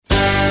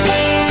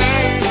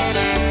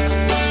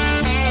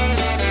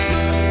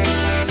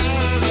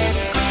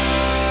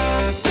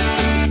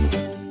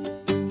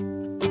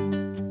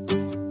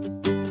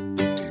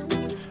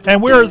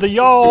And we're the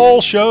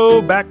Y'all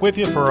Show, back with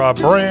you for a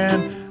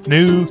brand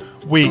new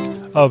week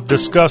of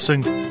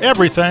discussing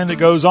everything that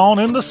goes on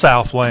in the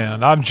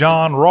Southland. I'm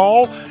John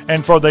Rawl,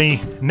 and for the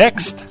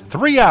next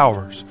 3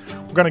 hours,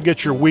 we're going to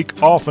get your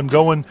week off and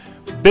going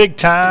big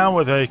time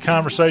with a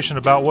conversation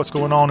about what's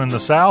going on in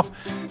the South.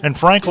 And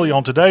frankly,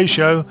 on today's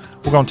show,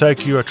 we're going to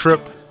take you a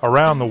trip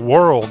around the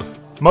world,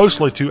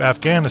 mostly to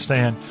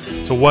Afghanistan,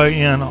 to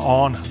weigh in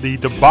on the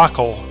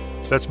debacle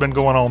that's been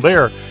going on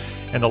there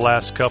in the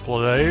last couple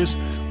of days.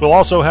 We'll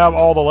also have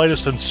all the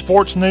latest in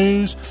sports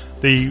news,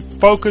 the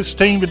focus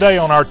team today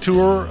on our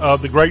tour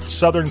of the great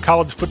Southern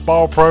college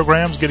football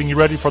programs, getting you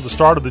ready for the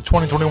start of the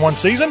 2021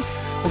 season.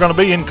 We're going to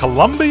be in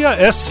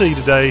Columbia, SC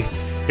today.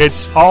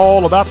 It's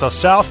all about the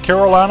South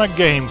Carolina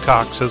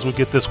Gamecocks as we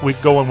get this week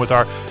going with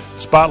our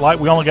spotlight.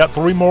 We only got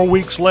 3 more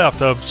weeks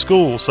left of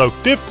school, so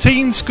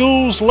 15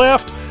 schools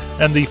left,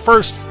 and the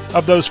first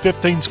of those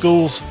 15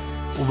 schools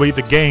will be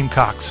the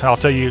Gamecocks. I'll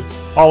tell you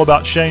all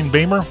about Shane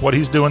Beamer, what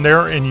he's doing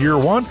there in year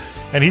one,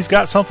 and he's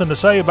got something to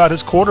say about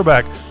his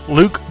quarterback,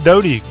 Luke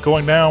Doty,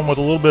 going down with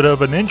a little bit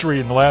of an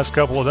injury in the last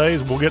couple of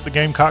days. We'll get the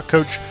Gamecock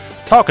coach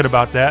talking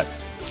about that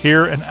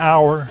here in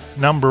hour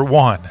number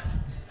 1.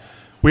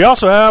 We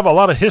also have a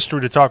lot of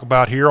history to talk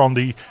about here on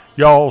the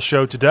Y'all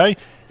Show today,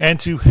 and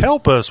to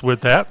help us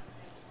with that,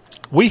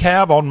 we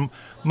have on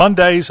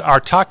Mondays our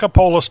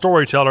Takapola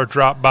storyteller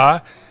drop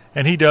by,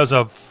 and he does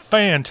a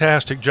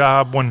fantastic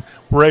job when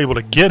we're able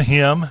to get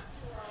him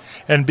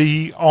and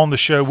be on the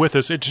show with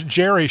us. It's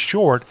Jerry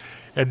Short.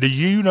 And do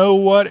you know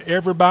what,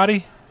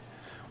 everybody?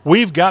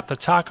 We've got the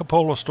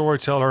Takapola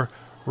storyteller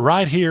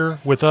right here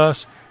with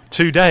us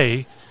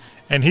today,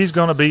 and he's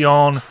going to be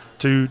on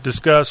to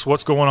discuss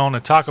what's going on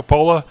in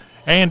Takapola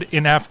and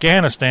in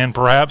Afghanistan,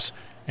 perhaps.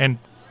 And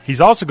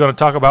he's also going to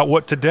talk about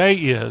what today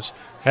is.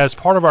 As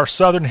part of our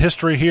Southern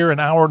history here in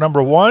hour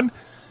number 1,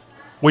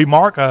 we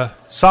mark a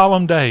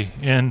solemn day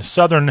in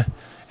Southern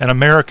and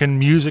American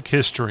music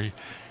history.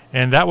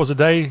 And that was a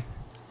day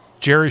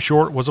Jerry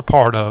Short was a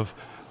part of,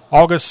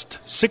 August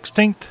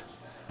 16th,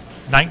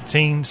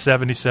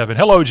 1977.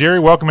 Hello, Jerry.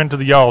 Welcome into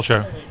the Y'all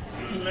Show.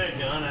 Hey,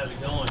 John. How's it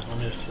going on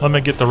this? Let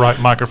me get the right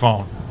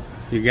microphone.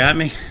 You got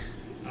me?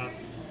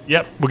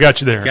 Yep, we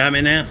got you there. Got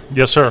me now?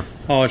 Yes, sir.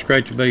 Oh, it's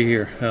great to be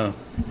here.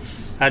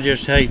 I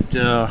just hate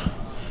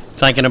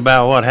thinking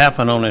about what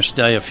happened on this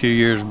day a few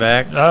years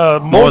back.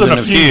 More than a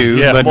few,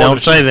 yeah, but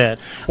don't say that.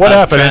 What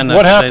happened?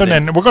 What happened?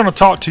 And we're going to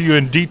talk to you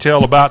in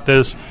detail about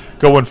this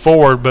going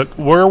forward, but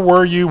where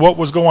were you? What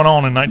was going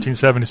on in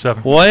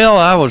 1977? Well,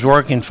 I was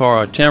working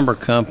for a timber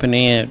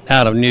company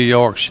out of New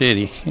York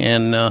City,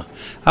 and I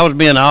was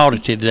being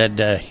audited that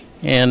day.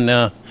 And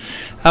I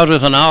was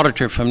with an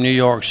auditor from New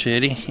York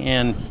City,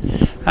 and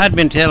I'd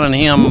been telling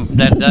him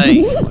that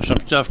day some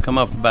stuff come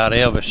up about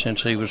Elvis,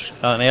 since he was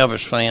an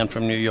Elvis fan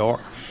from New York.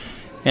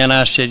 And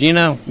I said, you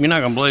know, you're not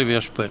going to believe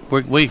this, but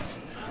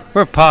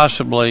we're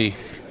possibly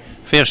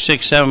 5th,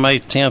 6th,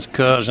 7th, 8th, 10th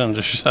cousins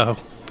or so.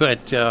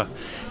 But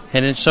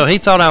so he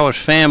thought I was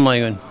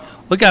family, and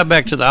we got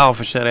back to the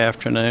office that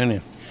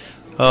afternoon.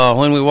 And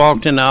when we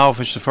walked in the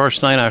office, the first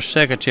thing our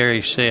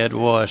secretary said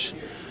was,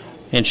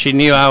 and she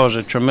knew I was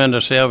a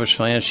tremendous Elvis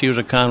fan. She was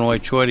a Conway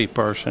Twitty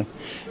person.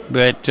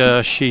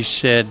 But she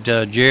said,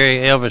 Jerry,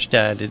 Elvis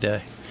died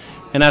today.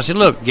 And I said,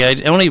 look,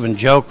 Gage, don't even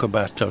joke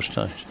about those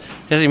things.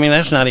 I mean,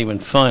 that's not even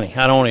funny.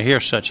 I don't want to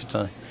hear such a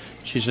thing.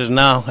 She says,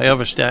 no,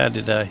 Elvis died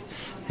today.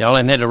 Y'all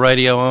hadn't had the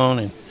radio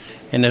on,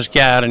 and this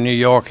guy out of New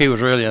York, he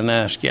was really a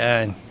nice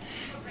guy.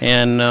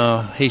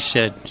 And he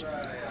said,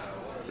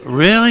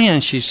 really?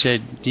 And she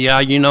said, yeah,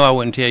 you know I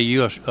wouldn't tell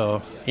you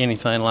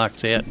anything like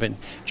that, but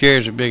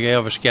Jerry's a big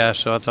Elvis guy,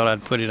 so I thought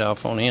I'd put it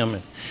off on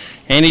him.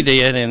 And he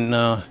did,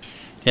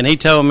 and he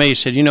told me, he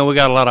said, you know, we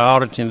got a lot of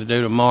auditing to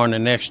do tomorrow and the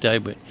next day,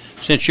 but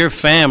since you're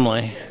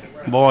family,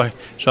 boy,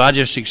 so I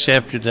just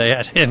accepted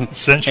that. And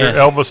since you're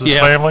Elvis's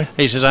family?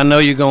 He says, I know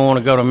you're going to want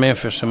to go to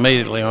Memphis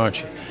immediately, aren't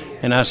you?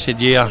 And I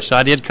said, yeah. So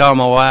I did call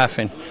my wife,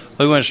 and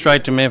we went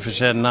straight to Memphis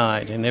that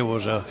night, and it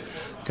was a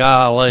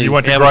golly. You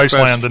went to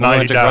Graceland the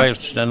night he died? We went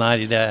to Graceland the night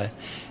he died.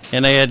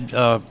 And they had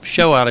a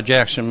show out of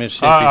Jackson,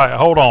 Mississippi. All right,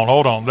 hold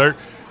on. There's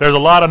a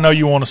lot I know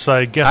you want to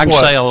say. Guess what, I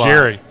can say a lot.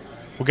 Jerry?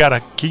 We got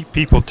to keep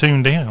people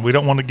tuned in. We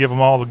don't want to give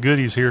them all the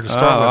goodies here to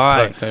start with. All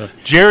right. So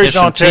Jerry's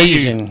going to tell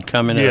you.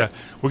 Coming up.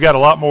 We got a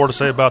lot more to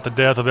say about the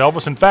death of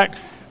Elvis. In fact,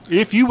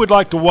 if you would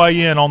like to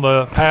weigh in on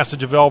the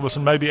passage of Elvis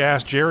and maybe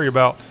ask Jerry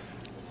about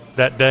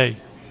that day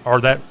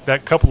or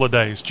that couple of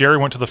days. Jerry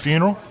went to the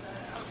funeral?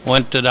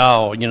 Went to it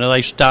all. You know,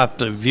 they stopped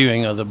the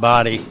viewing of the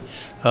body.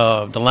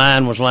 The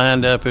line was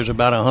lined up. It was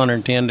about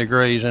 110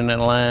 degrees in that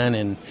line,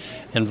 and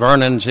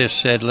Vernon just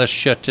said, let's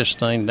shut this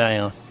thing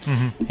down.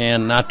 Mm-hmm.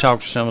 And I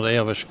talked to some of the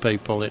Elvis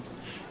people.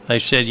 They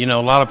said, you know,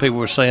 a lot of people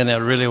were saying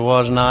that really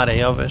was not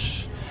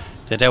Elvis,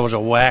 that was a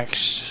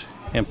wax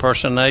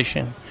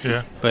impersonation.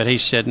 Yeah. But he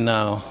said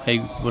no. He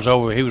was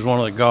one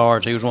of the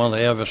guards. He was one of the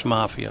Elvis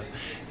Mafia.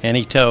 And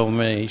he told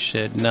me, he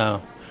said,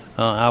 no,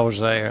 I was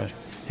there.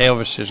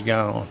 Elvis is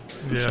gone.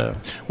 Yeah. So.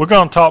 We're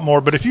going to talk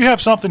more, but if you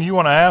have something you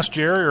want to ask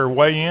Jerry or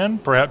weigh in,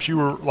 perhaps you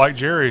were like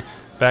Jerry,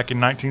 back in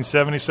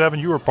 1977.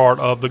 You were part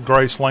of the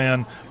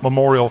Graceland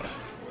Memorial.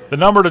 The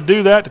number to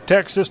do that, to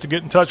text us, to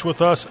get in touch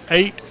with us,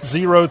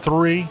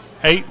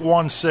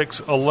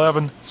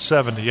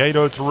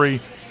 803-816-1170.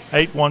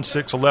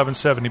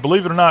 803-816-1170.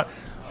 Believe it or not,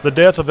 the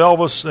death of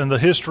Elvis and the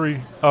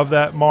history of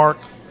that mark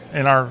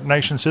in our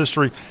nation's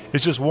history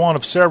is just one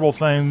of several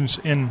things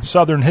in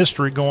Southern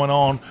history going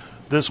on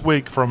this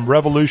week, from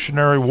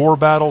Revolutionary War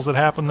battles that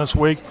happened this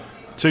week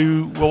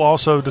to, we'll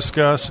also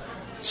discuss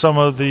some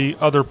of the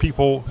other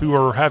people who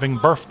are having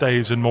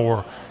birthdays and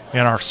more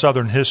in our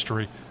Southern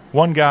history.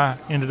 One guy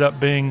ended up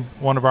being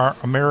one of our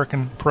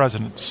American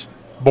presidents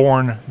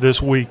born this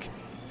week,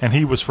 and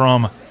he was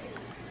from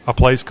a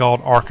place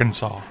called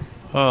Arkansas.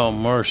 Oh,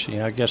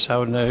 mercy. I guess I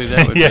would know who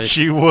that would be. Yes,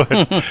 you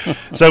would.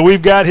 So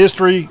we've got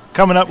history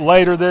coming up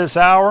later this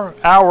hour.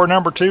 Hour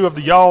number 2 of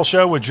the Y'all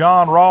Show with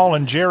John Rawl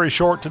and Jerry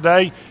Short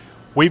today.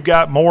 We've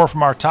got more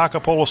from our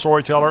Takapola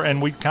storyteller,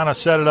 and we kind of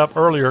set it up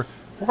earlier.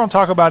 We're going to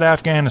talk about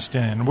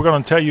Afghanistan. We're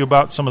going to tell you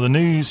about some of the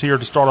news here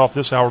to start off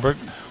this hour. But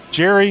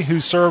Jerry, who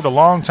served a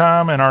long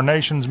time in our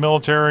nation's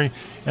military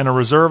in a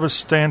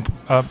reservist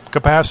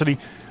capacity,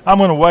 I'm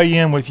going to weigh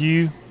in with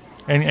you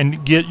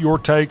and get your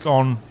take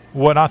on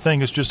what I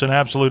think is just an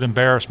absolute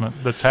embarrassment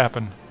that's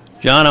happened.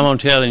 John, I'm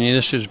telling you,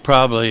 this is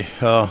probably,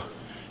 right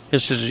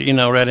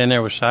in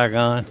there with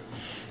Saigon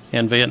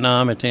and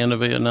Vietnam, at the end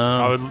of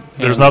Vietnam.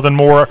 There's nothing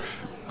more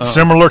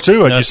similar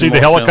to it. You see the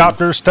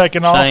helicopters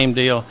taking off? Same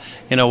deal.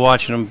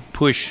 Watching them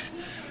push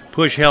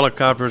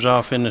helicopters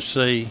off in the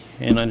sea,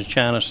 in the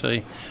China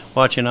Sea,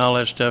 watching all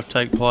that stuff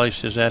take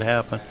place as that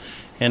happened.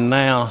 And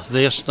now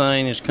this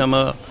thing has come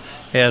up,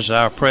 as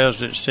our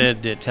president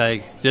said that,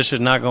 hey, this is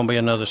not going to be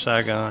another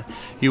Saigon.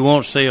 You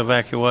won't see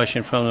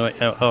evacuation from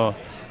the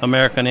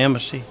American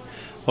embassy.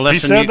 Well, he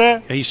said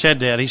that? He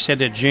said that. He said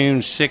that June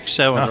 6th,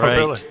 7th, or 8th.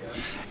 Really?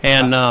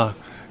 And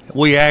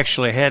we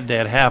actually had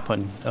that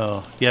happen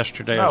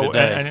yesterday or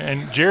today.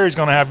 And Jerry's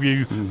going to have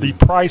you the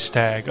price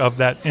tag of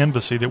that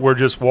embassy that we're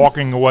just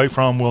walking away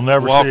from. We'll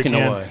never see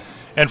again. Away.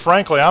 And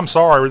frankly, I'm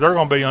sorry. There are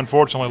going to be,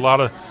 unfortunately, a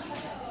lot of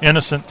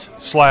innocent /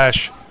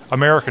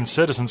 American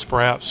citizens,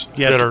 perhaps,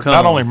 that are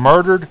not only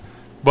murdered,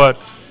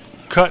 but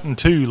cut in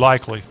two,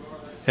 likely.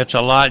 It's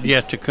a lot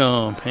yet to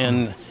come.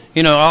 And,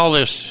 all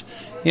this,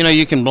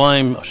 you can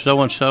blame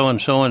so-and-so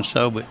and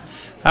so-and-so, but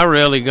I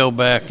really go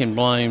back and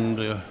blame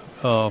the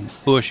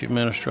Bush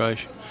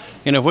administration.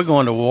 If we're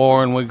going to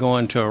war and we're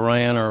going to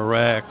Iran or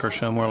Iraq or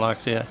somewhere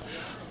like that,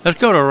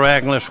 let's go to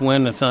Iraq and let's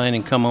win the thing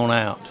and come on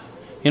out.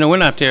 We're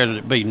not there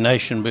to be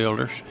nation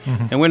builders,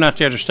 and we're not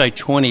there to stay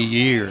 20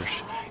 years.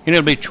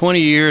 It'll be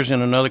 20 years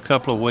in another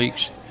couple of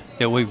weeks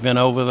that we've been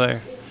over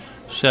there.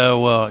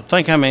 So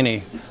think how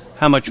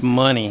much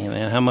money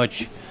and how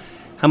much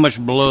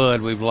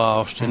blood we've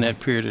lost in that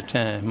period of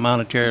time,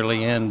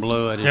 monetarily and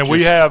blood. And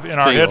we have in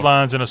our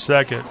headlines in a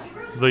second,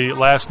 the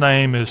last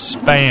name is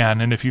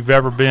Spann. And if you've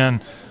ever been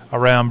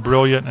around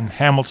Brilliant and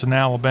Hamilton,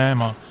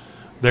 Alabama,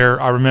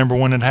 I remember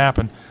when it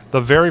happened.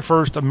 The very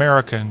first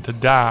American to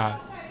die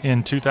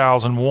in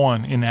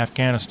 2001 in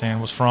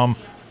Afghanistan was from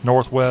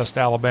Northwest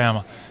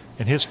Alabama.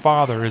 And his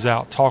father is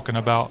out talking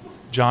about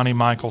Johnny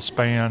Michael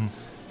Spann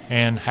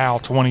and how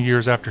 20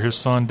 years after his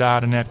son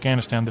died in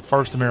Afghanistan, the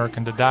first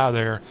American to die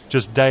there,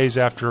 just days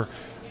after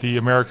the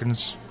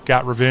Americans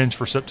got revenge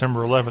for September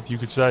 11th, you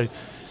could say,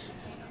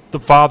 the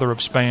father of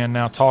Spann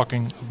now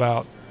talking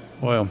about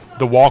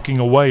the walking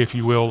away, if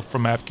you will,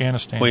 from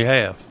Afghanistan. We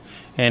have.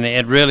 And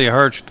it really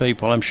hurts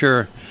people. I'm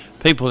sure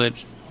people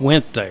that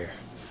went there,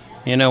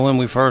 when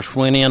we first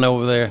went in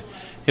over there,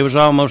 it was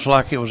almost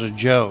like it was a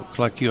joke,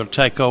 like you'll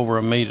take over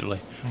immediately.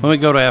 When we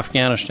go to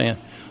Afghanistan,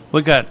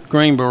 we got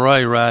Green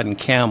Beret riding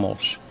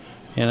camels,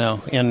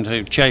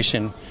 into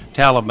chasing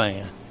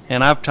Taliban.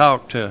 And I've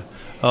talked to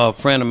a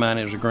friend of mine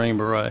who's a Green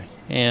Beret,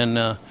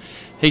 and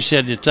he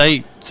said that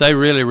they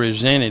really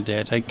resented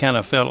that. They kind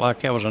of felt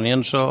like that was an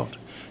insult,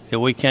 that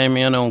we came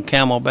in on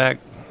camelback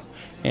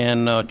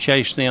and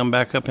chased them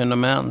back up in the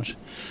mountains.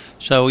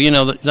 So,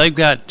 they've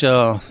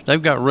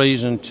got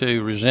reason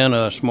to resent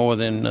us more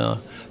than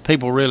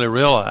people really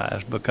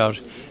realize,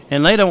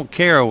 and they don't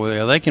care over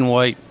there. They can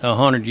wait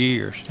 100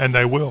 years. And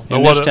they will.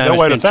 They'll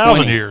wait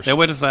 1,000 years. They'll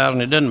wait 1,000.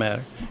 It doesn't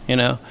matter,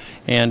 and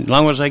as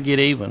long as they get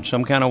even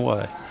some kind of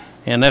way.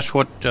 And that's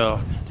what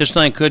this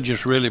thing could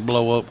just really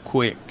blow up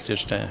quick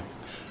this time,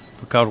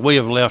 because we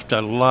have left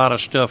a lot of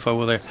stuff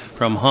over there,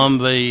 from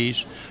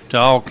Humvees to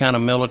all kind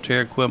of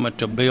military equipment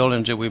to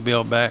buildings that we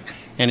built back,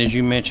 and as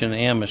you mentioned, the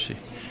embassy.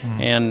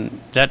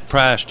 And that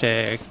price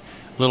tag,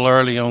 a little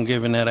early on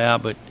giving that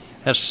out, but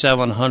that's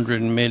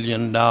 $700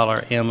 million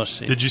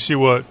embassy. Did you see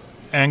what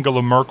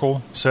Angela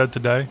Merkel said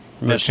today,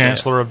 the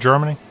Chancellor of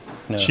Germany?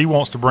 No. She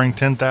wants to bring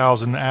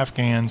 10,000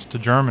 Afghans to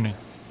Germany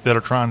that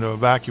are trying to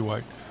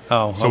evacuate.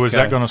 Oh, so is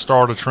that going to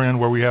start a trend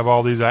where we have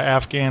all these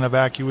Afghan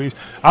evacuees?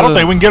 I don't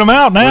think we can get them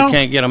out now. We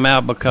can't get them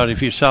out, because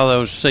if you saw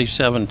those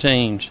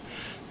C-17s,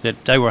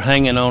 that they were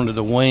hanging onto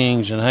the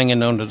wings and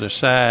hanging onto the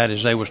side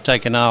as they was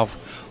taking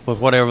off with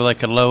whatever they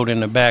could load in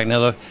the back.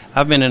 Now,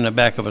 I've been in the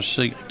back of a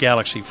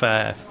Galaxy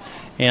 5,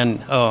 and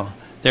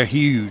they're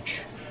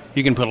huge.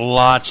 you can put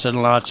lots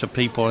and lots of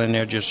people in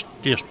there, just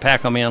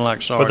pack them in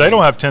like sardines. But they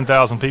don't have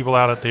 10,000 people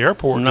out at the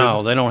airport.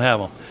 No, they don't have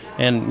them.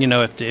 And,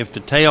 if the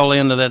tail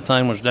end of that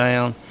thing was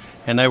down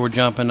and they were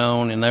jumping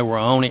on and they were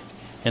on it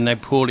and they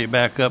pulled it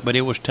back up, but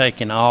it was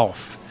taking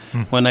off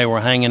when they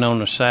were hanging on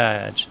the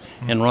sides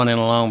and running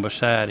along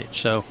beside it.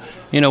 So,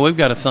 we've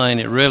got a thing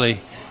that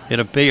really, it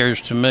appears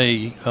to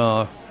me,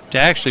 to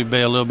actually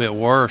be a little bit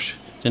worse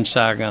than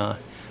Saigon,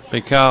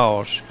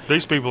 because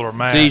these people are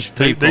mad. These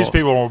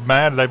people are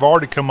mad. They've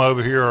already come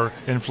over here or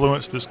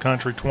influenced this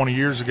country 20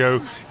 years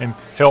ago and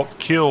helped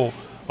kill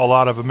a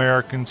lot of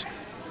Americans.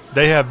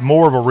 They have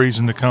more of a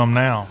reason to come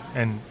now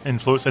and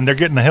influence, and they're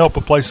getting the help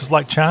of places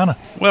like China.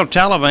 Well,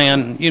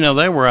 Taliban,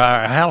 they were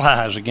our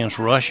allies against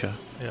Russia,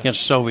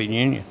 against the Soviet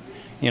Union,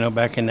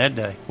 back in that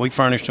day. We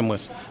furnished them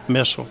with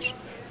missiles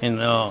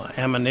and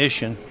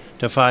ammunition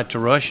to fight the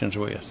Russians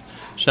with.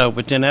 So,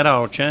 but then that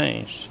all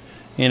changed,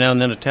 and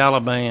then the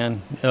Taliban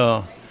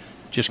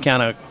just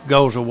kind of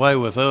goes away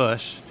with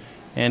us,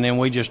 and then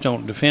we just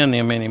don't defend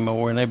them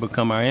anymore, and they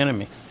become our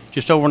enemy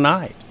just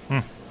overnight.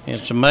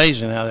 It's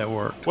amazing how that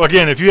worked. Well,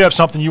 again, if you have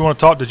something you want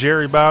to talk to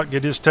Jerry about,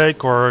 get his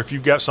take, or if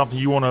you've got something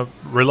you want to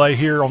relay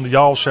here on the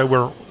Y'all Show,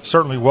 we're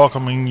certainly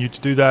welcoming you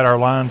to do that. Our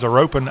lines are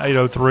open,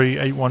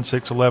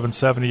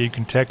 803-816-1170. You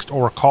can text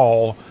or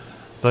call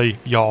the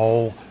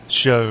Y'all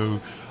Show.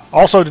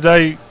 Also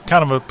today,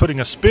 kind of putting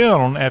a spin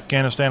on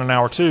Afghanistan in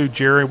hour two,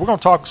 Jerry, we're going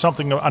to talk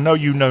something I know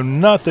you know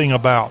nothing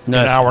about in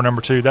hour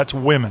number two. That's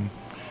women.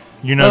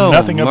 You know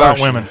nothing about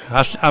women.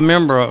 I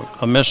remember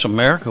a Miss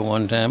America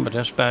one time, but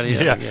that's about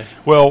it. Yeah. I guess.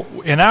 Well,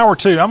 in hour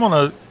two, I'm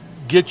going to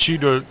get you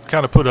to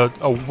kind of put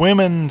a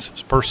women's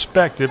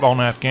perspective on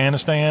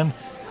Afghanistan,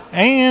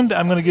 and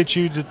I'm going to get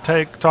you to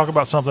talk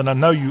about something I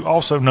know you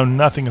also know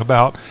nothing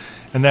about,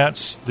 and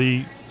that's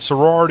the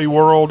sorority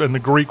world and the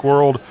Greek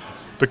world,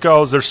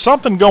 because there's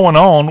something going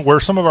on where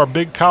some of our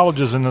big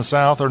colleges in the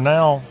South are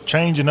now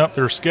changing up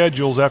their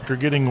schedules after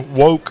getting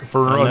woke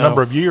for a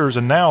number of years,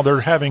 and now they're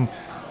having –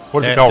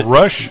 what is it called,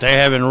 Rush?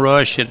 They're having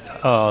Rush at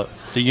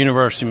the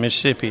University of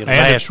Mississippi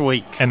last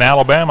week. And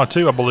Alabama,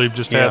 too, I believe,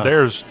 just had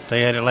theirs.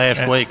 They had it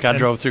last week. I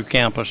drove through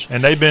campus.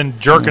 And they've been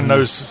jerking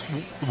those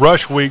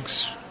Rush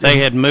weeks. They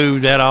had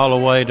moved that all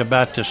the way to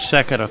about the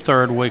second or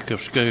third week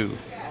of school.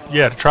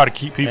 Yeah, to try to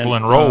keep people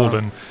enrolled.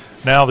 And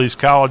now these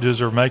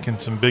colleges are making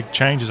some big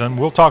changes. And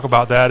we'll talk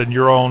about that in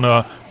your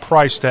own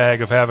price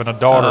tag of having a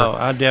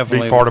daughter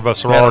be part of a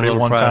sorority at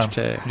one time.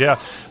 Tag. Yeah.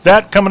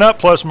 That coming up,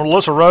 plus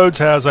Melissa Rhodes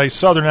has a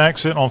southern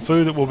accent on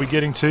food that we'll be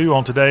getting to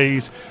on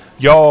today's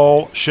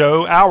Y'all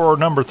Show. Hour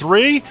number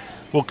 3,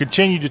 we'll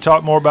continue to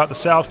talk more about the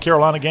South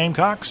Carolina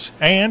Gamecocks,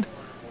 and,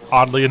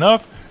 oddly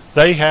enough,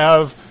 they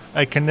have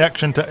a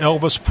connection to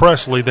Elvis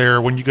Presley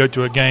there when you go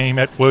to a game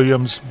at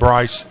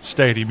Williams-Brice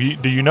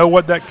Stadium. Do you know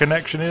what that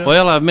connection is?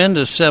 Well, I've been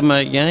to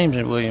 7-8 games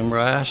at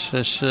Williams-Brice.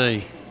 Let's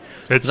see.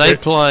 They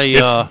play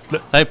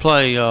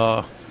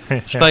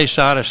Space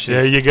Odyssey.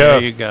 There you go.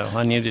 There you go.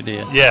 I knew they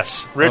did.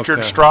 Yes,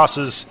 Richard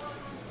Strauss's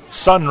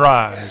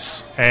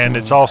Sunrise, and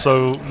it's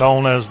also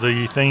known as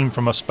the theme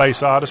from A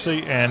Space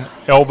Odyssey, and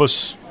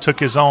Elvis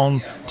took his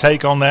own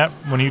take on that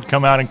when he'd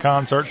come out in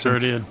concerts. Sure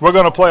did. We're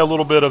going to play a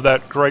little bit of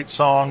that great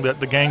song that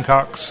the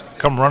Gamecocks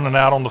come running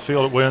out on the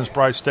field at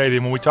Williams-Brice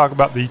Stadium when we talk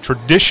about the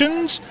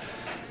traditions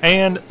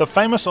and the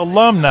famous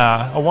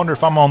alumni. I wonder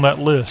if I'm on that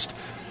list.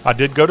 I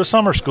did go to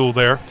summer school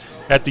there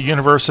at the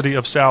University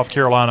of South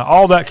Carolina.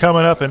 All that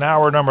coming up in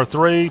hour number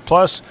 3.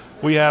 Plus,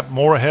 we have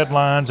more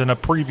headlines and a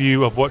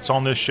preview of what's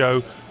on this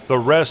show the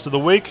rest of the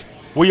week.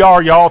 We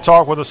are Y'all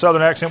Talk with a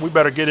southern accent. We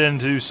better get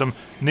into some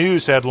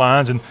news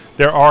headlines, and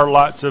there are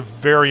lots of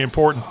very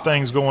important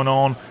things going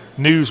on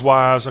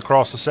news-wise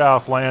across the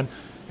Southland.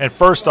 And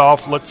first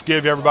off, let's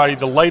give everybody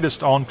the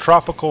latest on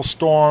Tropical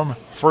Storm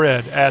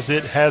Fred as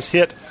it has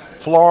hit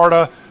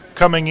Florida,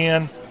 coming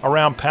in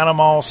around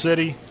Panama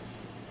City.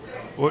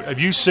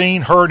 Have you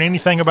heard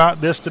anything about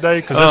this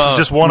today? Because this is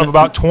just one of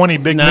about 20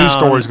 big news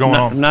stories going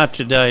on. Not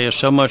today. There's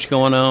so much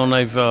going on.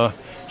 They've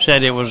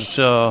said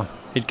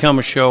it'd come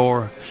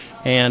ashore,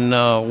 and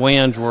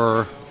winds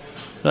were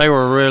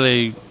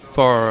really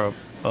for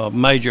a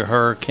major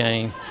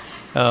hurricane.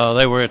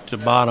 They were at the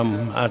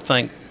bottom, I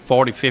think,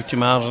 40, 50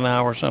 miles an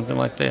hour or something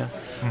like that,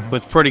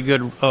 with pretty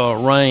good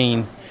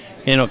rain.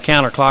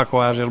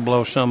 Counterclockwise, it'll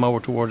blow some over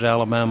towards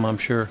Alabama, I'm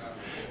sure.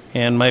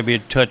 And maybe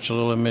it'd touch a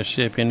little in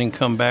Mississippi and then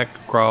come back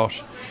across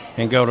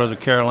and go to the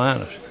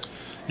Carolinas.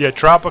 Yeah,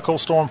 Tropical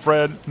Storm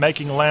Fred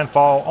making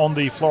landfall on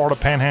the Florida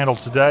Panhandle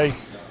today.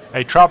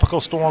 A tropical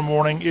storm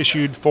warning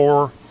issued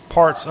for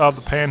parts of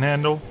the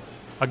Panhandle,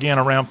 again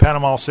around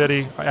Panama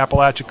City,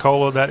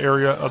 Apalachicola, that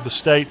area of the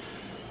state.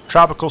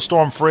 Tropical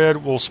Storm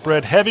Fred will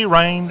spread heavy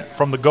rain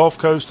from the Gulf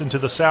Coast into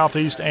the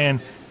southeast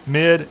and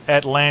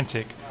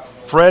mid-Atlantic.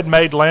 Fred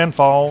made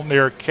landfall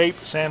near Cape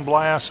San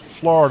Blas,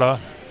 Florida,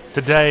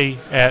 today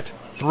at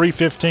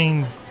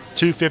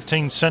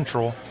 2:15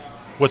 Central,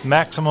 with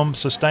maximum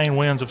sustained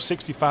winds of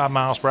 65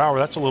 miles per hour.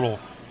 That's a little.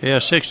 Yeah,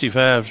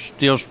 65.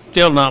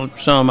 Still not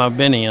some I've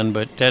been in,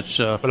 but that's.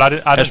 But I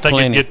didn't think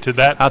it'd get to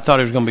that. I thought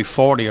it was going to be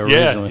 40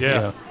 originally.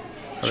 Yeah.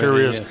 Sure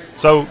is.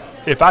 So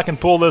if I can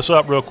pull this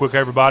up real quick,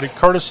 everybody,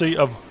 courtesy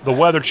of the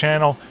Weather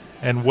Channel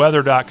and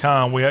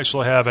weather.com, we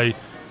actually have a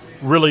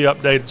really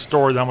updated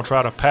story that I'm going to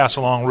try to pass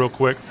along real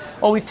quick.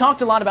 Well, we've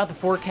talked a lot about the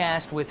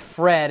forecast with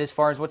Fred as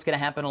far as what's going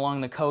to happen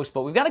along the coast,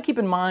 but we've got to keep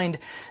in mind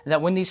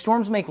that when these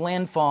storms make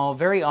landfall,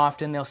 very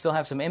often they'll still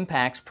have some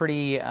impacts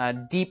pretty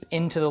deep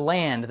into the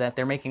land that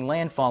they're making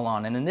landfall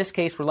on. And in this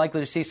case, we're likely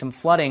to see some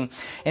flooding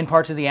in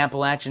parts of the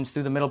Appalachians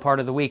through the middle part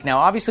of the week. Now,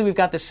 obviously, we've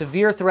got the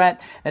severe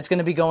threat that's going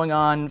to be going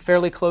on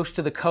fairly close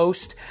to the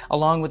coast,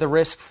 along with a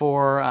risk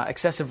for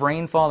excessive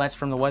rainfall. That's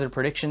from the Weather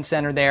Prediction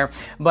Center there.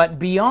 But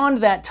beyond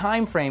that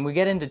time frame, we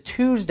get into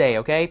Tuesday,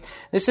 okay?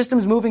 This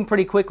system's moving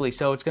pretty quickly.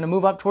 So it's going to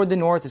move up toward the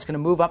north. It's going to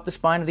move up the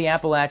spine of the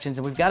Appalachians.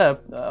 And we've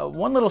got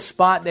one little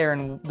spot there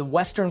in the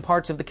western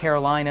parts of the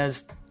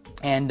Carolinas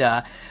and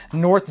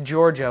North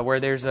Georgia where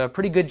there's a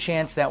pretty good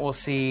chance that we'll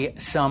see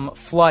some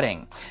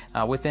flooding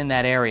within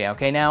that area.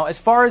 Okay, now as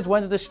far as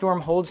whether the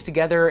storm holds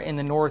together in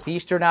the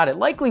northeast or not, it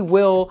likely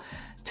will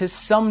to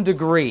some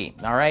degree,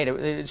 all right?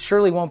 It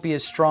surely won't be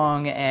as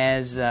strong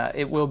as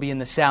it will be in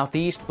the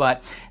southeast,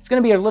 but it's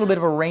going to be a little bit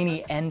of a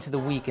rainy end to the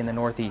week in the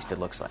northeast, it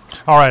looks like.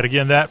 All right,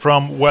 again, that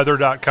from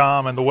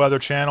weather.com and the Weather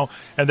Channel.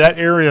 And that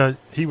area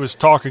he was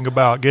talking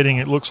about getting,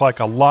 it looks like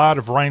a lot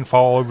of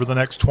rainfall over the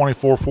next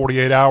 24,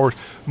 48 hours.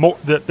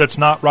 That's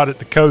not right at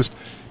the coast.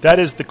 That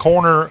is the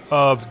corner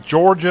of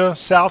Georgia,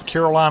 South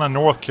Carolina,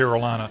 North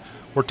Carolina.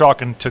 We're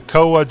talking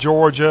Toccoa,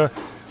 Georgia,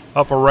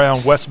 up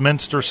around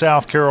Westminster,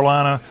 South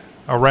Carolina,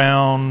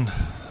 around,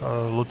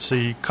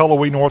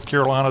 Cullowhee, North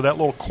Carolina, that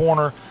little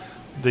corner,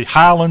 the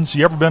Highlands.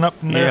 You ever been up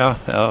in there?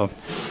 Yeah,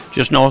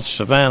 just north of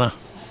Savannah.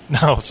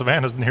 No,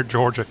 Savannah's near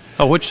Georgia.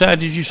 Oh, which side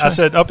did you say? I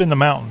said up in the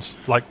mountains.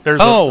 Like there's.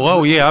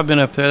 Yeah, I've been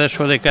up there. That's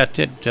where they got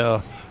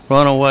that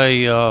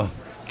runaway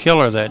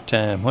killer that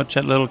time. What's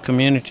that little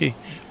community?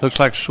 Looks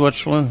like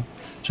Switzerland.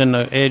 It's in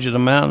the edge of the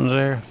mountains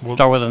there.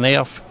 Start with an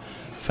F.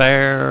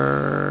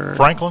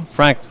 Franklin,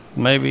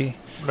 maybe.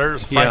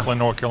 There's Franklin,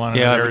 North Carolina.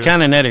 Yeah,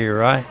 kind of in that area,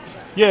 right?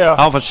 Yeah.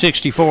 Off of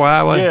 64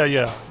 Highway?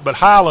 Yeah. But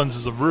Highlands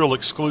is a real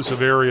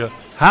exclusive area.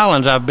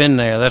 Highlands, I've been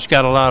there. That's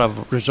got a lot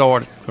of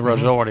resort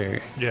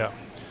area. Yeah.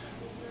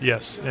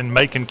 Yes, in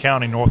Macon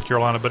County, North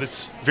Carolina. But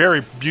it's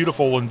very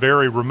beautiful and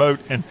very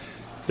remote, and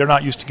they're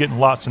not used to getting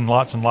lots and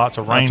lots and lots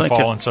of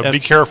rainfall, and so be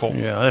careful.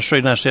 Yeah, that's the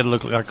reason I said it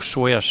looked like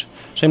Swiss.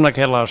 Seemed like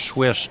it had a lot of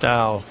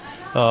Swiss-style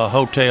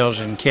hotels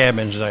and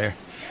cabins there.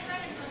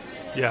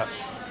 Yeah.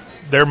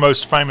 Their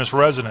most famous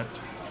resident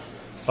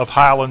of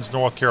Highlands,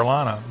 North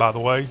Carolina, by the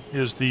way,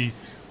 is the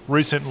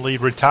recently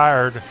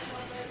retired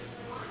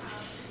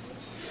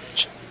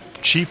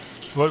chief.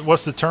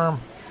 What's the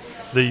term?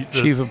 The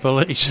chief of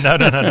police.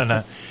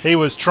 No. He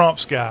was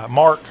Trump's guy,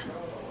 Mark.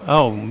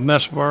 Oh,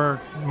 Messberg.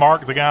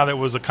 Mark, the guy that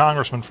was a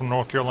congressman from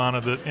North Carolina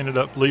that ended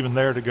up leaving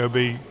there to go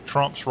be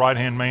Trump's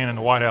right-hand man in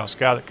the White House,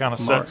 guy that kind of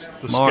sets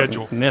the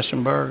schedule.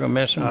 Messenberg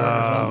or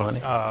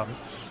somebody.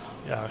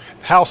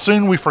 How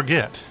soon we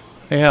forget.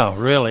 Yeah,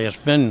 really. It's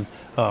been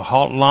a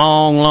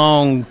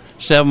long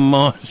 7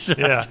 months.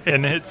 Yeah,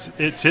 and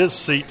it's his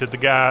seat that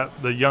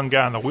the young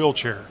guy in the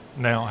wheelchair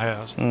now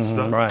has.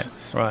 Right.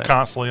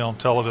 Constantly on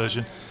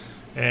television,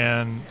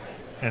 and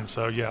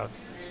so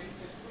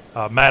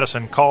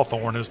Madison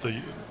Cawthorn is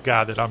the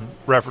guy that I'm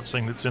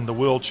referencing that's in the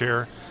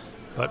wheelchair,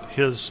 but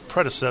his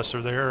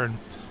predecessor there, and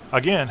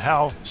again,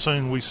 how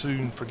soon we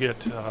forget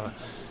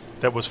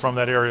that was from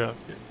that area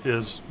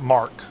is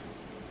Mark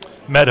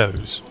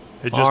Meadows.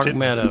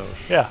 Meadows.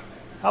 Yeah.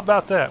 How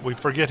about that? We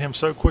forget him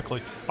so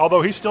quickly,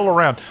 although he's still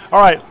around. All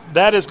right,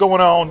 that is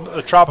going on,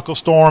 a tropical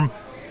storm.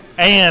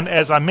 And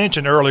as I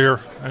mentioned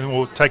earlier, and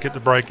we'll take it to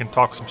break and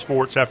talk some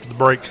sports after the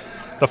break,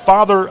 the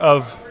father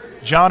of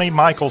Johnny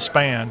Michael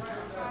Spann,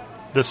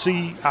 the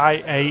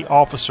CIA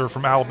officer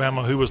from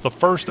Alabama who was the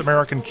first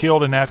American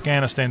killed in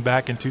Afghanistan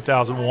back in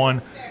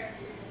 2001,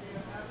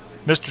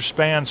 Mr.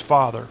 Spann's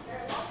father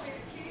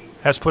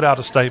has put out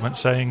a statement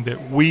saying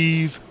that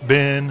we've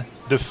been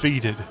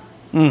defeated.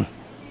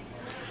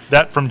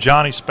 That from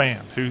Johnny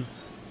Spann, who,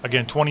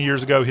 again, 20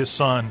 years ago, his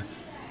son,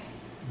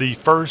 the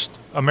first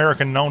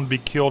American known to be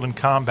killed in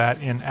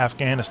combat in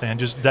Afghanistan,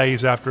 just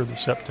days after the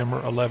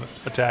September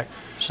 11th attack.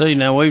 See,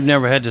 now we've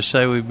never had to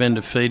say we've been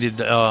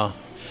defeated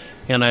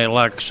in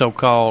a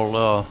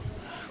so-called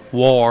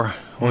war.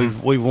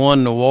 We've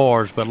won the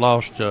wars, but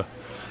lost.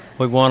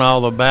 We've won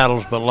all the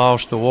battles, but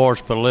lost the wars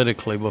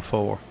politically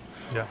before.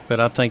 Yeah. But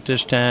I think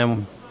this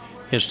time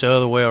it's the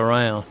other way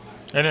around.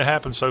 And it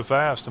happened so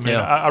fast. I mean,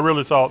 I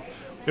really thought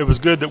it was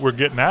good that we're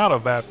getting out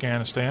of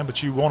Afghanistan,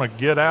 but you want to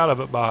get out of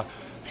it by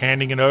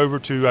handing it over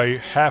to a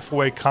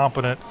halfway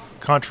competent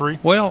country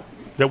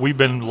that we've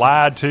been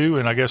lied to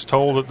and I guess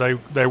told that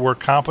they were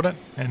competent,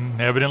 and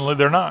evidently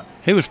they're not.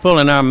 He was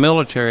pulling our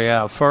military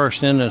out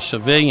first, then the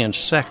civilians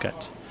second.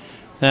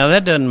 Now,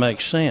 that doesn't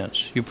make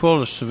sense. You pull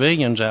the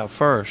civilians out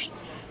first,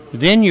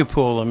 then you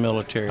pull the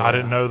military out. I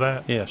didn't know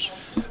that. Yes.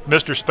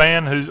 Mr.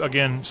 Spann, who,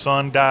 again,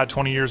 son died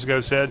 20 years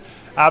ago, said,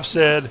 I've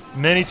said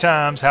many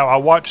times how I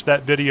watched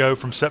that video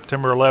from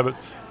September 11th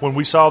when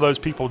we saw those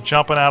people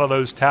jumping out of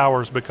those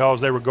towers because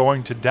they were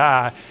going to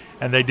die,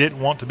 and they didn't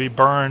want to be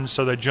burned,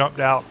 so they jumped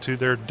out to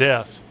their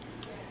death.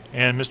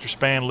 And Mr.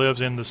 Spann lives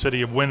in the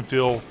city of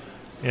Winfield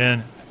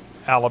in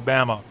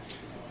Alabama.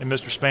 And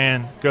Mr.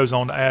 Spann goes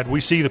on to add, we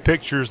see the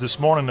pictures this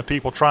morning of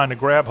people trying to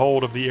grab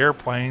hold of the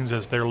airplanes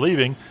as they're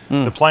leaving.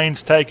 The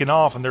plane's taking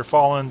off, and they're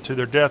falling to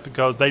their death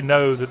because they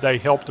know that they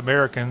helped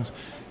Americans,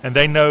 and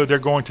they know they're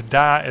going to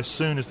die as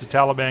soon as the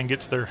Taliban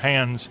gets their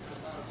hands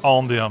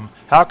on them.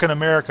 How can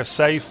America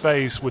save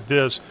face with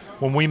this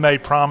when we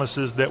made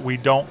promises that we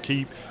don't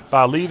keep?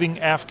 By leaving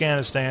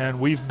Afghanistan,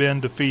 we've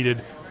been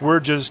defeated. We're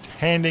just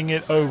handing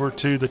it over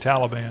to the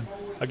Taliban.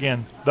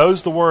 Again,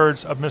 those are the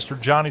words of Mr.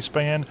 Johnny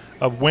Spann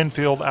of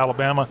Winfield,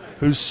 Alabama,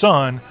 whose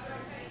son,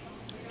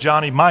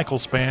 Johnny Michael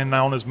Spann,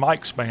 known as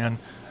Mike Spann,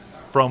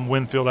 from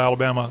Winfield,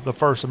 Alabama, the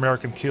first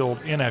American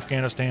killed in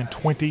Afghanistan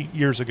 20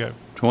 years ago.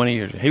 20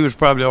 years. He was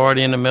probably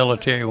already in the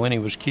military when he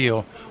was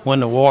killed, when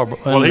the war...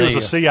 Well, he was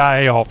a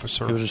CIA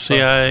officer. He was a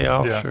CIA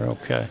officer, yeah.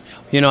 Okay.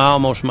 You know, I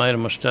almost made a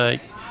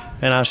mistake,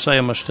 and I say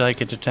a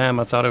mistake at the time.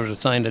 I thought it was a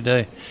thing to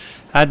do.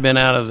 I'd been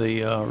out of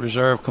the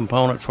reserve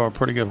component for a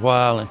pretty good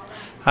while, and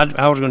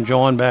I was going to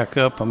join back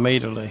up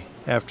immediately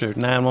after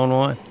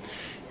 911.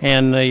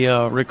 And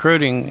the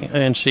recruiting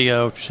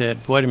NCO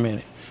said, wait a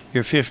minute,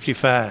 you're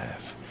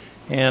 55,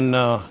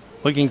 and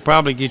we can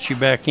probably get you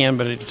back in,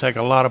 but it'll take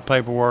a lot of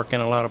paperwork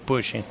and a lot of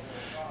pushing.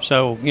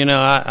 So, you know,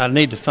 I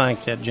need to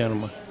thank that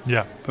gentleman.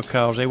 Yeah.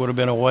 Because it would have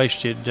been a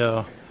wasted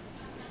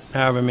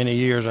however many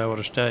years I would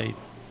have stayed.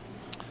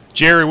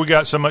 Jerry, we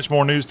got so much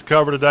more news to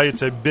cover today.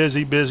 It's a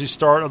busy, busy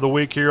start of the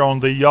week here on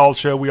the Y'all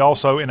Show. We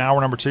also, in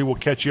hour number 2, will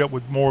catch you up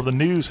with more of the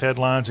news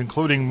headlines,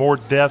 including more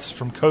deaths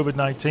from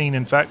COVID-19.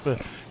 In fact, the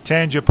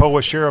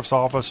Tangipahoa Sheriff's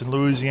Office in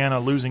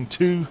Louisiana losing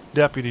 2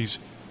 deputies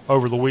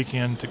over the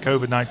weekend to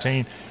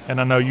COVID-19.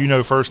 And I know you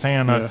know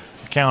firsthand a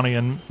county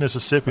in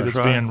Mississippi that's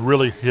being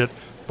really hit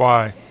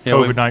by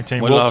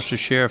COVID-19. We lost a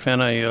sheriff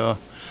and a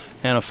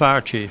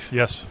fire chief.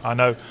 Yes, I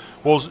know.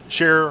 We'll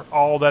share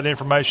all that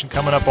information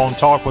coming up on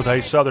Talk with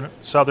a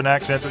Southern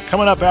accent. But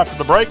coming up after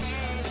the break,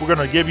 we're going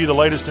to give you the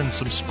latest in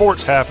some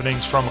sports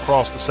happenings from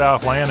across the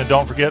Southland. And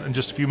don't forget, in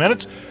just a few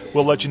minutes,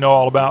 we'll let you know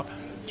all about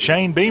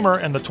Shane Beamer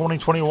and the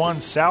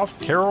 2021 South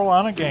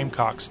Carolina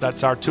Gamecocks.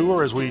 That's our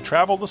tour as we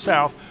travel the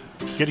South,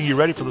 getting you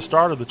ready for the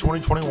start of the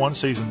 2021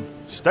 season.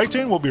 Stay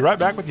tuned. We'll be right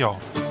back with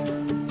y'all.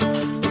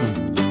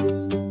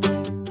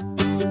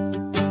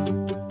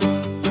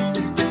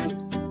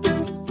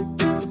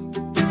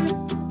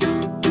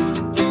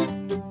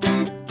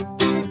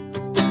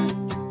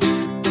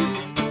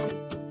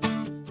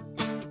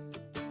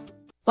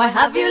 Why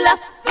have you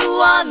left the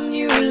one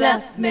you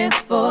left me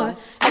for?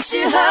 Has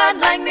she heard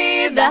like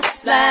me that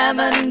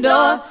slamming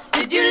door?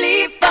 Did you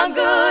leave for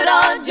good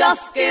or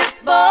just get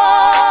bored?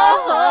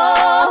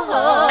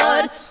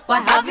 Why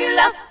have you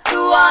left the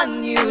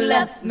one you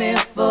left me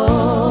for?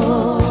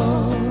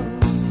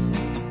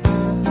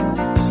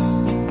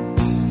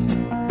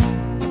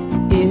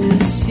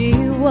 Is she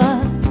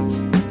what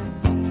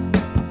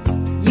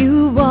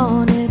you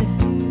wanted?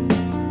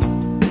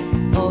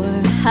 Or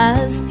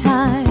has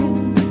time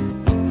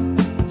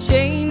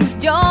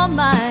changed your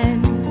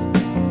mind?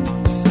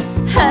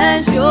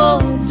 Has your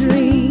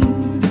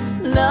dream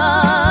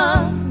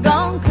love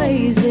gone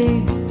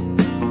crazy?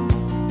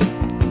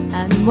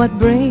 And what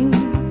brings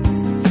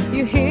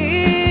you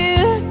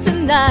here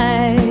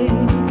tonight?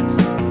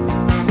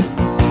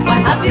 Why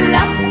have you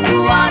left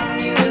the one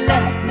you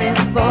left me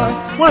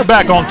for? We're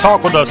back on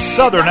Talk with a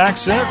Southern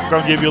accent. We're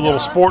going to give you a little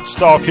sports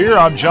talk here.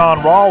 I'm John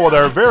Rawl with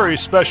our very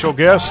special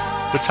guest,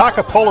 the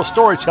Takapola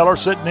storyteller,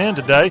 sitting in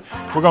today.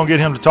 We're going to get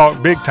him to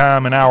talk big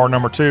time in hour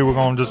number 2. We're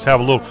going to just have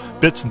a little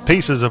bits and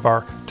pieces of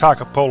our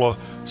Takapola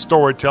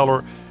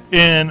storyteller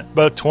in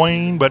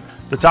between. But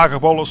the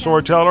Takapola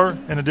storyteller,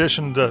 in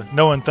addition to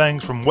knowing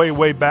things from way,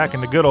 way back in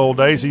the good old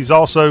days, he's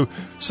also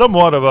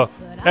somewhat of an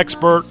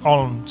expert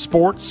on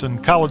sports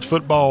and college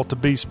football, to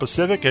be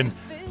specific. And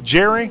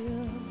Jerry,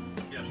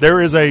 there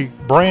is a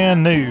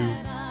brand new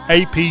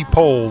AP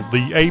poll,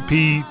 the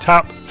AP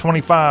Top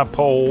 25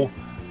 poll,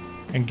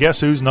 and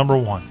guess who's number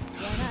 1?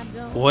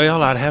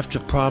 Well, I'd have to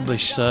probably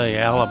say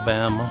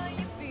Alabama.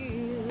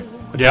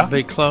 Would Yeah, that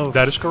be close?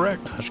 That is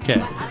correct.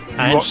 Okay.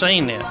 I ain't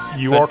seen that.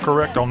 You are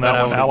correct on that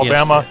I one. would have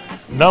Alabama,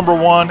 number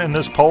 1 in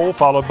this poll,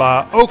 followed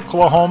by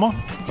Oklahoma.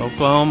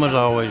 Oklahoma's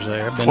always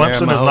there. Been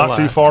Clemson there is my not whole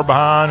too life. far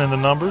behind in the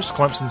numbers.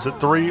 Clemson's at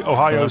 3,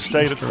 Ohio Clemson's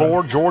State at 3.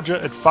 4,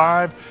 Georgia at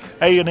 5,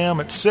 A&M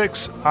at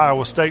 6,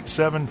 Iowa State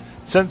 7,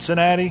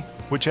 Cincinnati,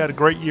 which had a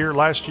great year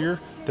last year.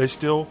 They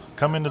still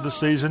come into the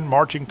season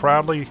marching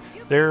proudly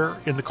there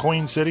in the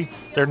Queen City.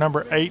 They're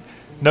number 8,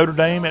 Notre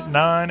Dame at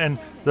 9, and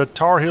the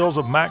Tar Heels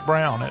of Mac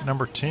Brown at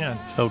number 10.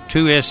 So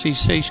 2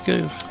 SEC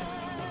schools?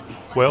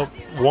 Well,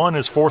 1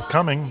 is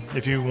forthcoming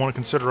if you want to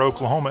consider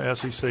Oklahoma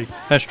SEC.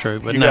 That's true,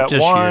 but You not got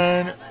this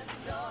year. 1,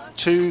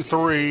 2,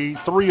 3.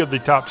 3 of the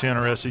top 10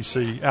 are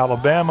SEC.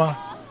 Alabama,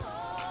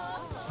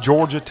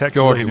 Georgia,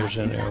 Texas. Georgia's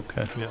in there,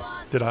 okay. Yeah.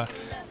 Did I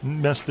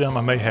miss them?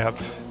 I may have.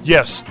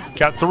 Yes,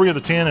 got 3 of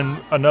the 10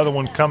 and another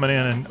one coming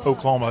in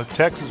Oklahoma.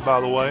 Texas,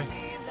 by the way,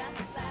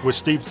 with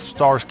Steve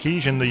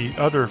Sarkisian, the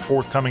other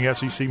forthcoming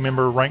SEC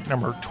member, ranked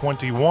number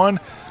 21.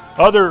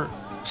 Other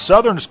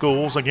Southern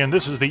schools, again,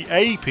 this is the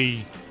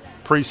AP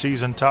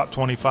preseason top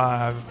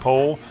 25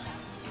 poll.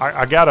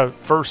 I got to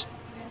first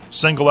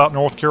single out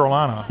North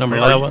Carolina. Number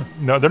 11?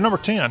 No, they're number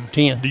 10.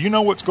 10. Do you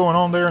know what's going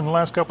on there in the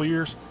last couple of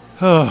years?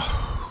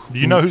 Oh, Do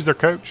you know who's their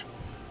coach?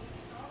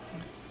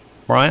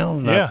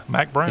 Brown? No. Yeah,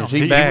 Mac Brown. Is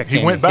he back?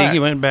 He went back. He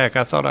went back.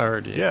 I thought I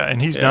heard it. Yeah,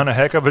 and he's done a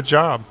heck of a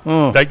job.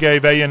 They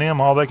gave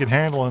A&M all they could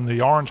handle in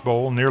the Orange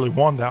Bowl and nearly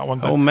won that one.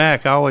 But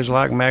Mac. I always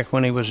liked Mac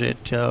when he was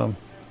at,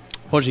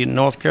 was he at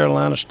North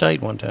Carolina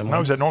State one time? No, he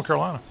was at North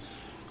Carolina.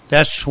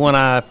 That's when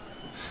I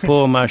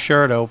pulled my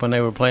shirt open.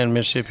 They were playing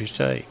Mississippi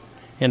State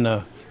in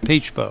the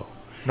Peach Bowl.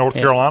 North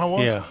Carolina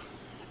was? Yeah.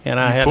 And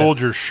I had pulled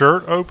your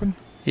shirt open?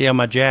 Yeah,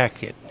 my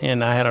jacket.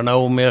 And I had an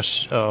Ole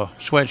Miss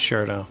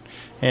sweatshirt on.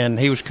 And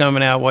he was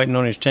coming out waiting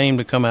on his team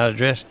to come out of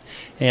dress.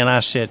 And I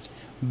said,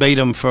 "Beat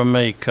them for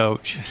me,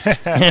 Coach."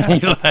 And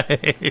he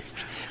laughed.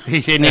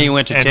 He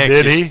went to Texas.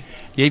 Did he?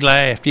 He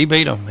laughed. He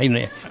beat him.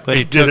 But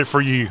he did it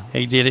for you.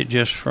 He did it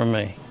just for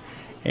me.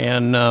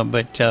 And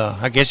but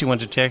I guess he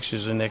went to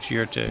Texas the next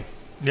year or two.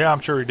 Yeah,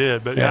 I'm sure he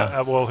did. But,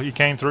 well, he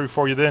came through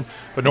for you then.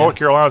 But North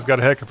Carolina's got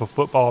a heck of a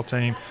football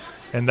team,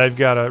 and they've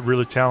got a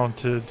really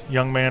talented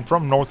young man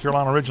from North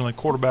Carolina originally,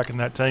 quarterback in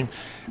that team.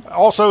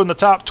 Also in the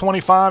top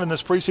 25 in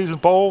this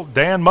preseason poll,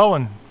 Dan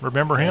Mullen.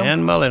 Remember him?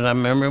 Dan Mullen, I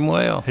remember him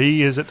well.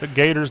 He is at the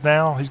Gators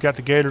now. He's got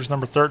the Gators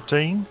number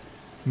 13.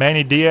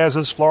 Manny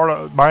Diaz's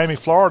Miami,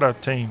 Florida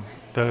team.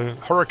 The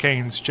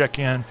Hurricanes check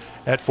in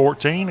at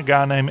 14. A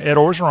guy named Ed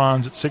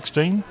Orgeron's at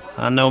 16.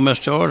 I know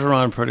Mr.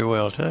 Orgeron pretty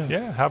well, too.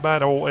 Yeah, how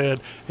about old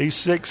Ed? He's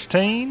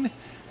 16.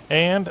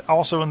 And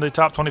also in the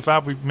top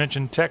 25, we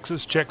mentioned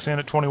Texas checks in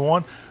at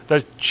 21.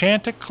 The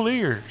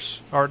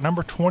Chanticleers are at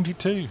number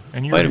 22.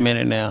 And Wait a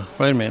minute now.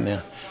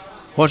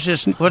 What's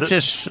this?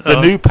 The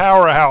new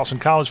powerhouse in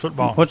college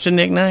football. What's the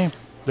nickname?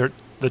 They're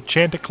the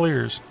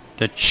Chanticleers.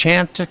 The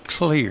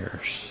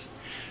Chanticleers.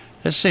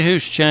 Let's see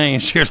who's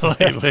changed here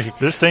lately.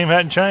 This team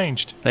hadn't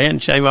changed.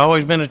 They've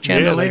always been a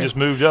Chanticleer. Yeah, they just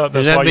moved up.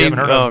 That's Does that why you haven't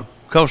heard of them.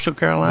 Coastal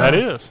Carolina? That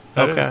is.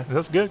 Okay.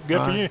 That's good.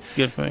 Good for you.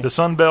 Good for me. The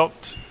Sun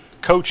Belt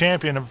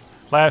co-champion of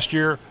last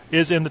year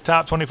is in the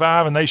top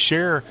 25, and they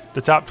share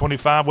the top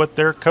 25 with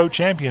their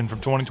co-champion from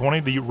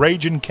 2020, the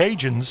Ragin'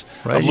 Cajuns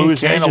of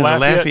Louisiana,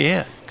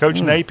 Lafayette. Coach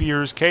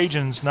Napier's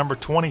Cajuns, number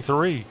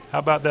 23. How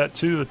about that,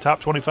 too? The top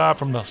 25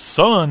 from the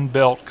Sun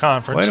Belt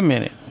Conference. Wait a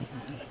minute.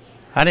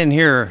 I didn't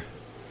hear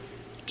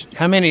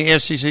how many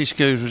SEC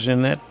schools was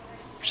in that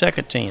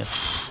second 10.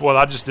 Well,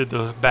 I just did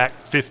the back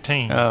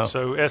 15. Oh.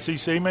 So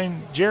SEC, I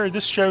mean, Jerry,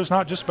 this show's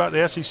not just about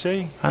the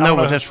SEC. I know,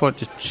 but that's what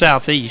the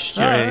Southeast.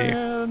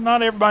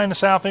 Not everybody in the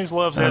Southeast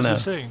loves the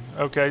SEC.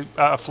 Okay,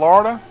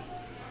 Florida,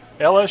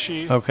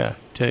 LSU. Okay,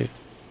 2.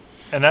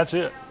 And that's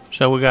it.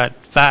 So we got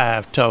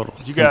 5 total.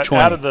 You got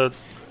 20. out of the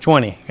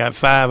 20. Got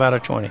 5 out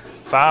of 20.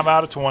 5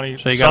 out of 20.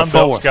 So you got Sun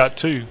Belt's got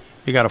 2.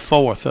 You got a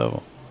fourth of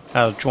them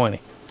out of 20.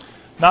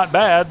 Not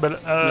bad,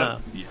 but no.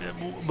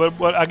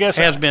 but I guess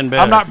has been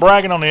better. I'm not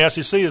bragging on the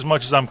SEC as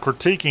much as I'm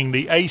critiquing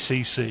the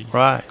ACC.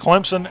 Right.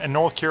 Clemson and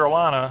North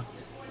Carolina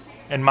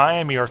and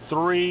Miami are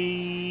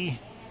 3.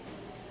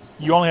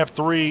 You only have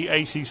 3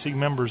 ACC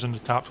members in the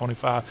top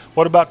 25.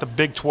 What about the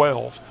Big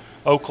 12?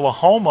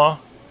 Oklahoma.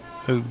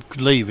 Who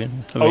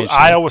leaving?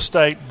 Iowa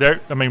State.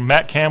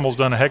 Matt Campbell's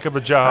done a heck of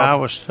a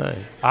job.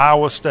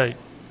 Iowa State.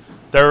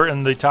 They're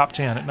in the top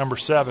 10 at number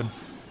 7.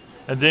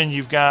 And then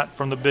you've got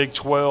from the Big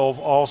 12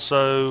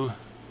 also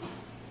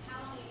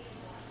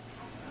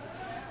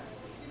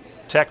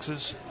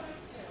Texas.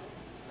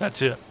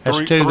 That's it. That's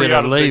 2 that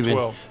are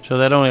leaving. So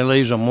that only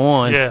leaves them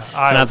 1. Yeah,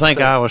 and I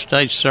think Iowa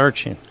State's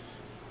searching.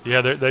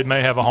 Yeah, they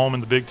may have a home in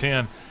the Big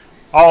 10.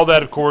 All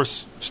that, of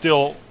course,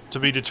 still to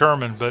be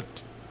determined. But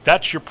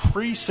that's your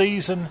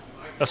preseason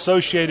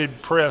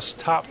Associated Press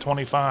top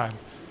 25.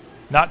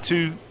 Not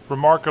too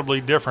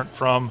remarkably different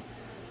from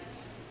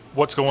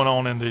what's going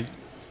on in the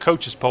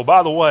coaches poll.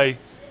 By the way,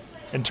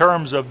 in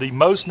terms of the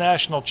most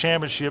national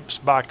championships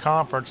by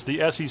conference,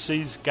 the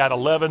SEC's got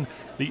 11.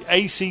 The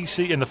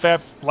ACC in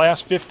the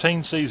last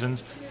 15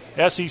 seasons,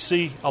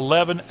 SEC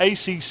 11,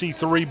 ACC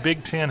 3,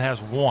 Big 10 has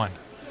 1.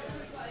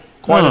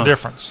 Quite a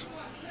difference.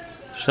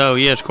 So,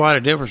 yeah, it's quite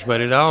a difference, but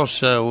it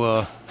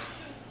also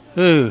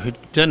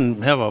it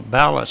doesn't have a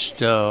balanced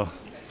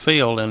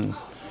field in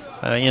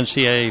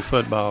NCAA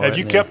football. Have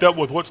you kept up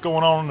with what's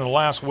going on in the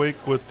last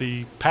week with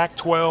the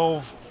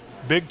Pac-12,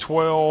 Big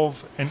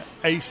 12, and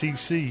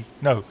ACC?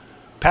 No,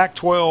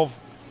 Pac-12,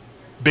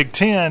 Big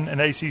 10,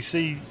 and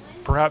ACC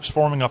perhaps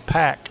forming a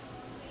pack.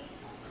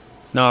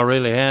 No, I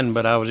really hadn't,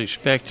 but I was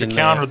expecting to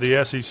counter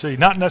the SEC.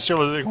 Not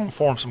necessarily they're going to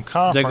form some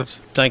conference.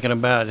 They're thinking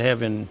about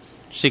having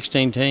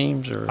 16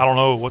 teams, or I don't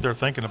know what they're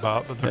thinking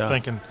about, but they're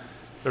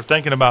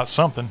thinking about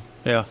something.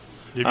 Yeah.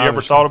 Have you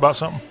ever thought about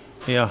something?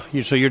 Yeah.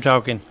 So you're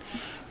talking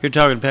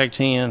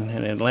Pac-10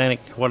 and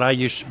Atlantic. What I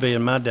used to be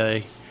in my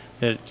day,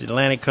 the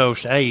Atlantic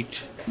Coast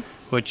 8.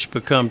 Which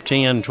become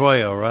 10,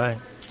 12, right?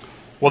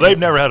 Well, they've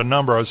never had a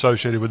number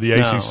associated with the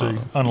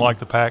ACC, unlike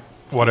the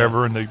Pac-12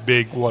 whatever and the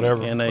Big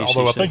whatever. And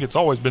although I ACC. think it's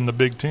always been the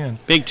Big Ten.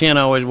 Big Ten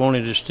always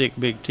wanted to stick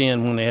Big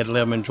Ten when they had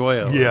 11 and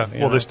 12. Yeah, you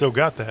well, know. they still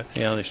got that.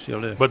 Yeah, they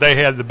still do. But they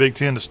had the Big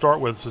Ten to start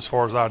with, as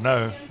far as I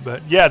know.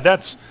 But, yeah,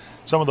 that's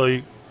some of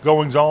the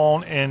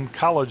goings-on in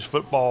college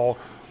football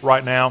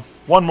right now.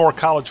 One more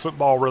college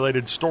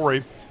football-related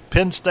story.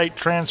 Penn State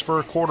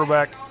transfer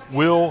quarterback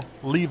Will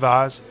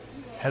Levis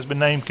has been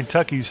named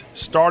Kentucky's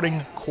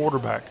starting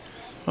quarterback.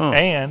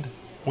 And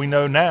we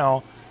know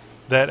now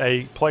that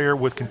a player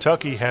with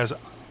Kentucky has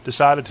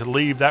decided to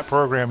leave that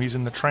program. He's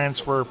in the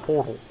transfer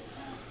portal.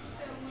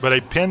 But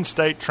a Penn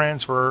State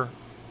transfer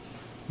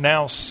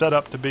now set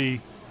up to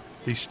be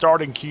the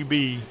starting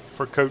QB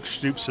for Coach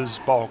Stoops'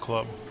 ball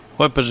club.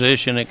 What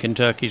position at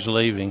Kentucky's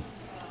leaving?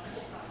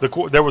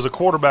 There was a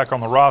quarterback on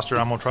the roster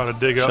I'm going to try to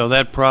dig up. So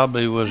that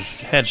probably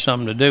had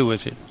something to do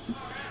with it.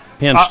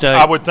 Penn State.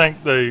 I would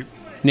think the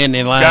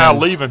Nittany Lion. guy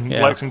leaving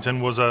Yeah.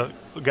 Lexington was a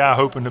guy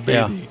hoping to be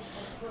Yeah.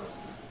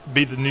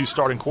 be the new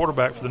starting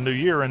quarterback for the new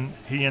year, and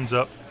he ends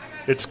up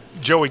 – it's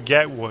Joey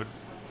Gatwood.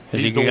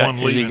 He's the one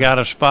Has leaving. he got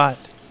a spot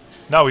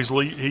No,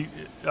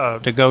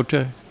 to go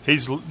to?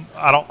 he's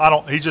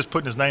just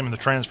putting his name in the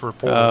transfer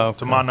portal. Okay.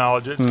 To my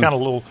knowledge, it's kind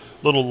of a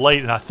little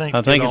late, and I think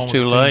I think it's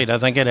too late. I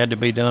think it had to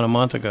be done a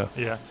month ago.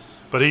 Yeah,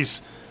 but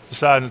he's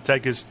deciding to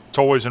take his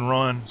toys and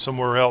run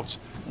somewhere else.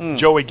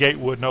 Joey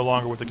Gatewood no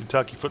longer with the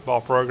Kentucky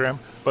football program,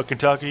 but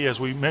Kentucky, as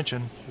we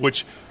mentioned,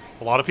 which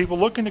a lot of people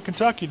looking to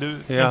Kentucky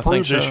to Yeah, I improve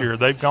think this so. year.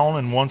 They've gone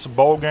and won some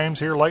bowl games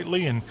here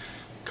lately, and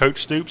Coach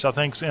Stoops, I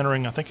think, is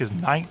entering, his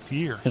 9th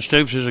year. And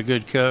Stoops is a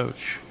good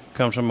coach.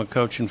 Comes from a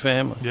coaching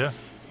family. Yeah,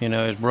 You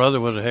know, his brother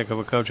was a heck of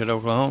a coach at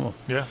Oklahoma.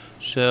 yeah.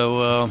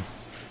 So,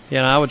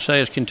 I would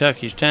say it's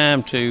Kentucky's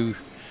time to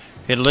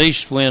at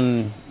least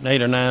win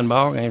 8 or 9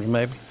 ball games,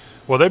 maybe.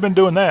 Well, they've been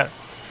doing that.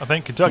 I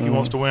think Kentucky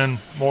wants to win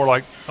more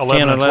like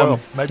 11 or 11,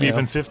 12, maybe yeah.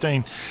 even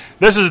 15.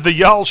 This is the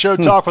Y'all Show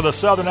Talk with a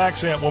Southern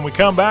accent. When we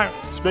come back,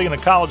 speaking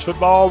of college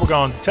football, we're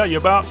going to tell you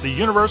about the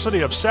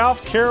University of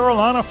South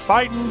Carolina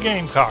Fighting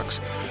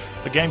Gamecocks.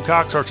 The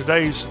Gamecocks are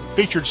today's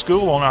featured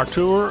school on our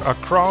tour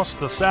across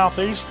the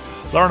Southeast.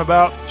 Learn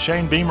about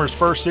Shane Beamer's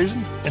first season.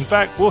 In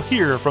fact, we'll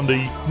hear from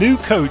the new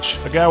coach,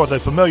 a guy with a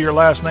familiar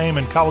last name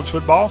in college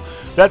football.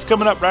 That's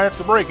coming up right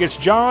after the break. It's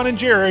John and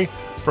Jerry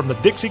from the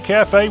Dixie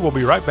Cafe. We'll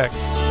be right back.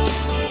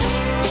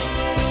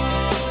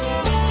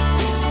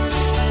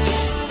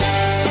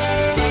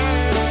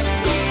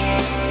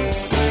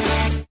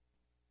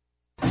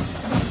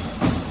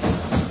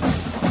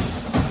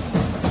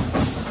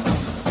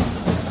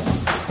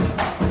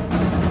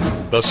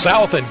 The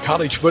South and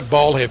college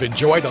football have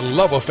enjoyed a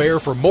love affair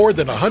for more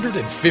than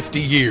 150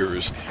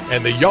 years,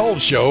 and the Y'all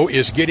Show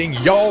is getting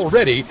y'all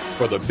ready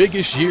for the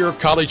biggest year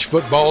college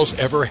football's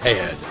ever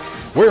had.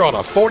 We're on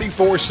a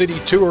 44-city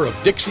tour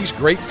of Dixie's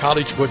great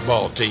college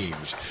football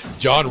teams.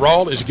 John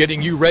Rawl is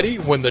getting you ready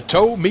when the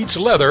toe meets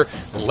leather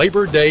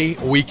Labor Day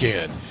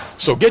weekend.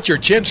 So get your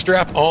chin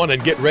strap on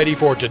and get ready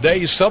for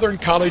today's Southern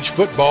College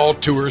football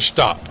tour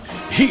stop.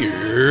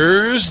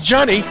 Here's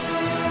Johnny.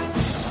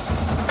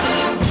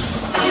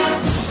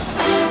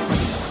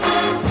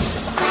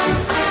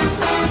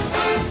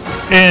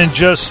 In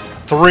just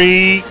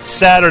 3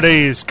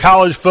 Saturdays,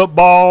 college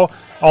football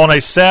on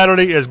a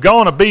Saturday is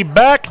going to be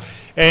back.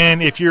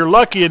 And if you're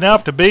lucky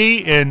enough to be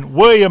in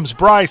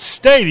Williams-Brice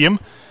Stadium,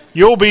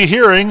 you'll be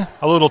hearing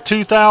a little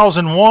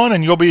 2001,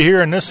 and you'll be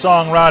hearing this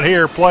song right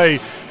here play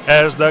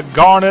as the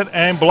Garnet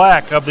and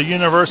Black of the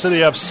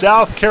University of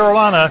South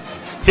Carolina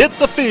hit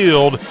the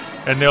field.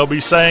 And they'll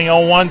be saying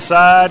on one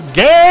side,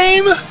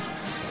 game,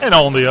 and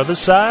on the other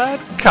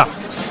side, Cox.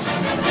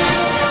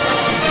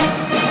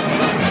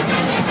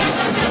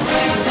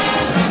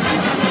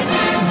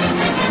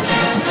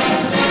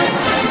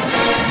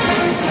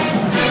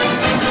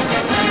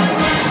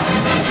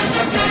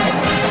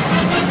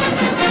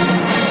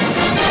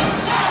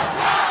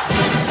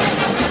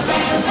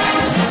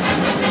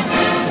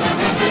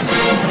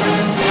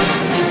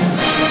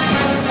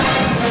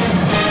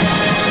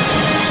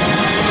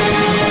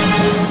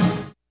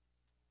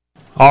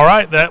 All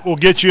right, that will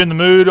get you in the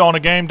mood on a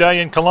game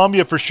day in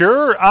Columbia for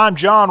sure. I'm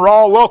John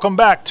Rawl. Welcome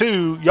back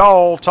to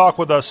Y'all Talk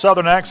with a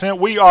Southern Accent.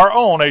 We are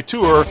on a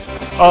tour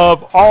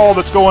of all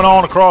that's going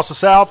on across the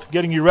South,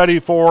 getting you ready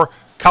for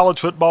college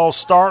football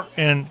start.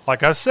 And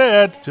like I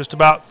said, just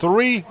about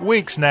 3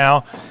 weeks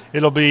now,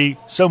 it'll be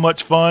so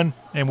much fun,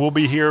 and we'll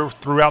be here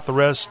throughout the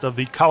rest of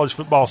the college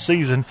football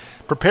season,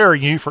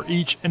 preparing you for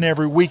each and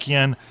every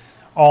weekend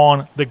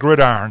on the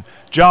gridiron.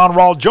 John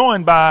Rawl,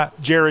 joined by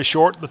Jerry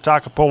Short, the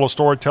Takapola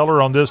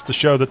storyteller, on the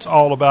show that's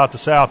all about the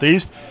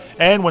Southeast.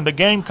 And when the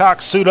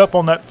Gamecocks suit up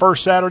on that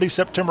first Saturday,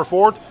 September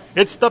 4th,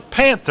 it's the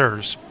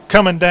Panthers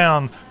coming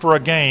down for a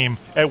game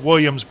at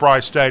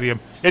Williams-Brice Stadium.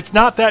 It's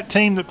not that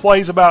team that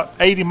plays about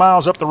 80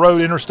 miles up the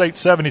road, Interstate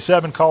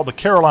 77, called the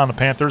Carolina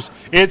Panthers.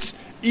 It's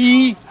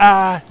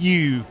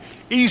EIU,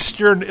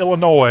 Eastern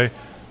Illinois,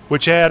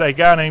 which had a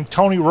guy named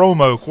Tony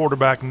Romo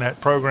quarterbacking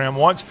that program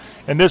once.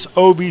 And this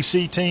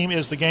OVC team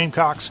is the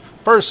Gamecocks'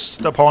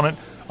 first opponent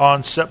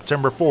on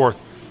September 4th.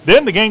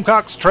 Then the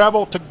Gamecocks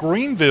travel to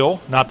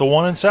Greenville, not the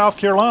one in South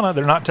Carolina.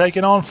 They're not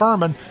taking on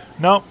Furman.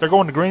 No, they're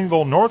going to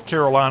Greenville, North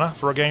Carolina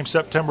for a game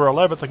September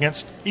 11th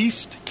against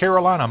East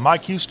Carolina.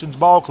 Mike Houston's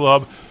ball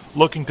club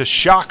looking to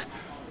shock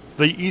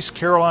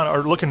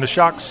looking to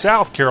shock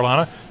South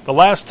Carolina. The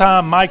last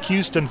time Mike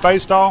Houston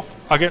faced off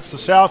against the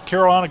South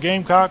Carolina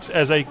Gamecocks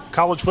as a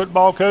college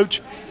football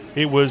coach,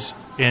 it was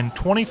in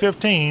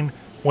 2015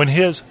 when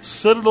his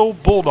Citadel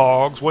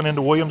Bulldogs went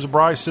into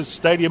Williams-Brice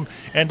Stadium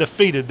and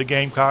defeated the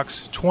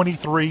Gamecocks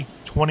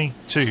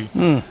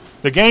 23-22.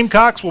 The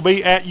Gamecocks will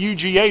be at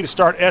UGA to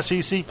start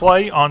SEC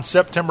play on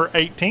September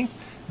 18th.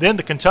 Then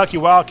the Kentucky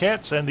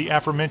Wildcats and the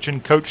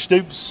aforementioned Coach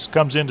Stoops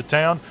comes into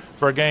town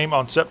for a game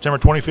on September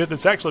 25th.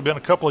 It's actually been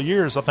a couple of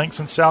years, I think,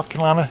 since South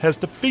Carolina has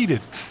defeated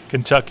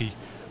Kentucky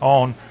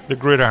on the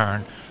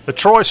gridiron. The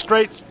Troy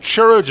State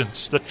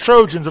Trojans, the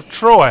Trojans of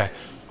Troy,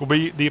 will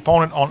be the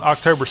opponent on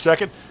October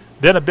 2nd.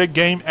 Then a big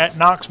game at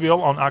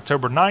Knoxville on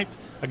October 9th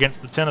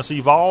against the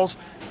Tennessee Vols.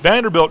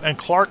 Vanderbilt and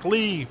Clark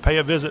Lee pay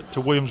a visit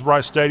to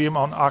Williams-Brice Stadium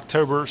on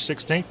October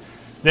 16th.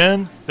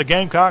 Then the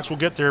Gamecocks will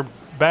get their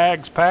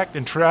bags packed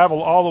and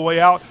travel all the way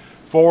out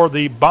for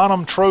the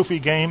Bonham Trophy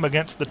game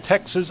against the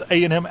Texas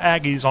A&M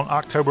Aggies on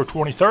October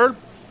 23rd.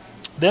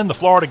 Then the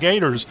Florida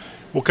Gators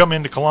will come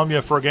into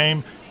Columbia for a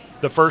game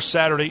the first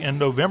Saturday in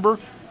November.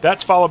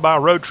 That's followed by a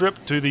road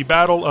trip to the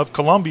Battle of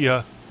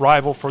Columbia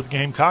rival for the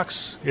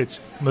Gamecocks. It's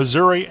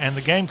Missouri and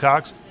the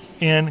Gamecocks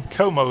in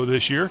Como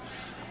this year.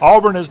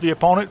 Auburn is the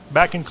opponent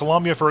back in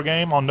Columbia for a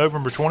game on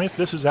November 20th.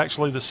 This is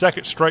actually the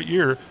second straight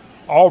year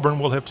Auburn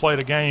will have played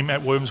a game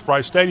at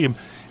Williams-Brice Stadium,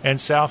 and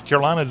South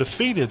Carolina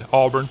defeated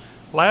Auburn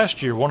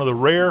last year, one of the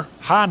rare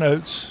high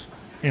notes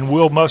in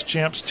Will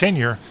Muschamp's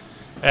tenure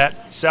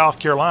at South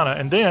Carolina.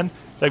 And then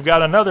they've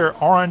got another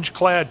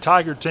orange-clad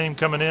Tiger team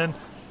coming in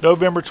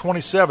November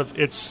 27th.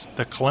 It's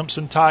the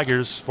Clemson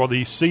Tigers for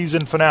the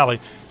season finale.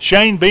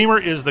 Shane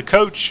Beamer is the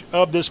coach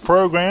of this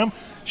program.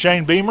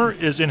 Shane Beamer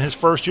is in his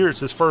first year. It's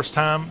his first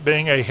time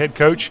being a head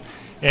coach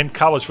in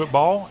college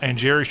football. And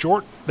Jerry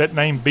Short, that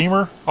name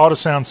Beamer ought to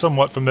sound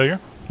somewhat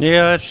familiar.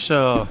 Yeah, it's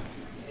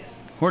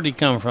where'd he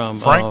come from?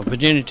 Frank?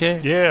 Virginia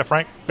Tech? Yeah,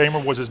 Frank Beamer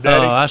was his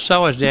daddy. I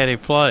saw his daddy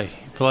play.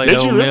 He played Did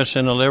Ole you Miss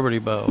in the Liberty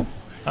Bowl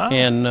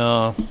in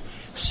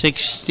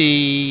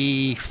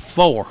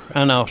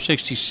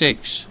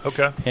 66.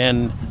 Okay.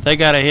 And they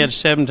got ahead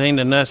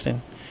 17-0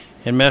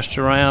 and messed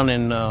around,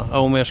 and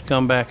Ole Miss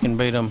come back and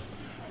beat them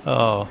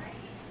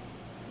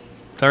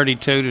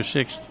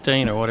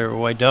 32-16 or whatever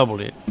way,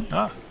 doubled it.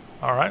 All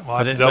right. Well,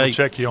 I have to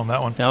double-check you on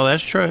that one. No,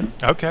 that's true.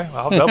 Okay.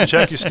 Well, I'll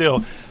double-check you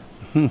still.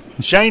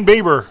 Shane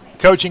Beamer,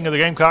 coaching of the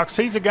Gamecocks.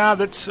 He's a guy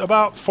that's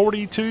about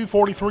 42,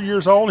 43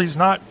 years old. He's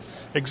not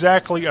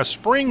exactly a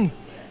spring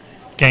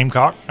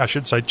Gamecock. I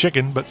should say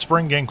chicken, but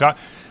spring Gamecock.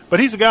 But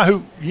he's a guy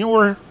who, you know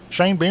where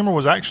Shane Beamer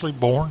was actually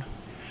born?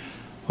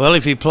 Well,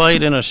 if he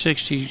played in a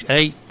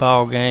 68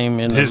 ball game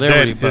in the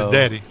Liberty Bowl.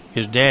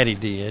 His daddy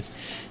did.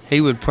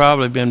 He would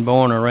probably have been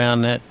born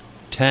around that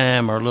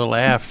time or a little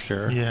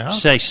after,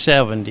 say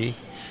 70.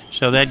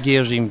 So that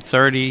gives him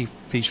 30.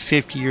 He's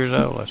 50 years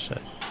old, let's say.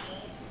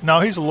 No,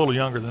 he's a little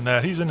younger than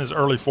that. He's in his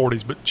early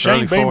 40s. But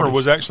Shane Beamer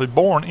was actually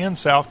born in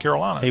South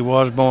Carolina. He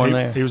was born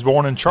there. He was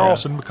born in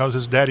Charleston because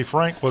his daddy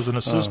Frank was an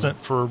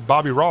assistant for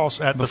Bobby Ross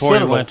at the Citadel.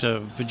 Before he went to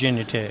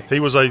Virginia Tech. He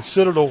was a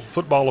Citadel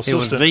football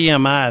assistant. It was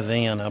VMI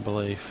then, I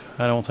believe.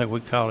 I don't think we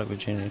call it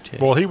Virginia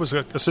Tech. Well, he was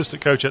an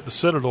assistant coach at the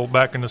Citadel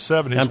back in the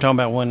 70s. I'm talking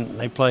about when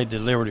they played the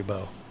Liberty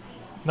Bowl.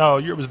 No,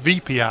 it was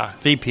VPI.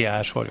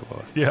 VPI is what it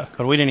was. Yeah.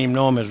 Because we didn't even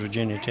know him as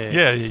Virginia Tech.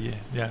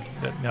 Yeah.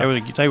 No.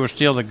 They were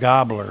still the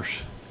Gobblers.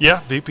 Yeah,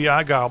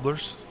 VPI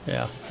Gobblers.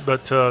 Yeah.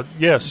 But,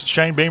 yes,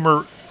 Shane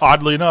Beamer,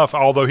 oddly enough,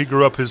 although he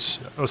grew up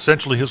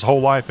essentially his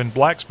whole life in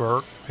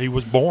Blacksburg, he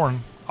was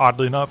born,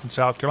 oddly enough, in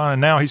South Carolina.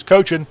 Now he's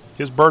coaching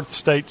his birth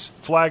state's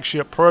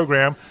flagship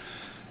program.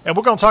 And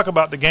we're going to talk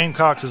about the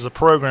Gamecocks as a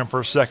program for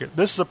a second.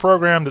 This is a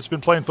program that's been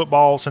playing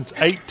football since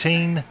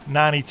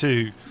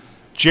 1892.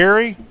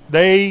 Jerry,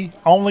 they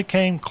only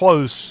came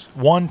close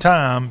one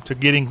time to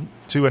getting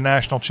to a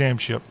national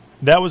championship.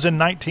 That was in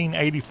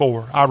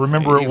 1984. I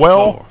remember it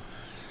well.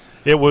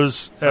 It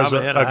was, as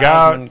a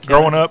guy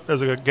growing up,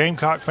 as a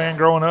Gamecock fan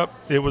growing up,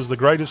 it was the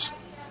greatest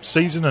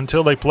season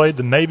until they played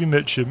the Navy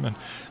Midshipmen.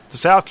 The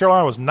South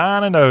Carolina was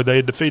 9-0. They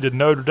had defeated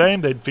Notre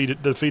Dame. They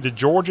defeated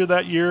Georgia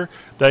that year.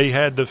 They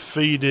had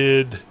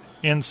defeated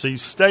NC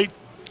State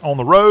on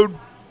the road.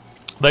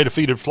 They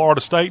defeated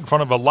Florida State in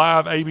front of a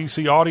live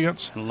ABC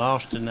audience. And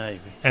lost to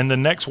Navy. And the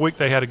next week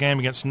they had a game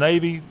against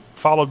Navy,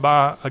 followed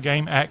by a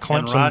game at Clemson.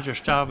 And Roger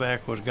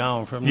Staubach was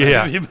gone from Navy.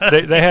 Yeah,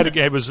 they had a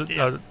game. It was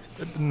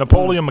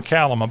Napoleon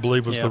McCallum, I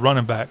believe, was the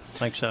running back. I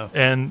think so.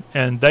 And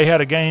they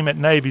had a game at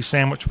Navy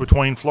sandwiched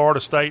between Florida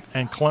State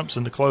and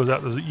Clemson to close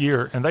out the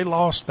year. And they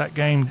lost that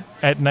game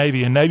at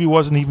Navy. And Navy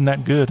wasn't even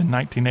that good in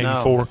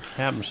 1984. No,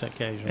 happens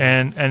occasionally.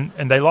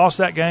 And they lost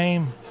that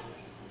game,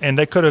 and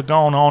they could have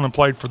gone on and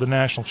played for the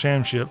national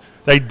championship.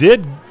 They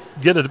did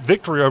get a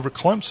victory over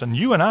Clemson.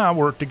 You and I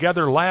were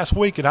together last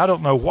week, and I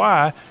don't know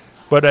why,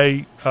 but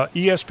a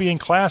ESPN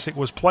Classic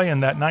was playing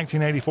that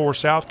 1984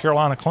 South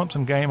Carolina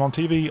Clemson game on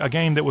TV, a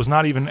game that was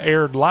not even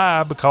aired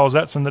live because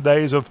that's in the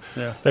days of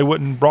they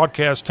wouldn't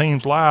broadcast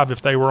teams live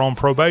if they were on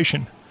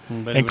probation.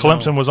 But and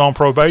Clemson was on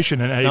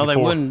probation in 84. No, they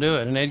wouldn't do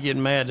it, and they'd get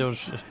mad. Those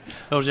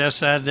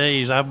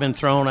SIDs, I've been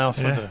thrown off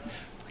of the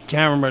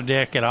camera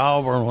deck at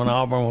Auburn when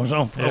Auburn was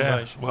on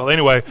probation. Well,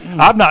 anyway,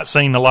 I've not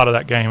seen a lot of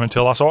that game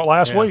until I saw it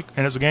last week,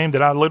 and it's a game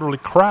that I literally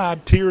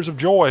cried tears of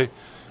joy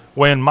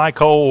when Mike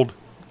Hold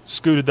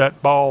scooted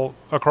that ball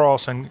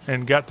across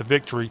and got the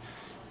victory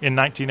in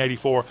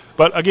 1984.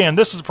 But, again,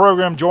 this is a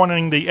program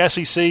joining the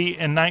SEC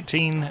in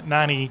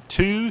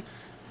 1992.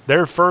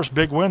 Their first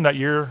big win that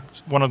year,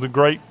 one of the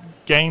great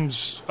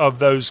games of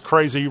those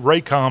crazy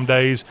Raycom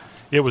days.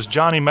 It was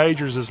Johnny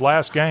Majors'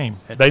 last game.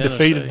 They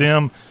defeated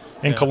them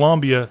in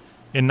Columbia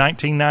in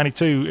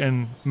 1992,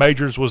 and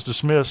Majors was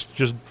dismissed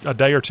just a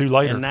day or two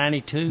later. In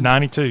 92?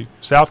 92.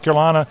 South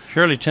Carolina.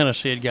 Surely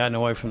Tennessee had gotten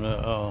away from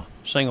the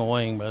single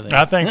wing by then.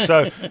 I think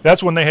so.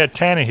 That's when they had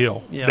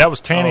Tannehill. Yeah. That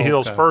was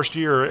Tannehill's first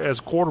year as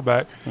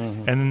quarterback,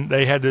 and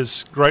they had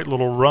this great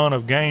little run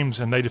of games,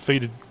 and they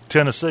defeated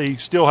Tennessee.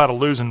 Still had a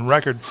losing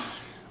record.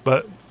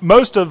 But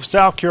most of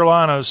South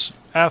Carolina's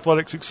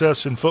athletic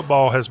success in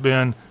football has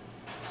been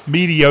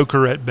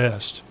mediocre at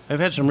best. They've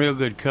had some real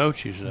good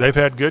coaches, though. They've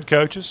had good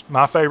coaches.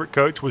 My favorite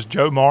coach was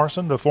Joe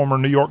Morrison, the former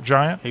New York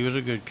Giant. He was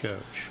a good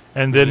coach.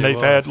 And then they've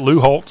had Lou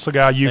Holtz, a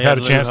guy you've had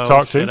a chance to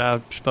talk to. That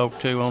I spoke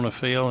to on the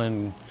field,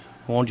 and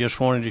one just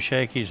wanted to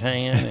shake his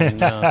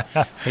hand. And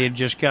he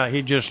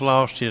just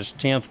lost his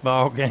 10th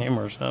ball game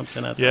or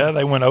something. I think. Yeah,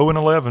 they went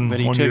 0-11. But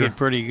he took it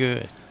pretty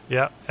good.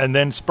 Yeah, and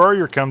then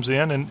Spurrier comes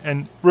in,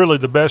 and really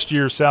the best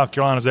year South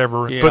Carolina's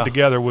ever put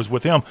together was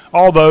with him.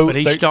 But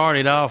he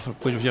started off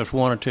with just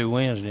 1 or 2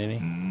 wins, didn't he?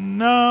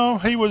 No,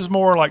 he was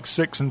more like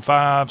 6-5,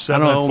 7-4. I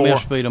know Ole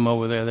Miss beat him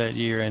over there that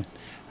year, and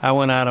I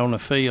went out on the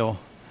field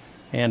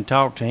and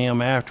talked to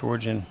him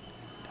afterwards, and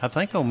I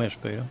think Ole Miss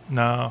beat him.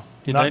 No,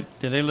 did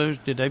they lose?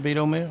 Did they beat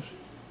Ole Miss?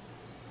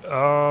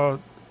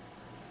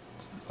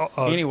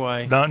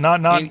 Anyway,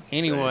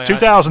 anyway.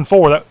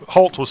 2004. That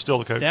Holtz was still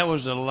the coach. That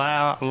was the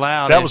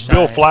loudest. That was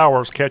Bill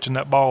Flowers catching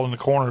that ball in the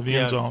corner of the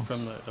end zone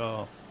from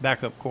the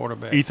backup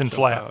quarterback, Ethan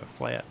Flatt.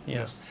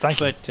 Yeah. Thank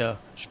you. But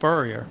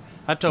Spurrier,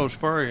 I told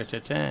Spurrier at the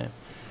time,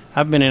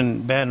 I've been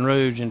in Baton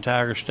Rouge in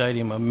Tiger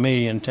Stadium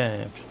 1,000,000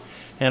 times,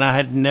 and I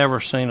had never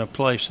seen a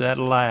place that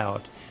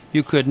loud.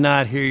 You could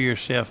not hear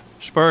yourself.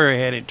 Spurrier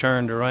had it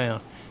turned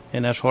around,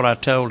 and that's what I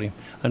told him.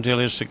 Until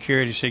his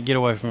security said, "Get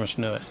away from us,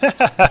 Nut."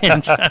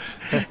 And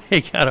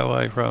he got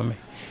away from me.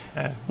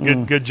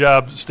 Good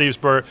job, Steve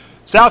Spurrier.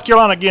 South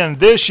Carolina, again,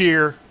 this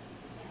year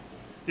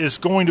is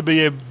going to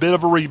be a bit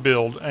of a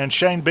rebuild, and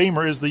Shane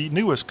Beamer is the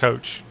newest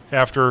coach.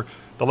 After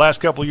the last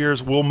couple of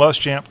years, Will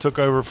Muschamp took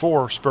over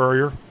for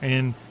Spurrier,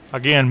 and,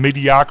 again,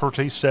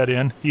 mediocrity set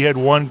in. He had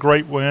one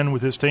great win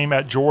with his team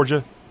at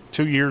Georgia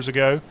 2 years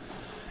ago,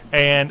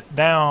 and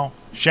now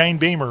Shane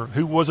Beamer,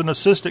 who was an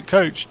assistant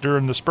coach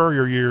during the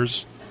Spurrier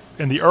years,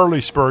 in the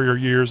early Spurrier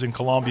years in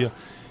Columbia,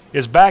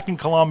 is back in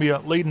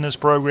Columbia leading this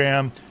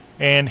program,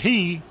 and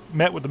he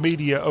met with the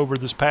media over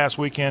this past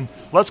weekend.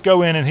 Let's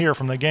go in and hear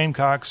from the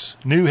Gamecocks'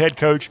 new head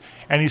coach,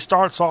 and he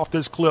starts off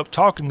this clip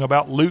talking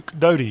about Luke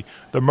Doty,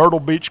 the Myrtle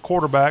Beach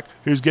quarterback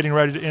who's getting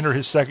ready to enter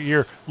his second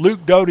year.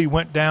 Luke Doty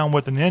went down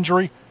with an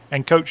injury,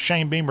 and Coach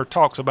Shane Beamer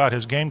talks about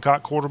his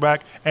Gamecock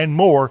quarterback and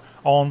more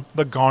on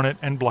the Garnet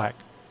and Black.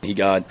 He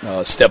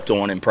got stepped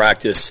on in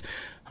practice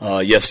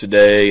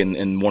yesterday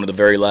in one of the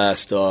very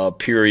last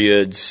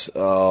periods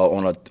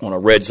on a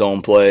red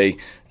zone play.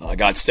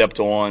 Got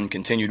stepped on,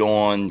 continued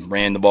on,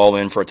 ran the ball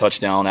in for a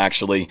touchdown.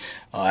 Actually,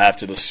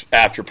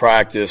 after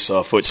practice,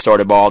 foot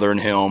started bothering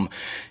him.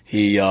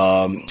 He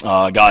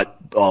got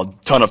a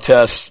ton of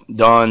tests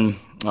done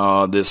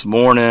this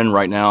morning.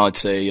 Right now,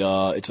 it's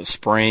a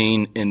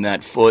sprain in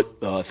that foot.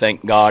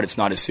 Thank God, it's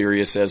not as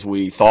serious as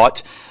we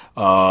thought.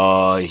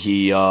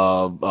 He's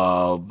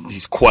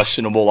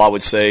questionable, I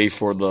would say,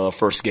 for the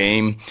first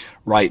game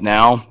right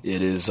now.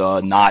 It is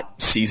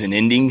not season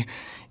ending,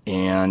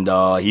 and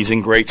he's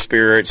in great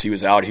spirits. He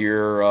was out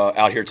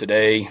here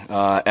today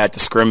at the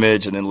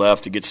scrimmage, and then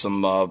left to get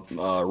some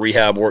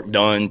rehab work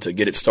done to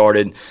get it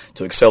started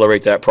to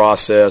accelerate that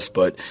process.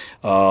 But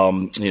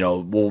we'll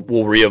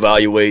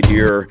reevaluate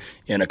here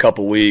in a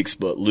couple weeks.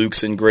 But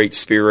Luke's in great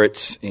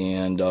spirits,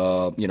 and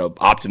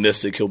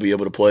optimistic he'll be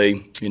able to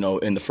play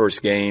in the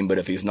first game. But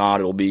if he's not,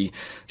 it'll be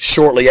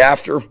shortly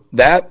after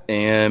that.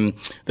 And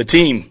the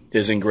team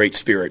is in great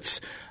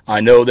spirits.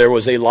 I know there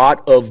was a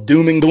lot of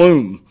doom and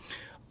gloom.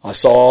 I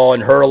saw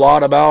and heard a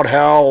lot about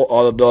how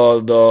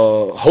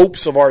the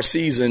hopes of our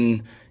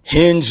season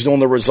hinged on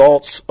the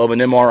results of an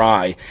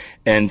MRI,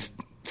 and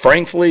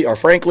frankly,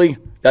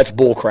 that's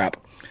bullcrap.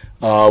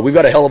 We've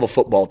got a hell of a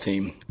football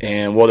team,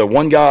 And whether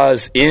one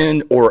guy's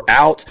in or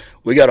out,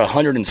 we got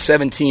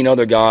 117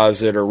 other guys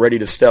that are ready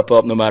to step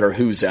up no matter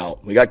who's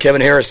out. We got Kevin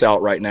Harris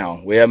out right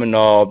now. We haven't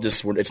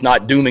it's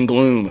not doom and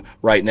gloom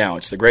right now.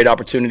 It's a great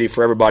opportunity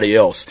for everybody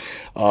else.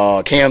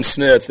 Cam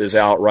Smith is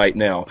out right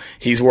now.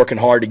 He's working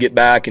hard to get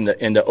back and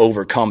to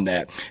overcome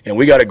that. And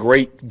we got a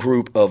great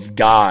group of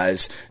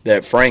guys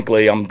that,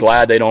 frankly, I'm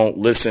glad they don't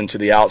listen to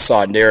the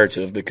outside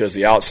narrative, because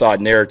the outside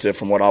narrative,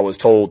 from what I was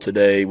told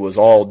today, was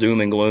all doom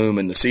and gloom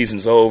and the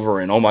season's over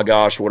and, oh my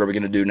gosh, what are we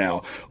going to do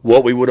now?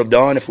 What we would have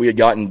done if we had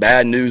gotten bad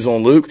news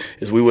on Luke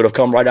is we would have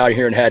come right out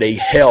here and had a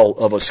hell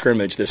of a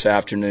scrimmage this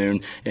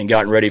afternoon and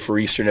gotten ready for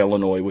Eastern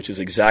Illinois, which is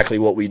exactly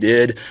what we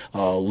did.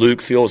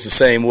 Luke feels the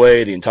same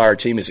way. The entire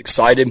team is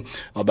excited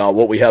about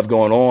what we have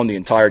going on. The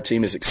entire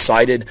team is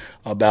excited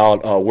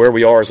about where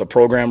we are as a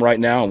program right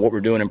now and what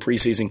we're doing in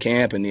preseason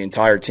camp, and the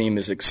entire team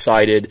is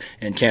excited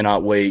and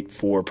cannot wait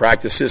for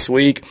practice this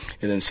week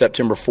and then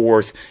September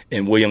 4th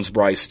in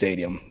Williams-Brice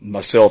Stadium,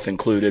 myself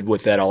included.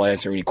 With that, I'll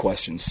answer any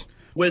questions.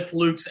 With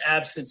Luke's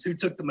absence, who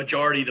took the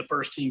majority of the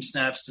first-team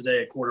snaps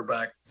today at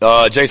quarterback?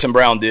 Jason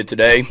Brown did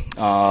today.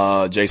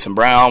 Jason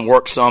Brown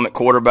worked some at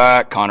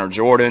quarterback. Connor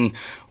Jordan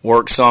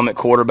worked some at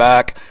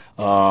quarterback.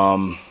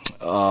 Colton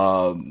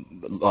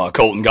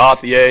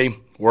Gauthier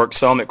worked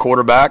some at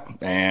quarterback,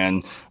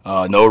 and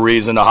no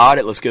reason to hide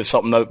it. Let's give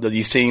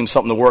these teams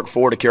something to work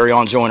for. To carry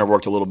on, Joyner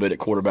worked a little bit at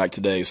quarterback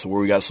today, so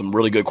we got some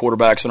really good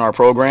quarterbacks in our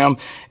program,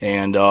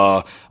 and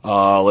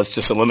let's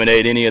just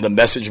eliminate any of the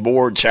message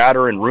board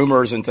chatter and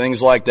rumors and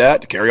things like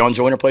that. Carry on,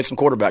 Joyner played some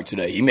quarterback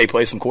today. He may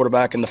play some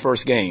quarterback in the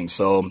first game.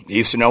 So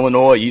Eastern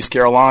Illinois, East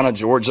Carolina,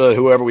 Georgia,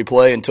 whoever we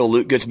play until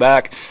Luke gets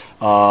back,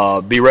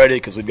 be ready,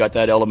 because we've got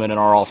that element in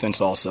our offense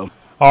also.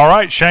 All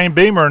right, Shane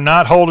Beamer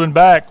not holding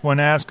back when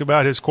asked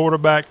about his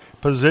quarterback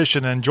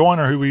position. And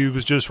Joyner, who he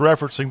was just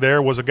referencing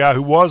there, was a guy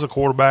who was a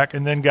quarterback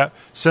and then got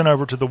sent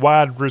over to the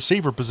wide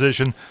receiver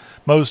position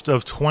most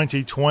of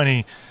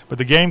 2020. But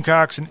the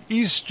Gamecocks in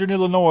Eastern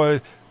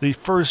Illinois, the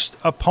first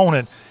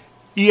opponent.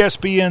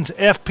 ESPN's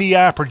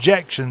FPI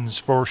projections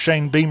for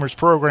Shane Beamer's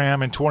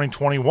program in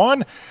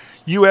 2021.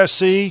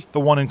 USC, the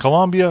one in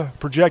Columbia,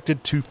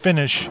 projected to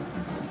finish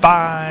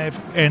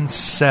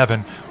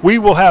 5-7. We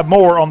will have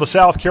more on the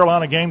South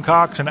Carolina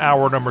Gamecocks in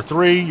hour number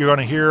 3. You're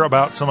going to hear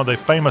about some of the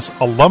famous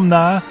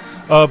alumni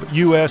of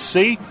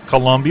USC,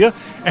 Columbia,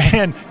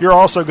 and you're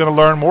also going to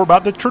learn more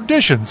about the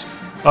traditions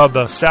of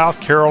the South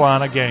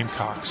Carolina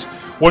Gamecocks.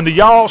 When the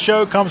Y'all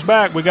Show comes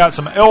back, we got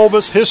some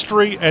Elvis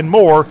history and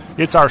more.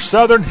 It's our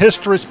Southern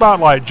History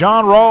Spotlight.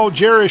 John Rawl,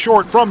 Jerry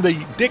Short from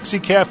the Dixie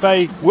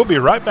Cafe. We'll be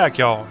right back,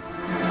 y'all.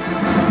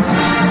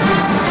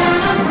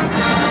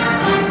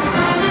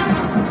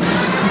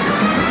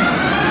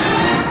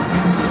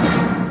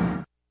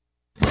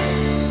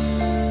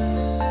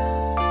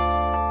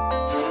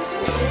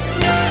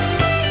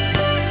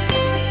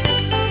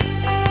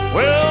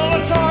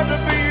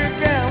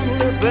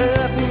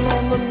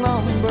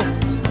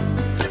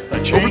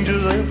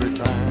 Changes every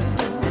time.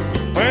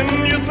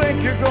 When you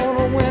think you're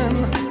gonna win,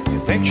 you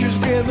think she's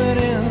giving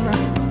in.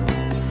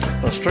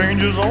 A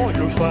stranger's all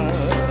you'll find.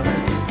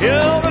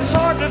 Yeah, it's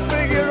hard to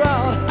figure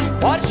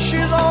out what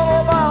she's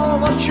all about,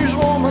 but she's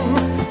woman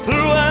through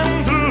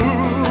and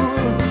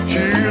through.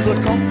 She's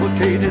a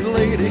complicated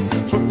lady,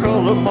 so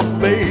color my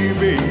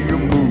baby a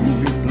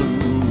moody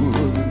blue.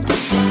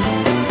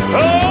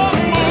 Oh,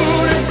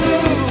 moody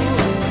blue.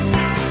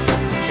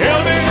 Tell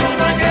me am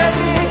I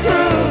getting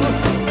through?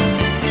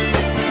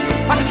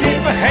 I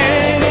keep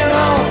hanging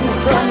on,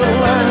 trying to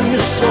learn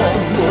your song,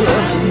 but I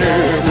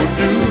never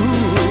do.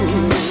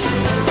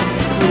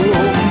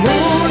 Oh,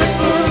 moody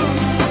blue,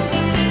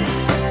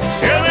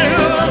 tell me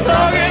who I'm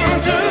talking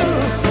to.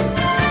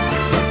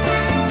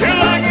 You're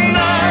like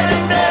night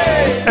and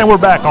day. And we're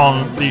back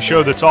on the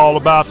show that's all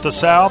about the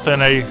South,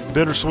 and a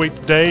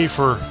bittersweet day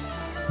for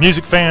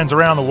music fans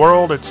around the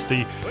world. It's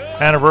the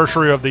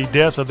anniversary of the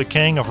death of the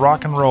king of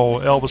rock and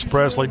roll, Elvis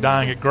Presley,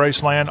 dying at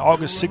Graceland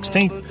August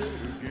 16th.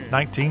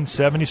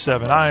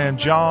 1977. I am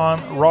John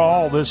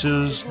Rawl. This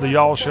is the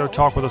Y'all Show,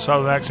 Talk with a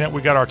Southern Accent.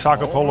 We got our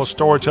Takapola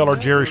storyteller,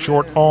 Jerry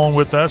Short, on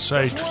with us.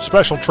 A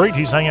special treat.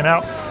 He's hanging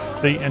out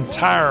the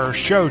entire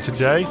show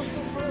today.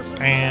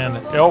 And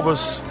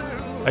Elvis,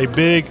 a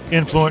big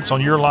influence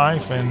on your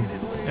life. And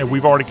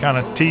we've already kind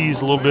of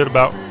teased a little bit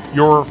about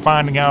your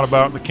finding out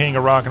about the king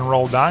of rock and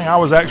roll dying. I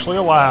was actually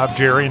alive,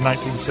 Jerry, in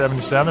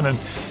 1977. And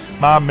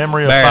my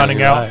memory of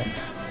finding out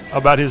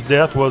about his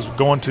death was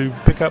going to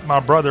pick up my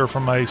brother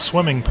from a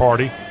swimming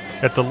party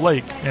at the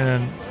lake,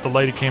 and the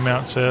lady came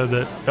out and said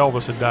that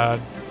Elvis had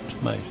died. It's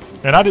amazing.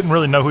 And I didn't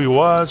really know who he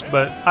was,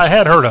 but I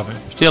had heard of him.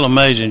 Still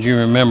amazing you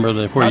remember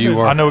where you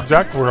were. I know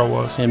exactly where I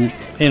was. And,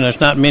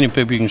 it's not many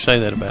people you can say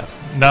that about.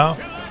 No,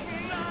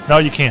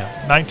 you can't.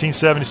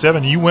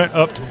 1977, you went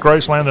up to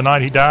Graceland the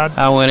night he died?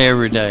 I went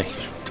every day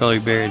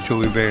until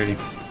we buried him.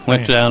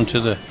 Went down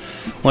to the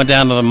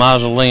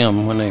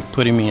mausoleum when they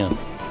put him in.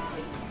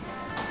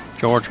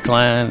 George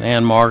Klein,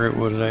 Ann Margaret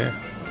was there.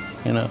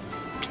 It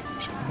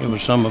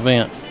was some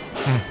event.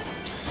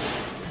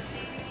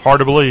 Hard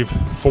to believe.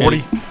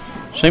 40?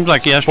 Seems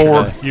like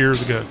yesterday. 4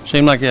 years ago.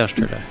 Seemed like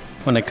yesterday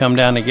when they come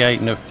down the gate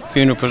in the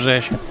funeral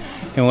procession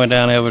and went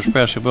down Elvis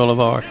Presley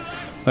Boulevard,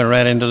 went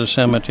right into the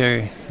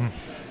cemetery.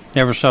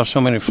 Never saw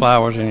so many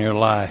flowers in your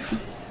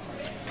life.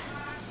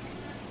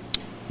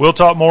 We'll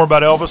talk more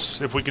about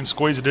Elvis if we can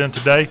squeeze it in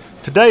today.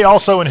 Today,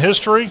 also in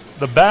history,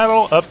 the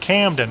Battle of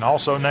Camden,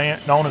 also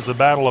known as the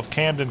Battle of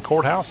Camden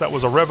Courthouse. That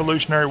was a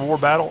Revolutionary War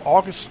battle,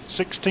 August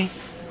 16,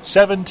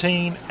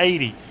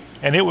 1780.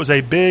 And it was a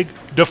big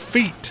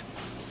defeat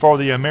for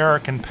the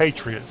American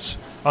patriots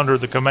under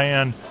the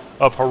command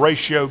of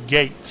Horatio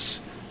Gates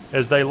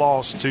as they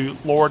lost to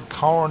Lord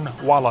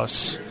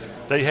Cornwallis.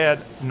 They had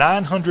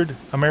 900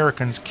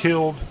 Americans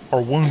killed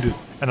or wounded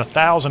and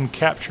 1,000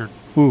 captured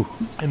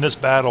in this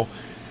battle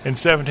in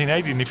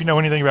 1780. And if you know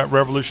anything about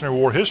Revolutionary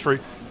War history,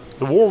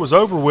 the war was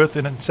over with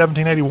in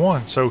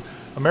 1781. So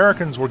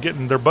Americans were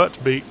getting their butts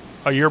beat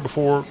a year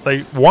before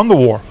they won the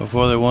war.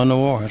 Before they won the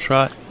war, that's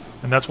right.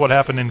 And that's what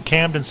happened in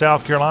Camden,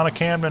 South Carolina.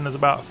 Camden is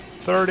about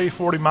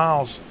 40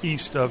 miles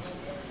east of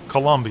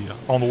Columbia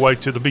on the way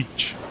to the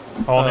beach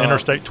on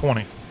Interstate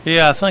 20.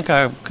 Yeah, I think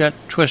I got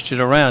twisted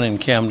around in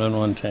Camden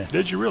one time.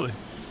 Did you really?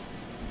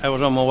 I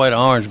was on my way to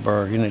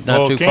Orangeburg, and it's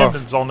not too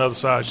Camden's far. on the other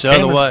side. It's the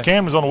other way.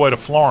 Camden's on the way to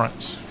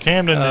Florence.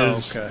 Camden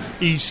is okay.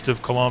 east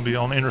of Columbia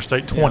on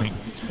Interstate 20.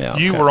 Yeah,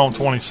 You okay. were on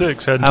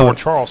 26 heading toward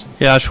Charleston.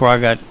 Yeah, that's where I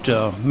got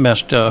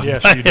messed up.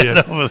 Yes, you did.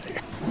 Over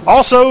there.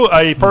 Also,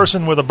 a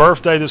person with a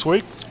birthday this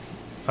week,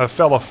 a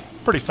fellow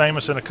pretty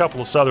famous in a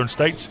couple of southern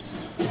states,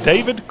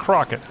 David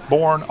Crockett,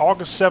 born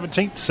August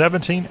 17th,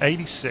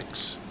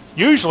 1786.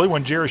 Usually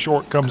when Jerry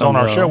Short comes on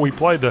our show, we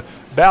play the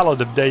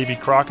Ballad of Davy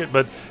Crockett,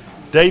 but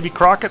Davy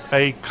Crockett,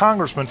 a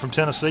congressman from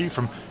Tennessee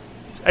from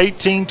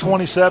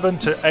 1827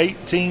 to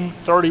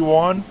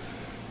 1831,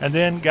 and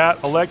then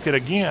got elected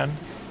again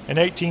in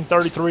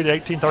 1833 to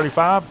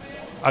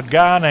 1835. A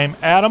guy named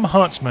Adam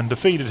Huntsman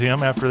defeated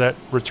him after that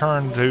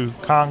return to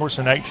Congress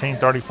in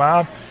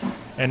 1835.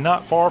 And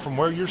not far from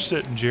where you're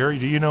sitting, Jerry,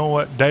 do you know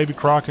what Davy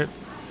Crockett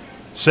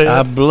said?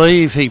 I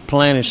believe he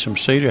planted some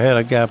cedar, had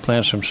a guy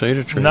plant some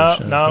cedar trees.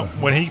 No.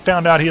 When he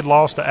found out he had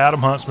lost to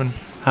Adam Huntsman,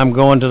 I'm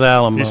going to the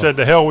Alamo. he said,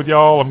 "To hell with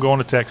y'all, I'm going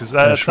to Texas."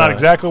 That's not right.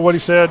 exactly what he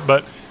said,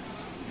 but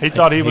he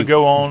thought he would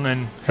go on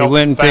and He help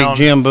went and picked found-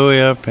 Jim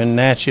Bowie up in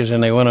Natchez,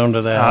 and they went on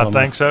to the Alamo.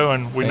 I think so,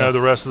 and we know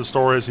the rest of the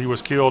story is he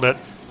was killed at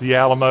the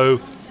Alamo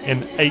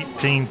in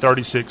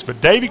 1836. But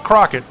Davy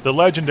Crockett, the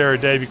legendary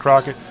Davy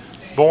Crockett,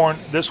 born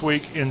this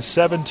week in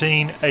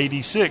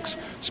 1786.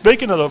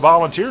 Speaking of the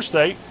volunteer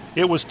state,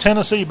 it was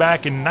Tennessee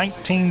back in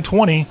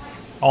 1920.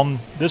 On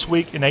this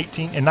week in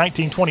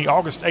 1920,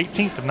 August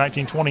 18th of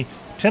 1920,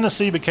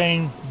 Tennessee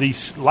became the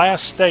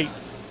last state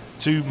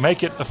to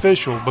make it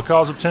official.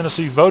 Because of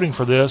Tennessee voting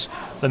for this,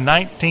 the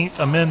 19th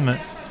Amendment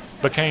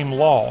became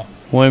law.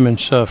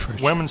 Women's suffrage.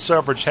 Women's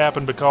suffrage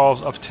happened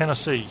because of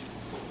Tennessee.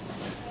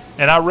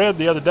 And I read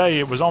the other day,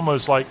 it was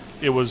almost like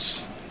it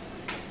was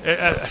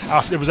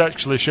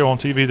actually a show on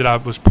TV that I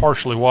was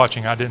partially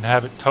watching. I didn't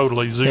have it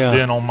totally zoomed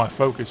in on my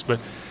focus.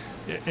 But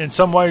in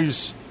some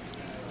ways,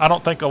 I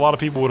don't think a lot of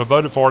people would have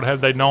voted for it had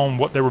they known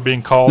what they were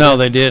being called. No,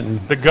 they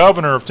didn't. The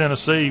governor of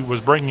Tennessee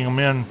was bringing them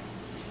in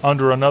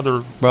under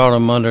another. Brought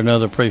them under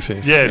another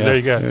prefix. Yes, there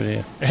you go. There it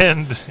is.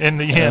 And in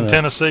the end,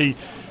 Tennessee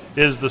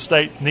is the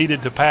state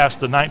needed to pass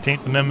the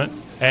 19th Amendment.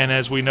 And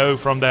as we know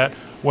from that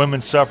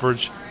women's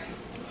suffrage,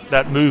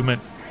 that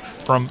movement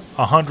from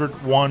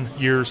 101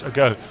 years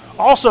ago.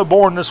 Also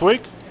born this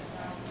week,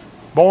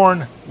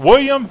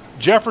 William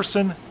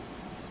Jefferson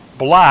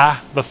Bligh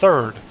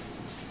III.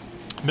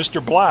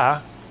 Mr.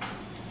 Bligh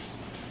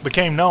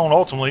became known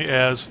ultimately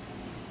as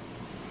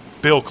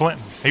Bill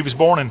Clinton. He was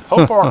born in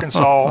Hope,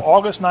 Arkansas,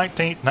 August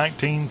 19th,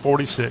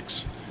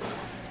 1946.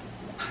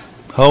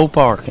 Hope,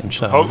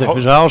 Arkansas. There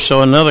was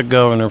also another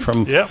governor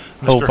from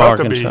Hope,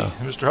 Arkansas.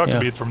 Mr.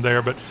 Huckabee from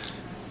there. But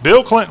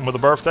Bill Clinton with a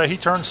birthday, he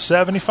turned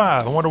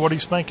 75. I wonder what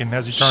he's thinking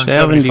as he turns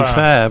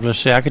 75. Let's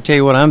see, I can tell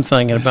you what I'm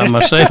thinking about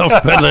myself,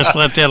 but let's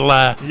let that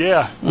lie.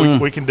 Yeah,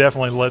 we can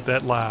definitely let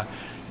that lie.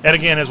 And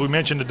again, as we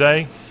mentioned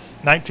today,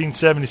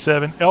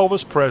 1977,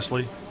 Elvis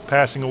Presley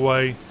passing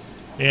away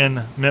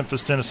in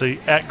Memphis, Tennessee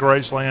at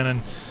Graceland.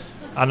 And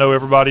I know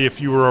everybody,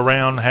 if you were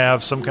around,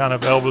 have some kind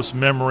of Elvis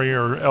memory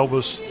or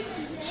Elvis,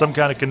 some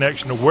kind of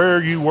connection to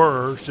where you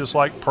were. It's just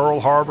like Pearl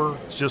Harbor.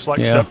 It's just like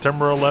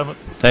September 11th.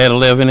 They had to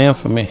live in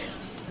infamy.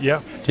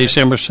 Yeah.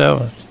 December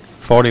 7th,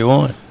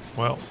 41.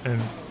 Well, in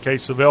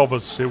case of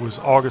Elvis, it was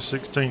August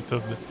 16th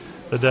of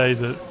the day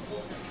that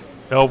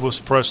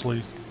Elvis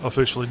Presley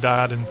officially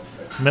died in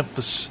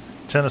Memphis,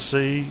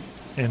 Tennessee,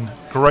 in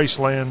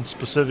Graceland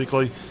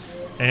specifically,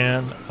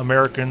 and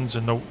Americans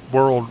and the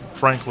world,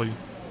 frankly,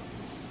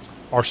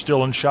 are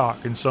still in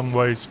shock in some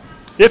ways.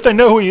 If they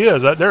know who he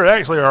is, there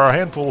actually are a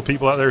handful of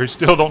people out there who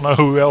still don't know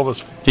who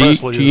Elvis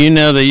Presley is. Do you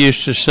know they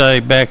used to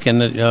say back in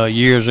the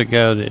years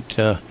ago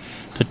that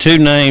the two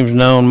names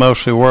known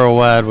mostly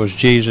worldwide was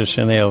Jesus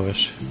and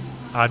Elvis?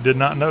 I did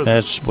not know that.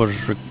 That's what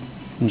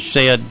was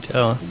said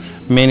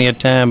many a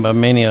time by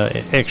many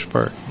an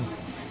expert.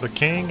 The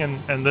king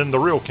and then the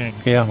real king.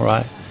 Yeah,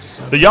 right.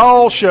 The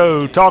Y'all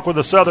Show, talk with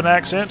a Southern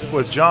accent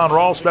with John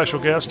Rawl, special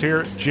guest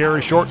here,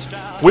 Jerry Short.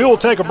 We will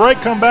take a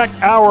break, come back.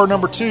 Hour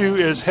number 2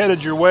 is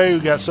headed your way.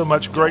 We've got so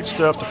much great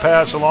stuff to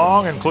pass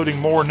along, including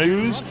more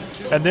news.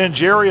 And then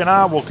Jerry and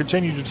I will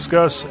continue to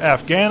discuss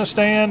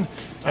Afghanistan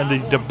and the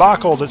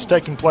debacle that's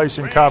taking place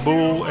in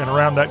Kabul and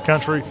around that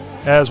country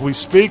as we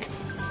speak.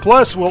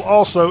 Plus, we'll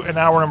also, in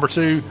hour number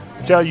 2,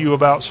 tell you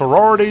about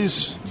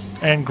sororities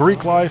and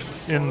Greek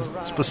life in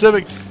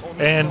specific.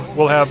 And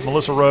we'll have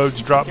Melissa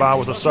Rhodes drop by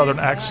with a Southern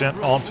accent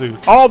on food.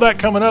 All that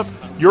coming up.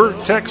 Your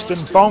text and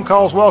phone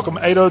calls welcome,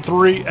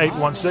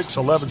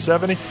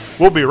 803-816-1170.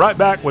 We'll be right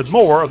back with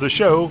more of the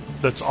show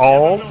that's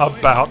all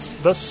about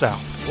the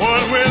South.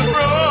 One went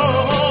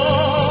wrong.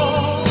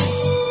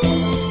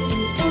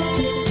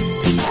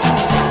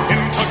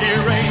 Kentucky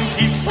rain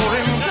keeps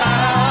pouring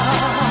down,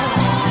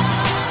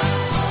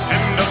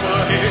 and up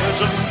ahead's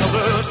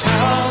another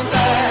town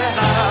that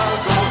I'll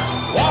go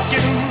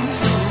walking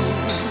through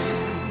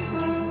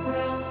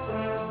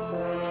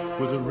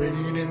with the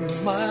rain in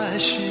my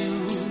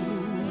shoes,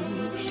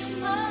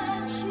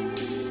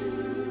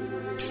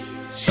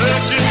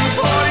 searching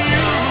for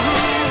you.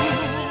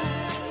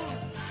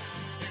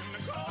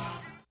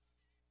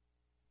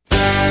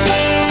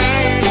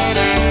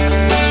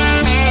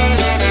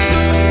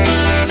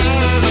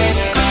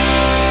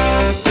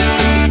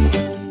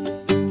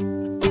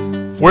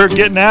 We're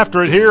getting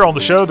after it here on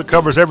the show that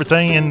covers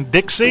everything in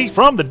Dixie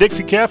from the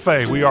Dixie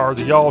Cafe. We are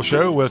the Y'all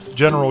Show with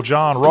General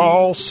John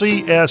Rawl,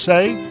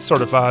 CSA,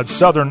 Certified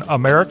Southern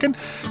American,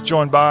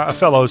 joined by a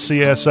fellow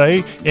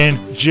CSA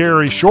in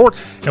Jerry Short.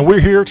 And we're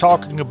here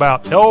talking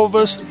about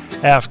Elvis,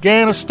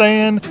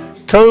 Afghanistan,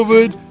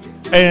 COVID,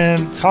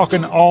 and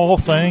talking all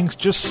things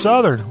just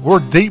Southern. We're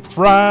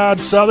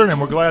deep-fried Southern,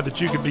 and we're glad that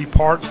you could be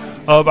part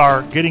of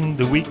our Getting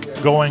the Week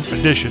Going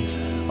edition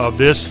of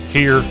this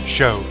here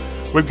show.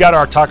 We've got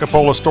our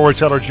Takapola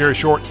storyteller, Jerry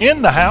Short,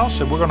 in the house,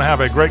 and we're going to have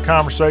a great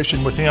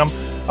conversation with him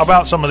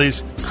about some of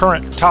these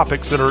current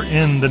topics that are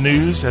in the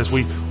news as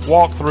we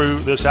walk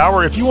through this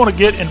hour. If you want to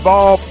get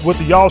involved with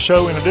the Y'all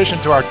Show, in addition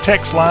to our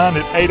text line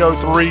at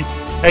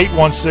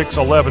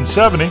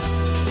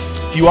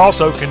 803-816-1170, you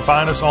also can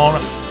find us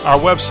on our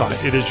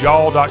website. It is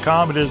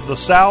y'all.com. It is the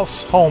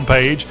South's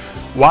homepage,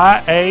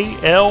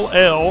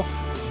 YALL.com.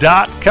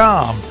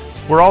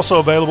 We're also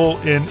available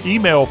in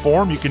email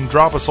form. You can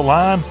drop us a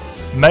line.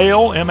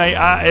 Mail,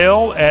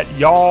 M-A-I-L, at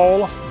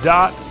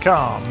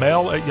y'all.com.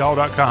 Mail at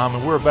y'all.com.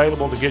 And we're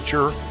available to get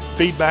your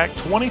feedback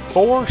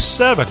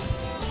 24/7.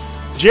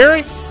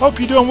 Jerry, hope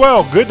you're doing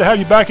well. Good to have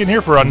you back in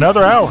here for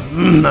another hour.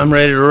 I'm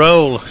ready to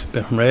roll.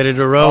 I'm ready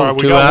to roll. All right,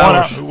 2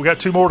 hours. We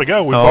got 2 more to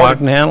go. I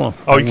can handle them.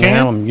 Oh, you can?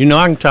 Handle them. You know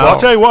I can talk. Well, I'll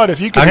tell you what, if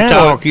you can handle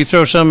talk. You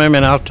throw some in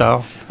and I'll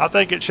talk. I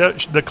think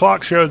the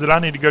clock shows that I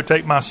need to go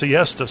take my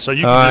siesta, so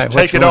you can just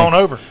take it on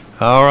over.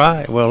 All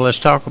right. Well, let's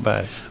talk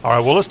about it. All right.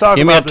 Well, let's talk about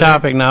it. Give me a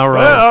topic and I'll roll.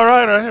 Well, all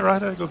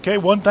right. Okay,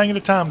 one thing at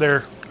a time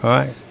there. All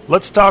right.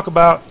 Let's talk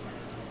about,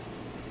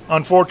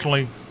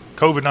 unfortunately,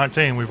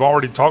 COVID-19. We've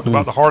already talked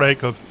about the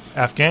heartache of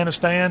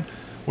Afghanistan.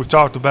 We've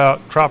talked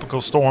about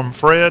Tropical Storm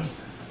Fred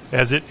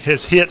as it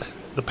has hit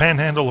the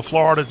panhandle of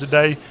Florida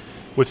today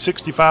with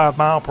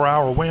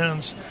 65-mile-per-hour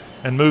winds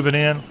and moving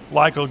in,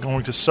 likely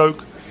going to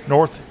soak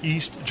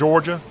northeast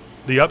Georgia,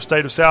 the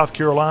upstate of South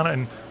Carolina,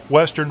 and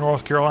western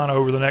North Carolina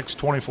over the next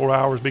 24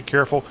 hours. Be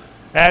careful.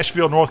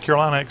 Asheville, North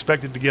Carolina,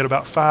 expected to get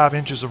about 5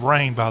 inches of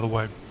rain, by the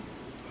way,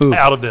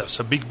 out of this.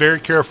 So be very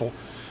careful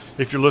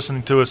if you're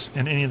listening to us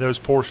in any of those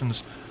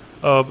portions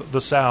of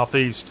the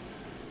southeast.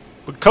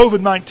 But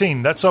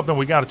COVID-19, that's something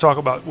we got to talk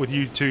about with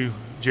you too,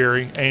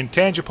 Jerry. And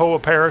Tangipahoa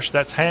Parish,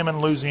 that's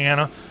Hammond,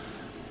 Louisiana.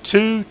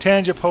 2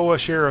 Tangipahoa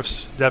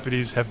sheriff's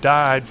deputies have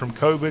died from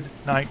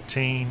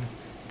COVID-19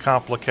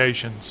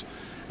 complications,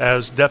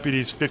 as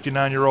deputies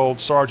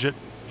 59-year-old Sergeant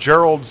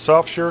Gerald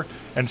Sufsher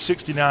and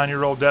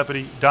 69-year-old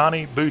Deputy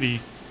Donnie Booty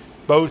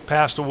both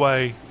passed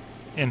away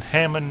in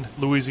Hammond,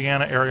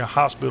 Louisiana area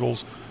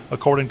hospitals,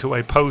 according to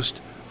a post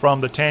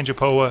from the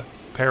Tangipahoa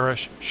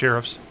Parish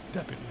Sheriff's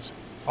Deputy's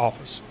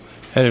Office.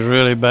 That is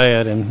really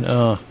bad. And,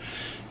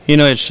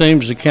 it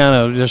seems to kind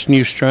of, this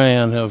new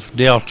strand of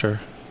Delta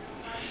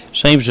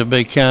seems to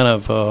be kind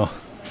of,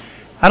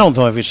 I don't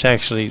know if it's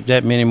actually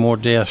that many more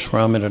deaths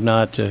from it or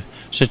not. The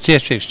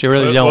statistics, they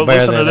really don't bear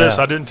that out. Listen to this.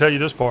 I didn't tell you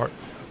this part.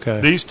 Okay.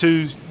 These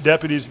 2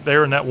 deputies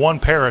there in that one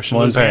parish in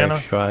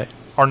Louisiana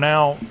are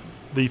now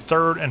the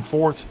 3rd and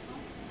 4th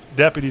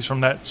deputies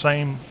from that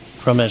same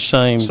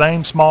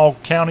small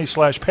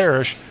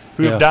county/parish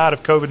who have died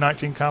of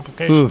COVID-19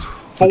 complications.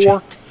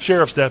 4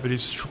 sheriff's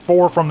deputies,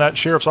 4 from that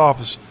sheriff's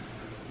office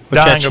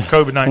dying of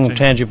COVID-19.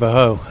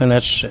 Tangipahoa, and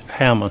that's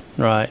Hammond,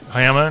 right?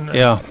 Hammond.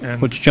 Yeah,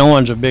 which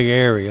joins a big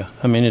area.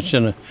 I mean, it's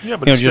in but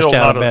it's still just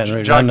out not of Baton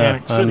Rouge.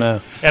 Gigantic city. I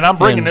know. And I'm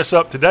bringing this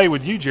up today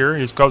with you,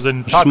 Jerry, is because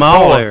in a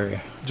small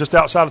area, just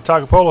outside of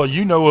Takapola,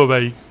 you know of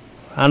a...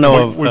 I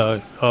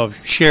know of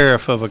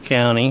sheriff of a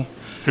county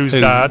who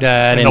died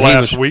in the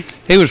last week.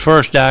 He was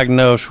first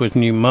diagnosed with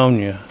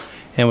pneumonia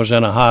and was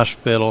in a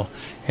hospital,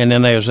 And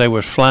then as they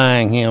was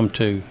flying him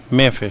to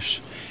Memphis,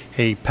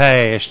 he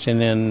passed,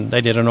 and then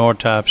they did an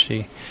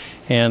autopsy,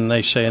 and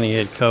they saying he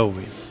had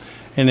COVID.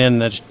 And then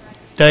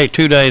the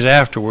 2 days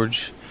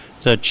afterwards,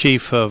 the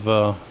chief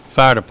of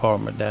fire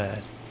department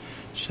died.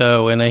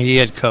 So, and he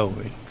had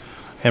COVID.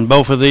 And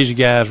both of these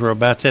guys were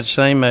about that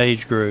same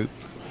age group.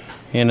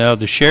 You know,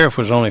 the sheriff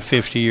was only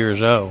 50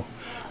 years old.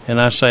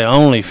 And I say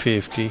only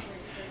 50.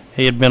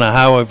 He had been a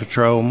highway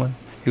patrolman.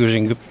 He was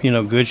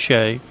in, good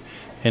shape.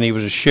 And he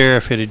was a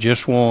sheriff that had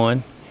just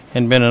won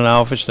and been in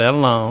office that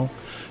long.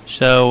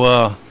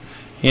 So,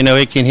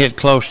 it can hit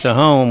close to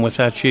home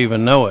without you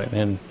even know it.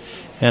 And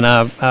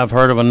I've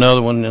heard of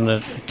another one in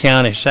the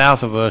county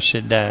south of us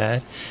that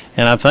died.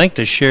 And I think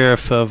the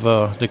sheriff of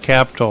the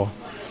capital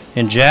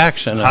in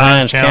Jackson,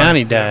 Hinds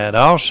County, died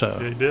also.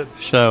 Yeah, he did.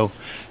 So,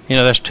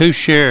 that's 2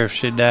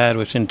 sheriffs that died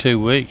within 2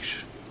 weeks.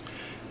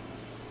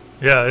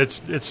 Yeah,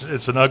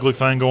 it's an ugly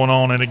thing going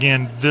on. And,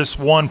 again, this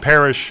one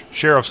parish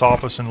sheriff's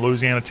office in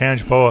Louisiana,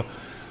 Tangipahoa,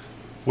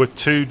 with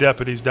 2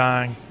 deputies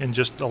dying in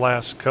just the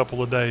last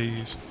couple of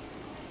days.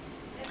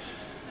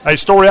 A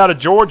story out of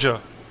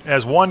Georgia.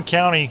 As one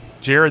county,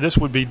 Jerry, this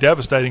would be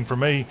devastating for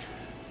me,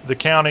 the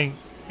county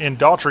in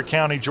Daughtry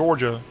County,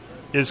 Georgia,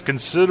 is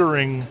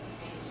considering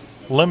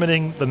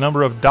limiting the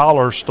number of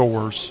dollar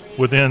stores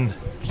within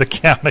the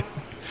county.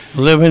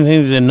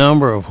 Limiting the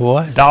number of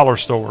what? Dollar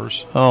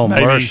stores. Oh,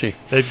 Maybe mercy.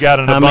 They've got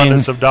an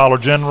abundance of Dollar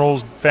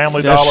Generals,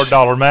 Family Dollar,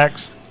 Dollar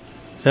Max.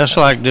 That's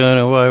like doing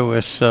away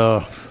with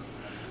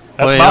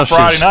that's my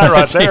Friday night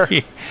right there.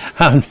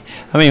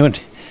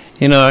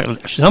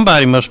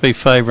 Somebody must be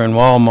favoring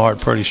Walmart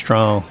pretty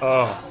strong.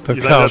 Oh, because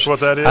you think that's what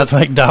that is? I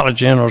think Dollar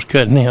General's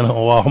cutting in on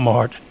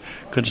Walmart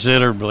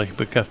considerably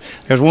because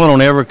there's one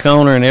on every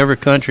corner in every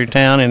country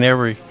town and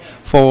every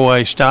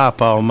 4-way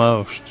stop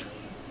almost.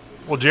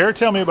 Well, Jared,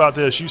 tell me about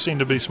this. You seem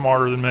to be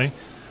smarter than me.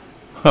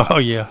 Oh,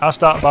 yeah. I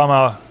stopped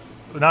by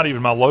not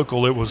even my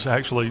local, it was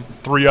actually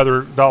 3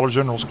 other Dollar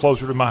Generals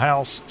closer to my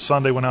house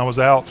Sunday when I was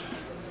out.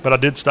 But I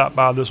did stop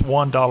by this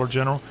one Dollar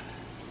General.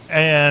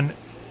 And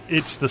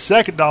it's the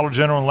second Dollar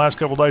General in the last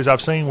couple of days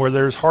I've seen where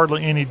there's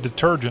hardly any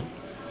detergent.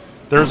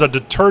 There's a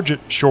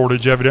detergent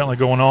shortage evidently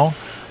going on.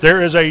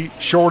 There is a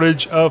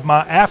shortage of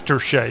my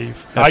aftershave.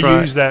 That's I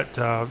right. use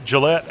that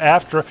Gillette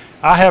after.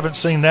 I haven't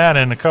seen that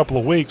in a couple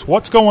of weeks.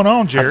 What's going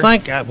on, Jerry? I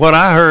think what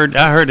I heard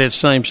that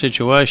same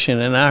situation,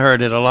 and I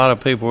heard that a lot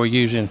of people were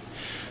using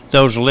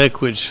those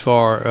liquids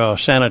for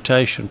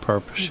sanitation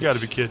purposes. You got to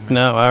be kidding me.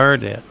 No, I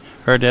heard that.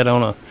 Heard that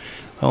on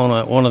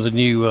one of the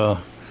new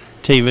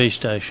TV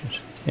stations.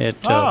 One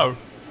of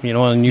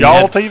the new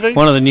Y'all TV?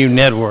 One of the new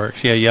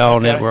networks. Yeah, Y'all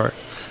Okay. Network.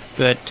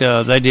 But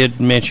they did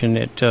mention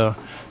that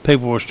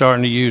people were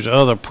starting to use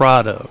other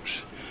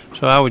products.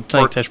 So I would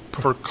think that's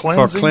for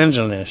cleansing? For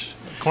cleanliness.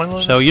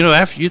 Cleanliness? So,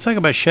 after you think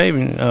about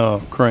shaving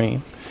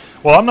cream.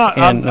 Well, I'm not.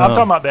 And, I'm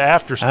talking about the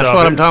after stuff. That's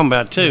what I'm talking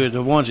about, too.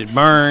 The ones that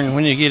burn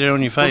when you get it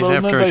on your face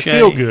after a they shave.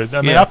 feel good.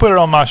 I mean, I put it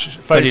on my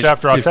face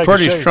after I take a shave. It's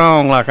pretty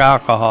strong, like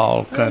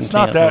alcohol content. It's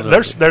not that.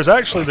 There's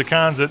actually the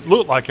kinds that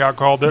look like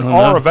alcohol that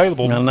are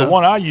available. The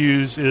one I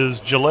use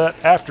is Gillette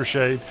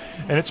Aftershave,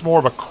 and it's more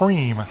of a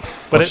cream.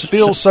 But it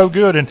feels so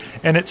good,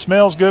 and it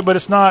smells good, but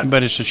it's not.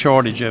 But it's a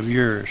shortage of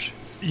yours.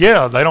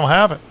 Yeah, they don't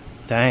have it.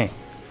 Dang.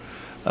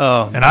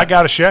 And I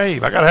got to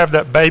shave. I got to have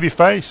that baby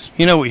face.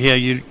 Yeah,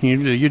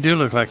 you do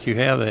look like you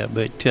have that,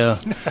 but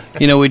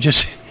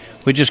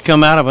we just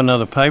come out of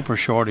another paper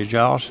shortage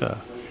also,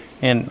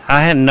 and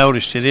I hadn't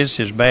noticed it's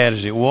as bad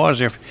as it was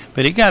there,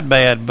 but it got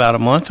bad about a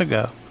month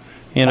ago.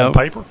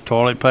 Paper,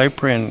 toilet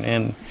paper,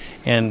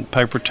 and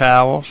paper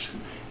towels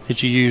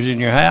that you use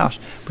in your house,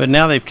 but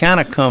now they've kind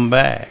of come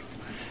back,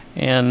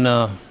 and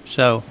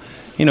so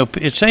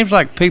it seems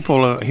like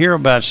people hear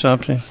about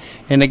something.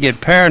 And they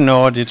get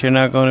paranoid that there's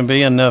not going to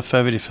be enough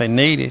of it if they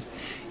need it.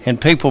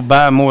 And people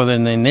buy more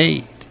than they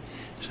need.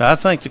 So I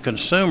think the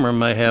consumer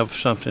may have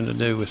something to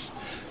do with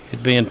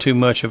it being too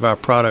much of our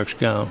products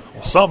gone.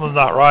 Well, something's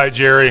not right,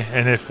 Jerry.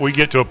 And if we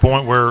get to a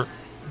point where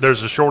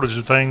there's a shortage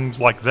of things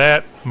like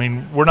that, I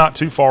mean, we're not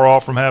too far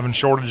off from having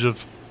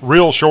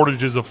real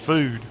shortages of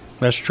food.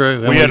 That's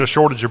true. We had a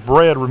shortage of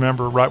bread,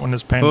 remember, right when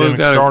this pandemic we've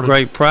got started. A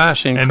great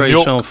price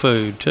increase on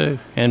food, too,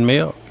 and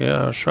milk.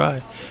 Yeah, that's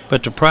right.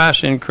 But the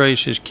price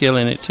increase is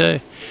killing it,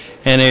 too.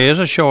 And there is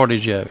a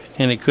shortage of it,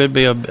 and it could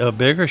be a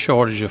bigger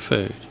shortage of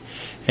food.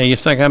 And you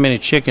think how many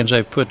chickens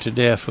they've put to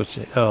death with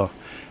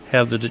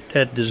have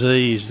that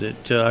disease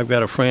that I've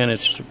got a friend at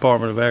the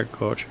Department of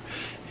Agriculture,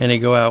 and they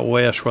go out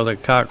west where they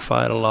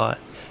cockfight a lot.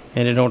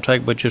 And it don't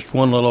take but just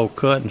one little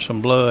cut and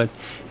some blood,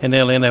 and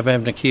they'll end up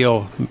having to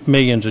kill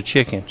millions of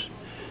chickens.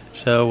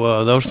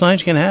 So those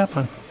things can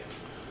happen.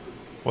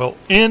 Well,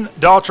 in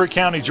Daughtry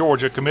County,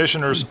 Georgia,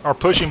 commissioners are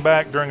pushing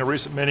back during a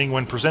recent meeting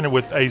when presented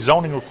with a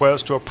zoning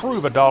request to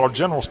approve a Dollar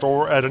General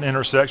store at an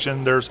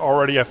intersection. There's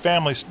already a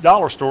Family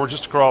Dollar store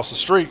just across the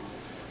street.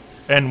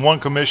 And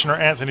one commissioner,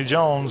 Anthony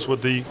Jones,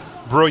 with the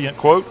brilliant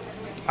quote,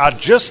 "I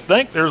just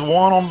think there's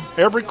one on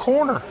every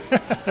corner."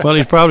 Well,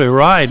 he's probably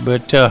right,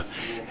 but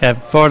as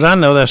far as I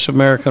know, that's the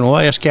American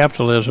way. It's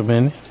capitalism,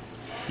 isn't it?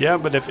 Yeah,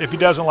 but if he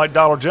doesn't like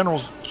Dollar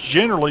Generals,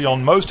 generally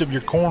on most of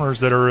your corners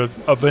that are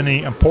of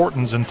any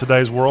importance in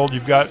today's world,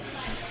 you've got,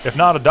 if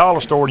not a dollar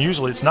store, and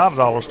usually it's not a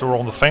dollar store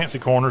on the fancy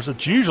corners,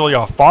 it's usually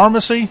a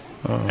pharmacy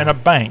and a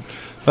bank.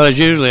 Well, it's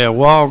usually a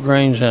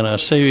Walgreens and a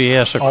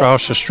CVS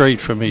across the street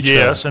from each other.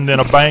 Yes, and then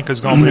a bank is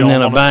going to be and on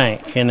then a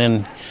bank. And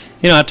then,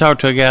 I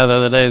talked to a guy the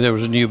other day. There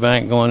was a new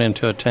bank going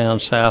into a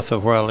town south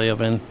of where I live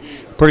in.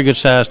 Pretty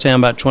good-sized town,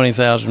 about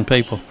 20,000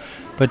 people.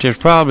 But there's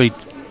probably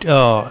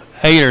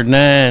 8 or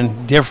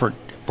 9 different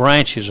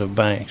branches of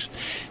banks.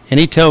 And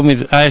he told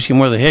me, I asked him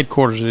where the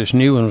headquarters of this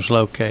new one was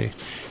located.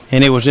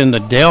 And it was in the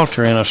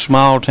Delta in a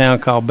small town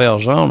called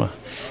Belzona.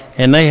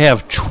 And they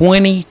have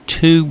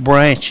 22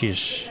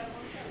 branches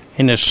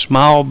in this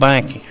small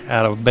bank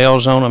out of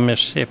Belzona,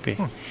 Mississippi.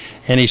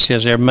 And he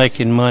says they're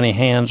making money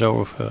hands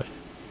over foot.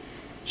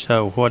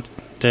 So what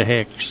the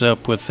heck's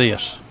up with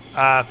this?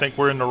 I think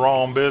we're in the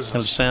wrong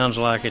business. It sounds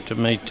like it to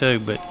me, too.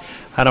 But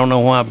I don't know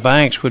why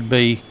banks would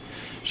be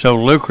so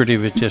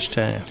lucrative at this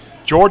time.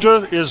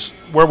 Georgia is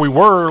where we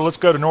were. Let's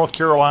go to North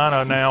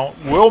Carolina now.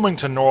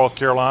 Wilmington, North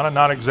Carolina,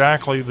 not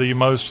exactly the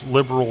most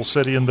liberal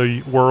city in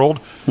the world.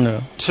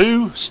 No.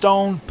 2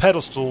 stone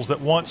pedestals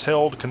that once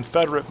held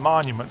Confederate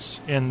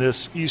monuments in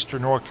this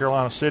eastern North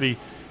Carolina city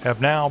have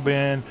now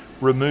been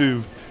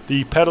removed.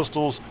 The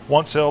pedestals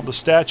once held the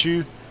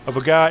statue of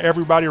a guy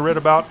everybody read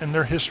about in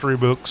their history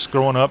books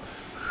growing up.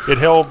 It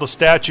held the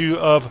statue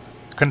of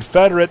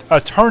Confederate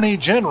Attorney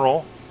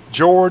General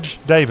George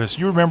Davis.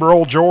 You remember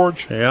old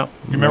George? Yeah.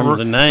 You remember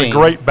the name. The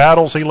great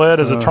battles he led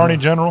as Attorney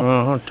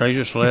General? They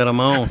just led them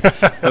on.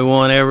 we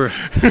won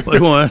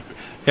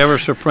every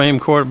Supreme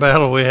Court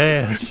battle we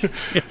had.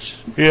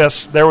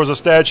 Yes, there was a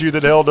statue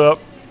that held up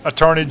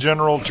Attorney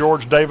General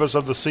George Davis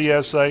of the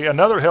CSA.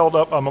 Another held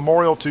up a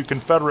memorial to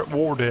Confederate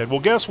war dead. Well,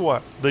 guess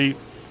what? The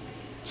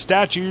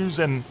statues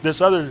and this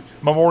other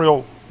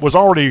memorial was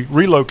already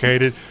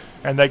relocated,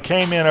 and they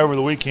came in over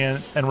the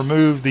weekend and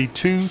removed the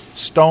 2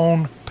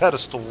 stone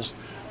pedestals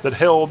that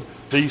held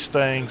these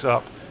things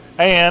up.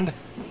 And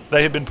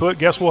they had been put,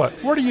 guess what?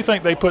 Where do you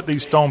think they put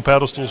these stone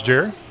pedestals,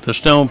 Jerry? The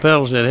stone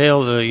pedestals that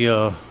held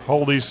the...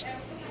 hold these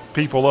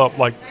people up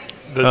like...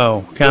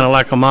 kind of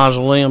like a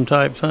mausoleum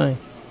type thing?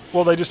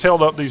 Well, they just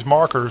held up these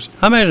markers.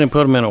 I imagine they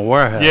put them in a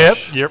warehouse.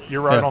 Yep,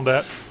 you're right on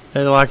that.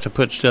 They like to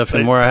put stuff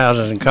in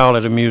warehouses and call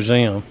it a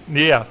museum.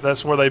 Yeah,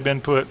 that's where they've been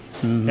put.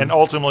 Mm-hmm. And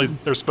ultimately,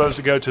 they're supposed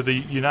to go to the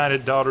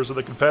United Daughters of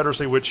the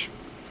Confederacy, which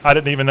I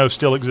didn't even know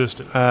still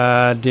existed.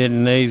 I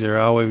didn't either.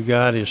 All we've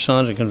got is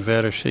Sons of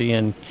Confederacy,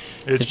 and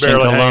it's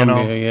barely in Columbia,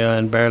 hanging on. Yeah,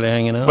 and barely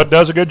hanging on. But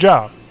does a good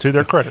job, to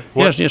their credit.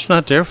 Yes, it's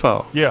not their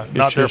fault. Yeah,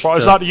 not their fault.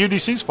 It's not the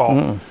UDC's fault.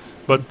 Mm-mm.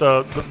 But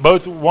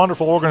both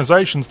wonderful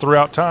organizations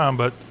throughout time,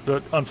 but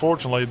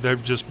unfortunately,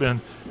 they've just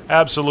been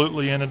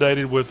absolutely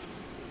inundated with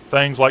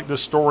things like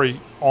this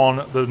story on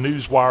the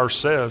Newswire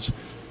says.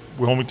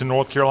 Wilmington,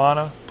 North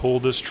Carolina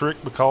pulled this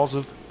trick because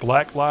of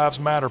Black Lives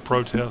Matter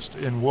protest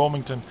in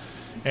Wilmington,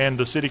 and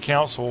the city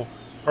council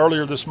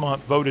earlier this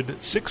month voted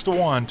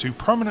 6-1 to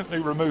permanently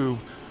remove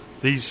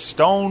these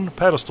stone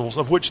pedestals,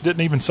 of which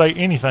didn't even say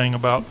anything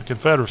about the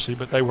Confederacy,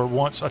 but they were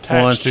once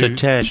attached to.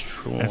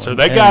 And so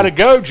they got to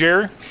go,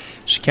 Jerry.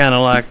 It's kind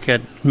of like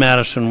at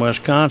Madison,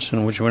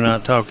 Wisconsin, which we're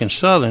not talking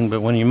southern,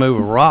 but when you move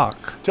a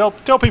rock. Tell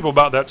people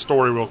about that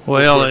story real quick.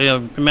 Well,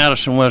 in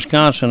Madison,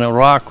 Wisconsin, a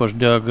rock was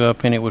dug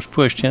up, and it was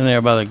pushed in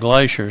there by the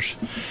glaciers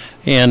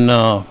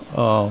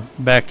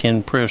back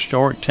in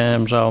prehistoric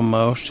times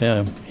almost.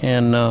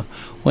 And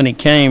when it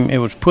came, it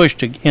was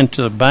pushed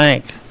into the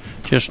bank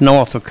just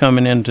north of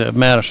coming into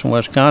Madison,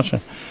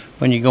 Wisconsin,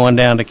 when you're going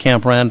down to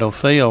Camp Randall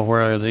Field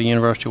where the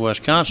University of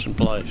Wisconsin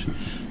plays.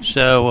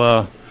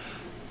 So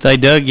they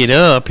dug it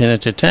up, and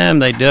at the time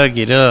they dug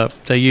it up,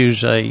 they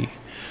used a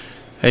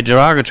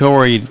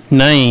derogatory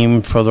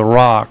name for the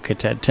rock at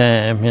that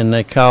time, and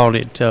they called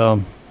it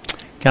kind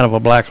of a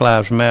Black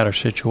Lives Matter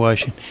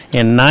situation.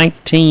 In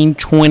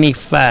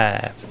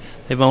 1925,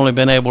 they've only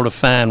been able to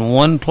find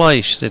one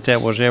place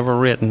that was ever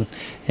written,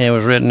 and it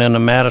was written in the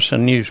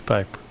Madison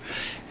newspaper.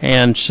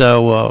 And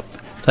so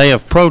they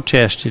have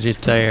protested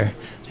it there,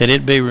 that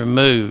it be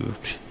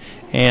removed.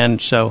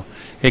 And so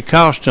it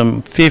cost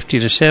them $50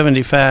 to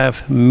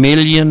 $75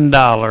 million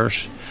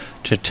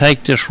to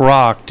take this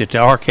rock that the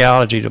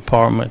archaeology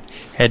department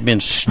had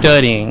been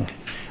studying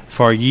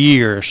for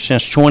years,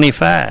 since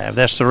 25.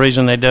 That's the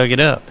reason they dug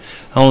it up.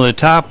 Only the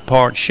top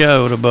part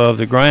showed above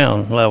the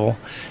ground level,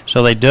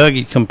 so they dug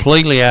it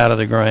completely out of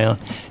the ground,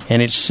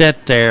 and it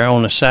sat there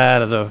on the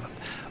side of the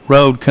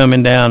road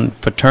coming down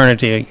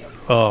Fraternity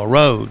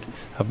Road.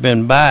 I've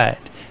been by it.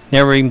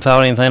 Never even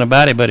thought anything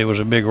about it, but it was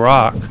a big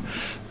rock.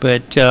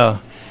 But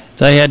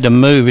they had to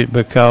move it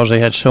because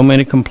they had so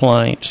many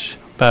complaints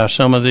by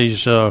some of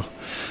these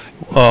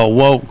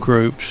woke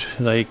groups.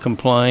 They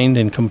complained,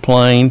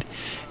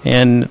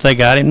 and they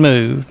got it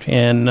moved.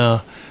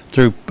 And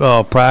through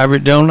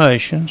private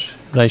donations,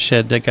 they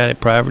said they got it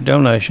private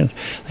donations.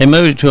 They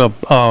moved it to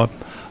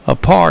a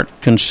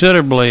part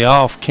considerably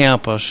off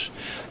campus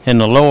in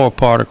the lower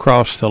part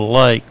across the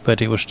lake,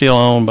 but it was still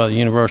owned by the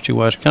University of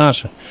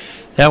Wisconsin.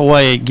 That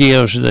way it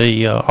gives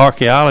the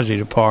archaeology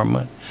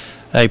department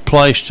a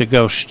place to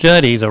go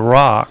study the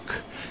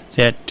rock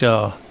that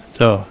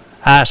the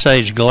Ice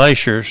Age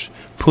glaciers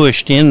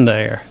pushed in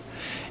there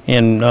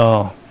in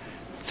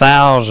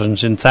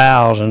thousands and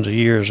thousands of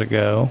years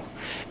ago.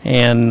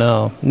 And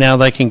now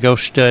they can go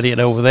study it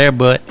over there,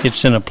 but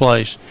it's in a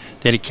place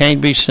that it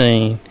can't be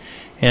seen.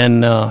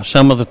 And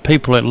some of the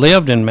people that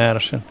lived in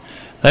Madison,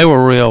 they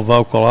were real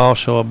vocal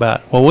also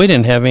about, well, we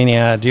didn't have any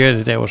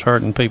idea that was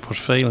hurting people's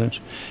feelings,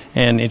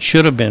 and it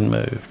should have been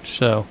moved.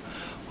 So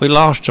we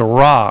lost a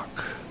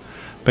rock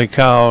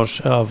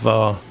because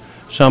of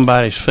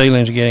somebody's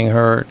feelings getting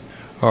hurt,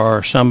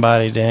 or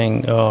somebody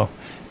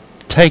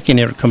taking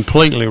it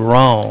completely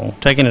wrong,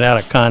 taking it out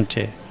of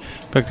context,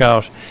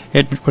 because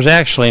it was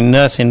actually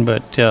nothing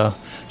but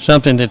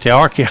something that the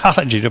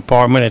archaeology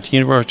department at the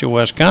University of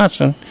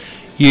Wisconsin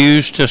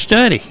used to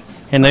study.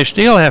 And they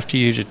still have to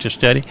use it to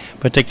study,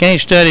 but they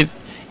can't study it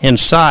in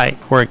sight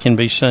where it can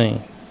be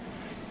seen.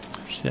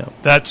 So.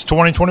 That's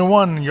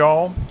 2021,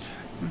 y'all.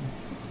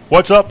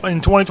 What's up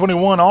in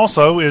 2021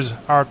 also is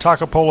our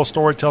Takapola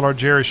storyteller,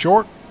 Jerry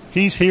Short.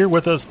 He's here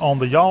with us on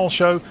the Y'all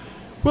Show.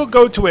 We'll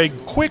go to a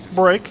quick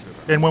break,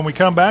 and when we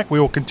come back, we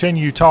will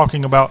continue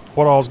talking about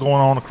what all is going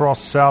on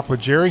across the South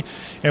with Jerry,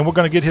 and we're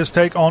going to get his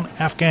take on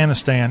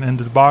Afghanistan and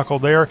the debacle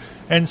there,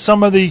 and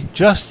some of the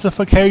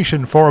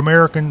justification for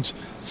Americans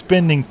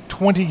spending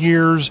 20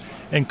 years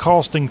and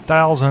costing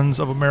thousands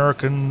of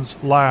Americans'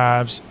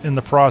 lives in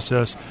the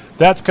process.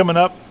 That's coming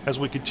up as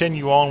we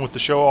continue on with the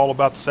show All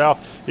About the South.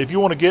 If you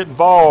want to get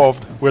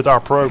involved with our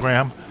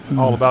program,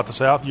 All About the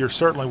South, you're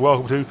certainly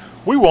welcome to.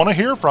 We want to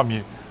hear from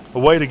you. The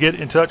way to get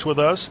in touch with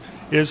us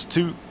is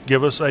to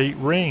give us a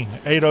ring,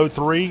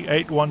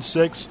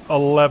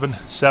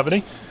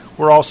 803-816-1170.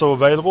 We're also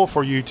available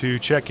for you to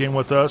check in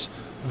with us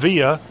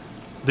via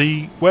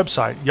the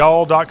website,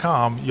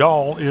 y'all.com.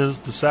 Y'all is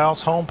the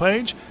South's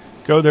homepage.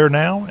 Go there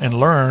now and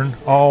learn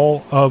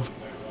all of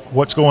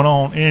what's going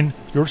on in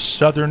your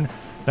southern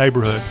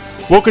neighborhood.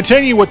 We'll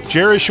continue with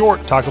Jerry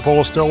Short,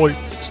 Takapola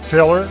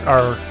storyteller,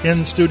 our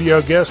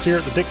in-studio guest here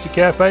at the Dixie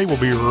Cafe. We'll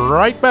be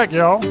right back,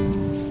 y'all.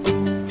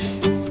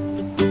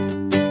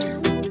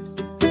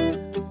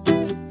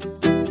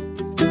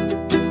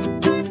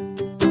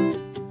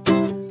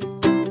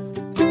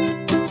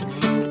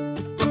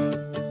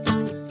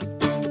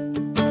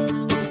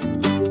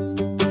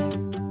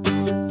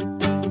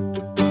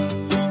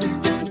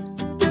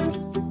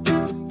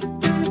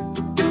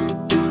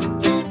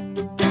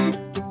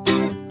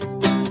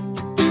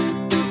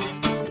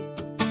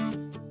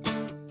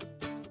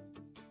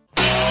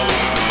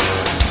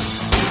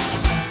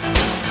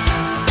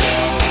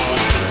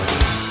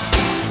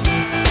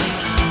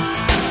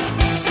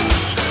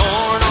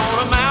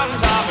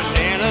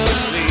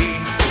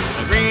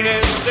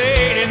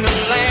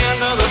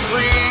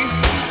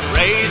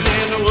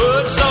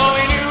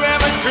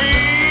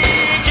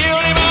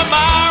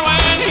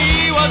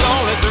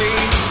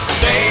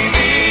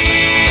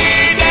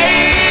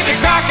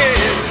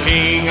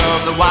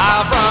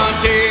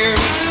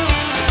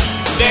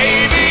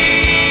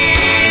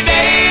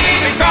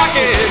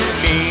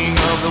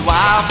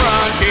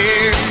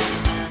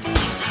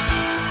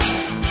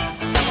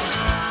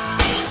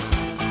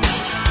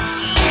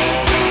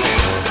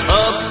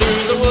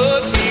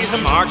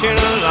 Marching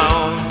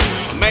along,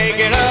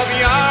 making up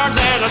yarns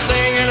and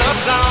singing a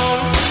song,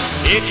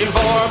 itching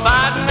for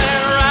fighting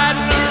and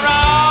righting the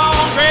wrong,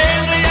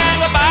 grizzly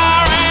and the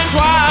bar and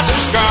twice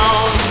as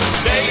strong.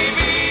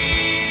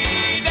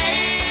 Davy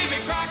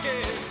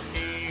Crockett,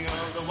 king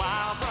of the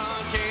wild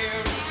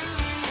frontier.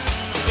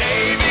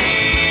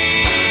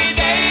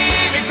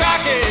 Davy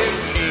Crockett,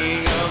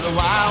 king of the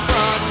wild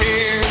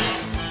frontier.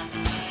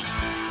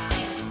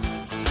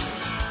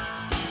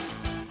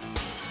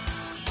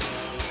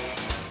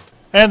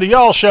 And the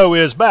Y'all Show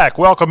is back.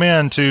 Welcome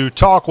in to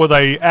talk with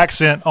a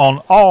accent on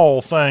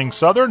all things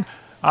Southern.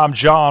 I'm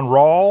John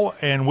Rawl,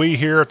 and we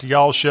here at the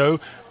Y'all Show,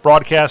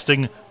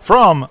 broadcasting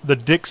from the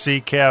Dixie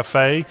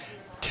Cafe.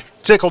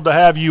 Tickled to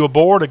have you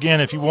aboard.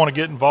 Again, if you want to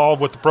get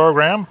involved with the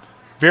program,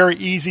 very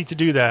easy to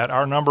do that.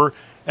 Our number,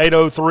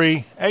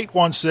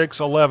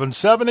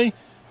 803-816-1170.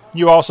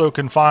 You also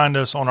can find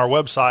us on our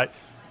website,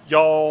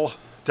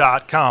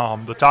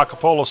 y'all.com. The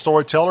Takapola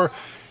storyteller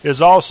is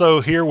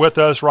also here with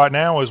us right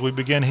now as we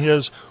begin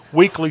his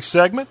weekly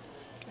segment.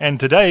 And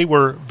today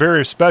we're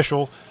very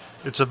special.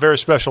 It's a very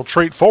special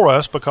treat for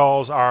us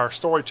because our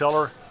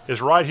storyteller is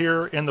right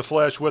here in the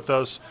flesh with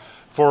us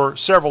for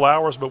several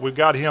hours, but we've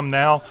got him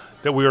now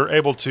that we are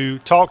able to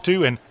talk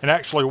to and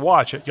actually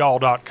watch at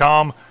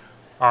y'all.com.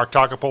 Our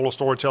Takapola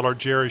storyteller,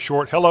 Jerry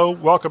Short. Hello,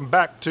 welcome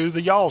back to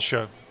the Y'all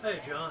Show. Hey,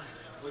 John.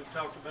 We've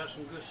talked about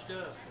some good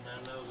stuff, and I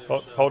know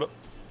there's... Hold it.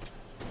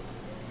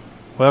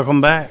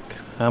 Welcome back.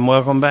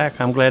 Welcome back.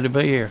 I'm glad to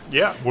be here.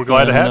 Yeah, we're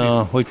glad to have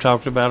you. We've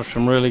talked about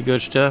some really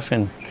good stuff,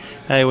 and,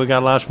 hey, we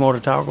got lots more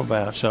to talk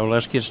about, so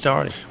let's get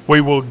started.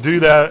 We will do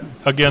that.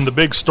 Again, the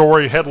big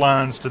story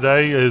headlines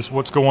today is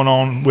what's going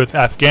on with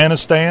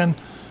Afghanistan,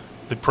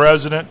 the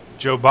president,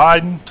 Joe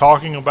Biden,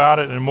 talking about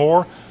it and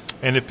more.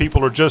 And if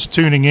people are just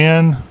tuning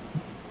in,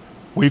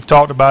 We've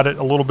talked about it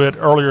a little bit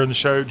earlier in the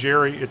show,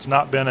 Jerry. It's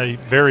not been a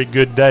very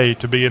good day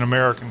to be an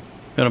American.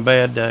 It's been a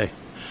bad day.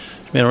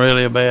 It's been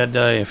really a bad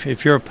day.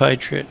 If you're a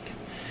patriot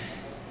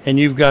and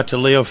you've got to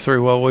live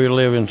through what we're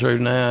living through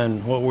now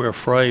and what we're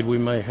afraid we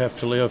may have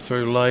to live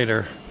through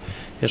later,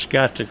 it's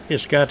got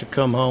to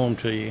come home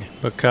to you,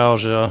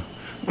 because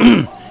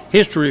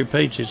history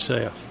repeats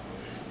itself.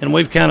 And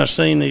we've kind of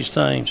seen these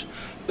things,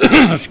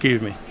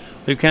 excuse me,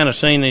 we've kind of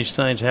seen these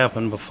things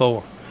happen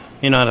before.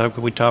 You know,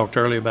 we talked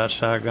earlier about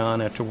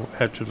Saigon after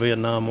the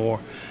Vietnam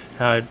War,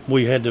 how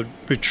we had to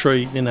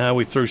retreat and how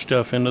we threw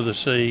stuff into the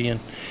sea.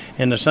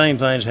 And the same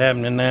thing's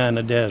happening now in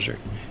the desert,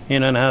 you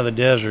know, and how the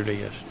desert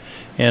is.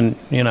 And,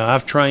 you know,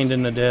 I've trained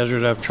in the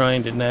desert. I've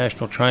trained at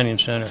National Training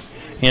Center,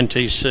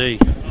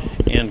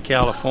 NTC, in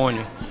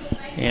California.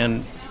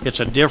 And it's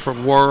a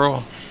different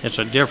world. It's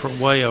a different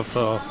way of,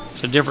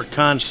 it's a different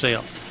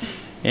concept.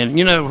 And,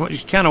 you know,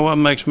 it's kind of what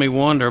makes me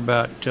wonder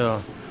about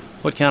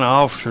what kind of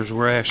officers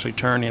we're actually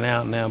turning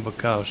out now,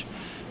 because,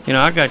 you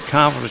know, I got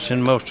confidence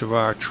in most of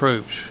our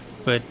troops,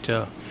 but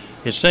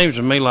it seems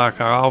to me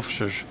like our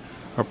officers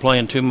are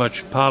playing too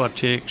much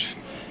politics,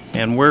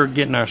 and we're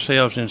getting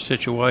ourselves in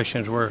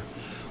situations where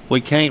we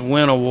can't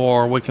win a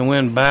war. We can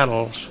win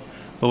battles,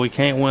 but we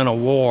can't win a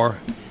war,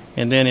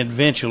 and then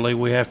eventually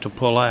we have to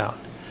pull out.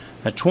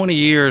 Now, 20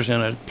 years in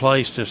a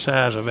place the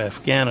size of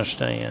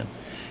Afghanistan,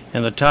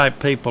 and the type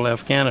people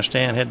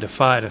Afghanistan had to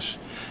fight us.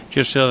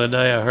 Just the other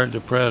day I heard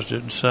the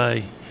president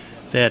say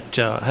that,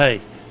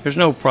 hey, there's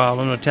no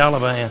problem. The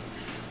Taliban,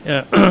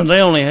 they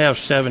only have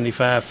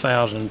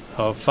 75,000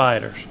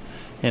 fighters.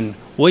 And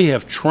we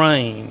have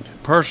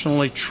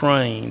personally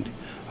trained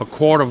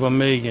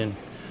 250,000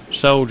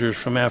 soldiers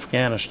from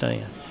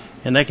Afghanistan.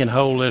 And they can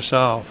hold this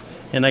off.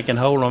 And they can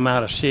hold them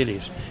out of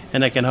cities.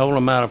 And they can hold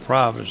them out of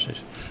provinces.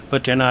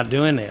 But they're not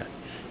doing that.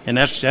 And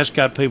that's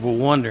got people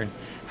wondering,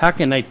 how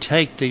can they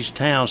take these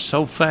towns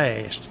so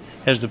fast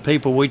as the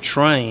people we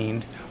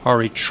trained are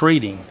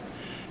retreating?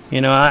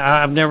 You know,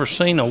 I've never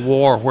seen a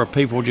war where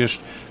people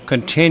just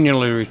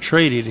continually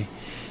retreated,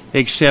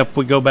 except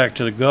we go back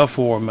to the Gulf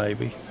War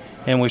maybe,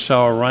 and we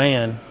saw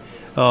Iran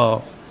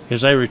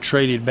as they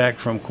retreated back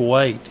from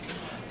Kuwait.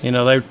 You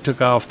know, they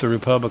took off, the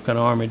Republican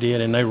Army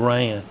did, and they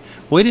ran.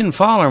 We didn't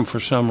follow them for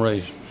some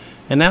reason.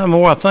 And now the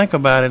more I think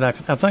about it, I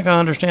think I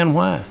understand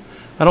why.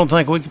 I don't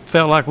think we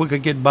felt like we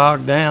could get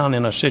bogged down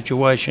in a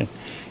situation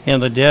in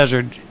the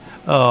desert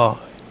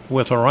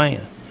with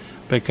Iran,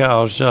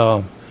 because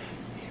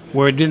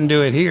we didn't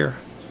do it here.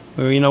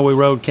 You know, we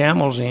rode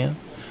camels in.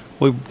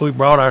 We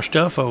brought our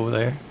stuff over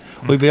there.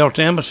 We built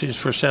embassies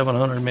for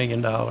 $700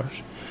 million.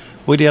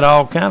 We did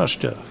all kind of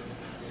stuff.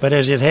 But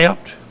has it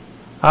helped?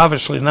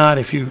 Obviously not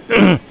if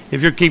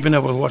you're keeping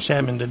up with what's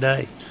happening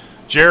today.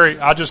 Jerry,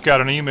 I just got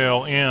an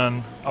email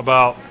in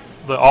about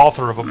the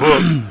author of a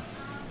book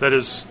that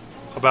is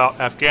about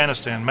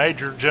Afghanistan.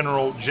 Major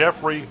General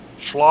Jeffrey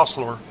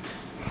Schlossler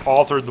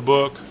authored the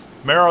book,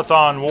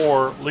 Marathon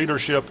War,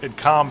 Leadership in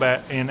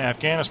Combat in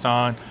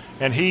Afghanistan,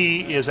 and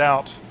he is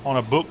out on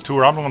a book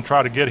tour. I'm going to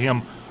try to get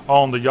him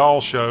on the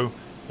Y'all Show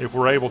if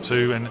we're able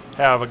to, and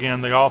have,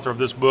 again, the author of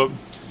this book.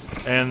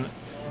 And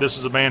this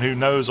is a man who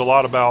knows a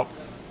lot about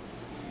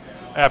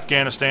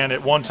Afghanistan.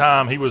 At one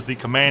time, he was the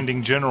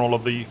commanding general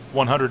of the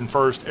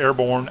 101st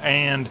Airborne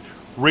and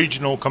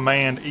Regional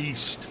Command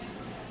East,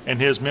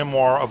 and his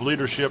memoir of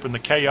leadership in the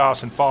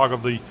chaos and fog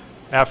of the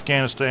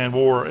Afghanistan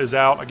war is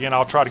out. Again,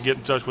 I'll try to get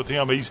in touch with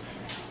him.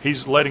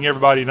 He's letting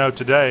everybody know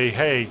today,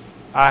 hey,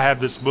 I have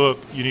this book.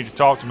 You need to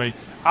talk to me.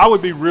 I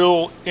would be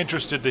real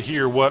interested to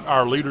hear what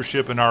our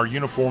leadership and our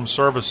uniformed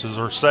services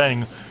are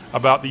saying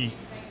about the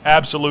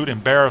absolute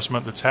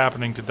embarrassment that's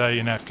happening today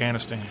in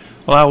Afghanistan.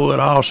 Well, I would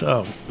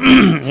also.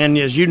 And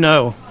as you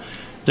know,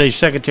 the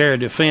Secretary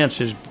of Defense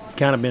has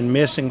kind of been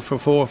missing for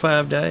 4 or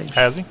 5 days.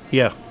 Has he?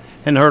 Yeah.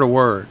 Hadn't heard a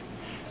word.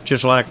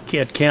 Just like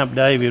at Camp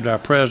David, our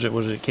president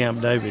was at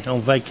Camp David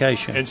on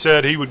vacation. And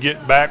said he would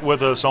get back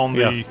with us on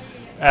the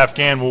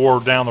Afghan war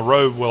down the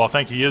road. Well, I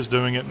think he is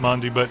doing it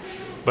Monday, but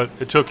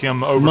it took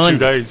him over Monday. 2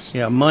 days.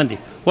 Yeah, Monday.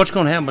 What's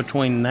going to happen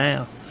between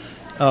now?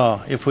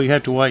 If we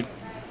have to wait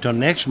till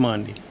next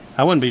Monday,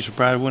 I wouldn't be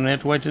surprised if we wouldn't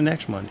have to wait till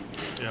next Monday.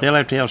 Yeah. They'll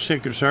have to have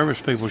Secret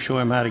Service people show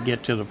him how to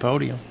get to the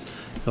podium,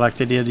 like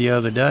they did the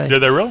other day. Did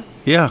they really?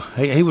 Yeah,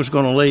 he was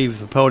going to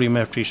leave the podium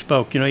after he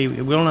spoke. You know, he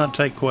will not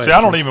take questions. See,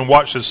 I don't even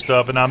watch this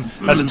stuff, and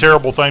that's a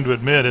terrible thing to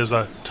admit as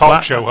a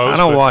talk show host. I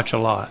don't watch a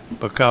lot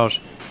because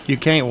you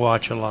can't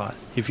watch a lot.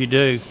 If you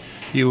do,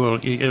 it'll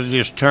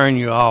just turn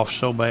you off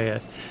so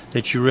bad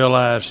that you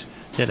realize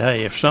that,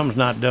 hey, if something's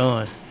not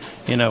done,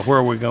 you know, where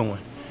are we going?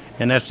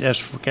 And that's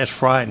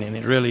frightening.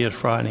 It really is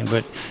frightening.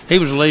 But he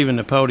was leaving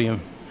the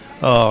podium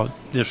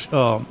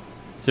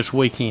this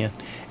weekend,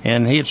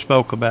 and he had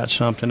spoke about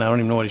something. I don't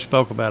even know what he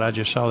spoke about. I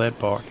just saw that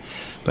part.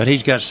 But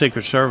he's got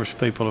Secret Service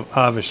people,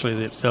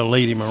 obviously, that'll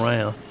lead him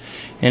around.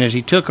 And as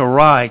he took a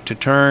right to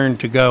turn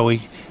to go,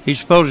 he's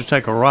supposed to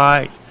take a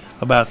right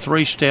about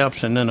 3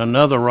 steps and then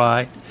another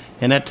right,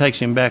 and that takes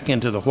him back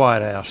into the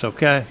White House,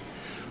 okay?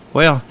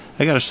 Well,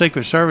 they got a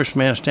Secret Service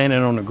man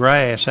standing on the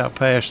grass out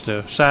past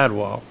the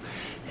sidewalk,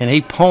 and he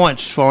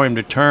points for him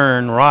to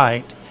turn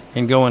right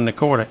and go in the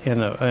court in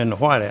the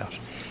White House.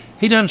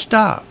 He doesn't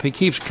stop. He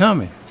keeps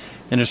coming,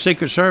 and the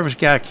Secret Service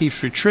guy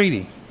keeps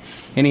retreating,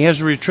 and he has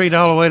to retreat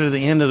all the way to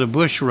the end of the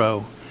bush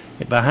row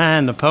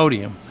behind the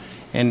podium,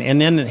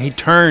 and then he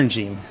turns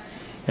him,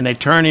 and they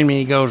turn him, and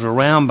he goes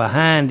around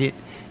behind it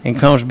and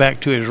comes back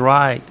to his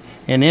right,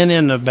 and then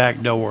in the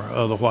back door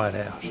of the White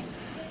House.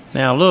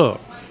 Now, look,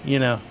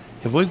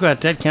 if we've got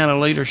that kind of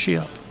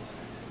leadership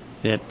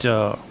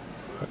that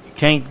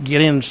can't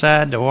get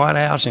inside the White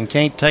House and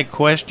can't take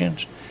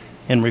questions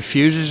and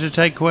refuses to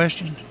take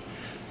questions,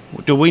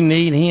 do we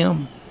need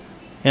him?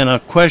 And a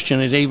question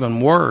is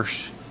even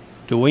worse.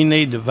 Do we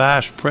need the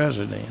vice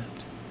president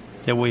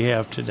that we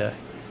have today?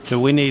 Do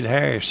we need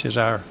Harris as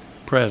our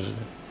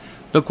president?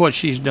 Look what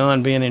she's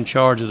done being in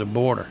charge of the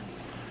border.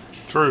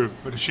 True,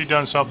 but has she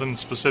done something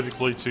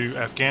specifically to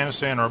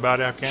Afghanistan or about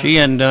Afghanistan? She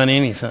hadn't done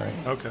anything.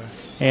 Okay.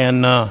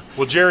 And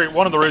well, Jerry,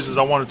 one of the reasons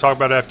I want to talk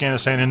about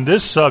Afghanistan in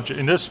this subject,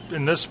 in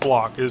this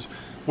block, is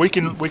we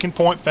can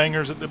point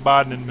fingers at the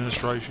Biden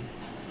administration.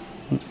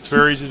 It's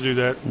very easy to do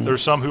that.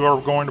 There's some who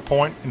are going to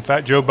point. In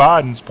fact, Joe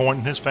Biden's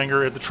pointing his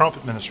finger at the Trump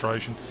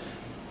administration.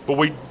 But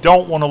we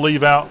don't want to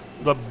leave out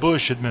the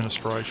Bush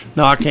administration.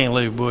 No, I can't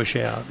leave Bush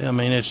out. I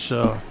mean, it's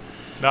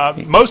now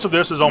most of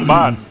this is on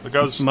Biden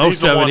because most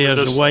he's the of one it is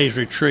that the way he's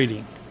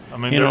retreating. I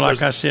mean,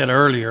 like I said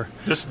earlier,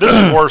 this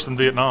is worse than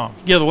Vietnam.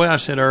 Yeah, the way I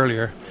said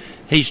earlier,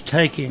 he's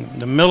taking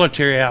the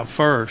military out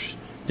first,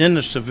 then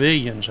the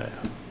civilians out.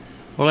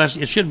 Well,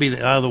 it should be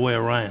the other way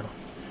around.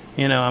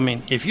 I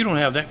mean, if you don't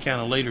have that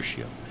kind of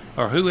leadership,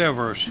 or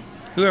whoever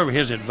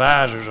his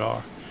advisors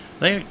are,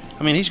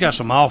 he's got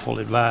some awful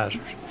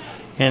advisors.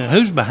 And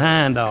who's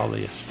behind all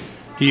this?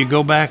 Do you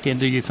go back and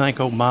do you think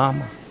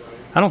Obama?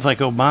 I don't think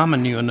Obama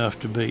knew enough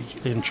to be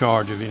in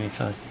charge of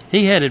anything.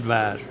 He had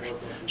advisors.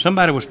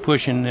 Somebody was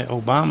pushing the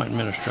Obama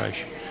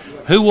administration.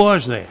 Who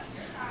was that?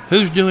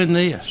 Who's doing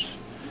this?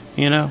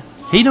 He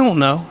don't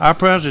know. Our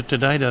president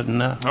today doesn't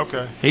know.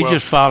 Okay. He's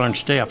just following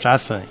steps, I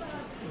think.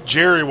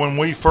 Jerry, when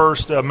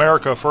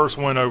America first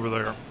went over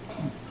there,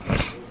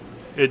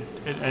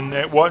 and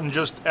it wasn't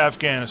just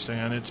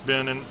Afghanistan. It's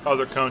been in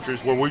other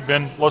countries where we've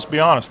been, let's be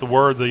honest, the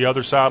word the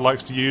other side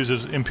likes to use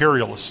is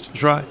imperialist.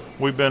 That's right.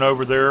 We've been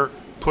over there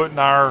putting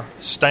our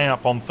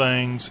stamp on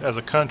things as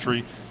a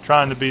country,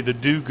 trying to be the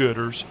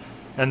do-gooders.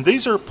 And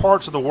these are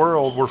parts of the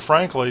world where,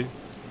 frankly,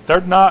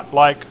 they're not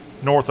like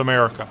North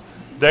America.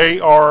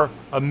 They are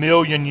a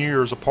million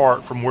years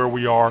apart from where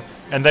we are,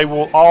 and they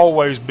will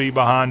always be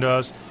behind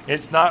us.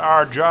 It's not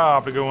our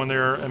job to go in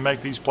there and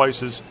make these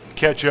places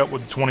catch up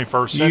with the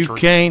 21st century.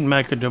 You can't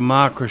make a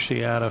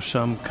democracy out of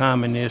some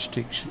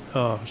communistic,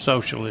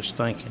 socialist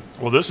thinking.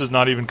 Well, this is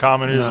not even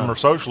communism or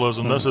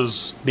socialism. No. This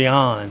is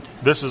beyond.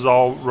 This is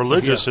all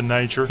religious in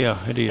nature.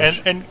 Yeah, it is.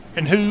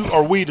 And who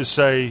are we to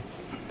say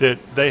that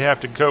they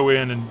have to go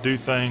in and do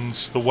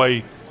things the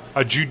way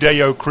a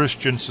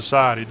Judeo-Christian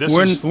society?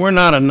 We're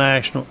not a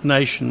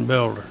nation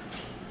builder.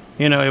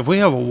 If we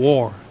have a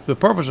war, the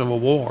purpose of a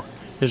war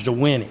is to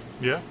win it.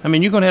 Yeah. I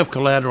mean, you're going to have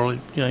collateral,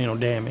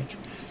 damage,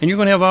 and you're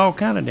going to have all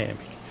kind of damage,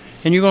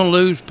 and you're going to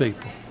lose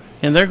people,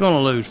 and they're going to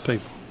lose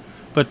people.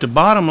 But the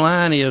bottom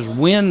line is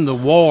win the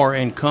war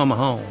and come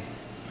home.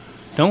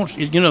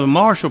 The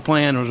Marshall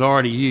Plan was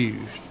already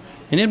used,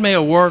 and it may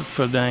have worked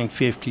for dang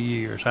 50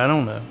 years. I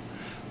don't know,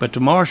 but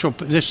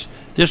this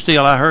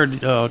deal I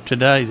heard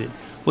today that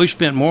we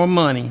spent more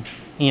money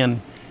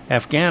in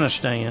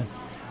Afghanistan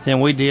than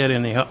we did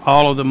in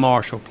all of the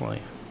Marshall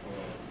Plan.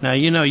 Now,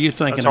 you're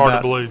thinking that's hard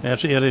to believe.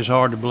 It is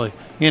hard to believe.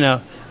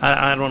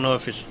 I don't know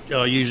if it's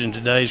using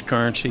today's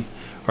currency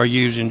or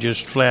using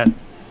just flat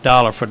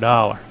dollar for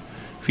dollar.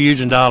 If you're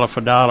using dollar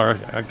for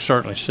dollar, I can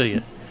certainly see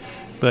it.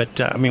 But,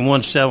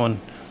 one $700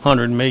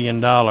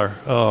 million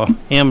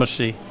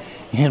embassy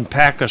in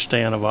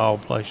Pakistan of all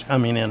places.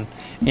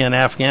 In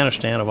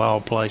Afghanistan of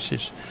all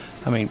places.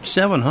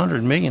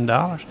 $700 million?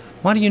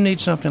 Why do you need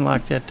something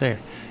like that there?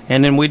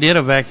 And then we did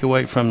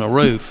evacuate from the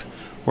roof,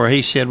 where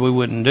he said we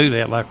wouldn't do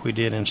that like we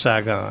did in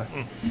Saigon.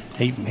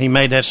 He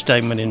made that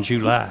statement in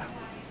July.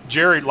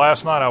 Jerry,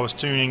 last night I was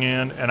tuning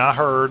in, and I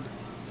heard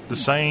the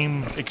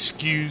same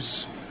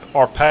excuse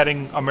or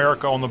patting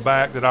America on the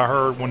back that I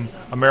heard when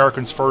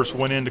Americans first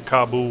went into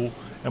Kabul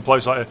and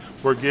places like that.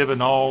 We're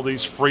giving all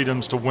these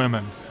freedoms to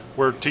women.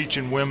 We're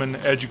teaching women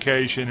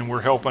education, and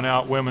we're helping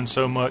out women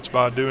so much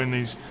by doing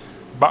these.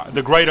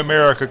 The great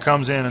America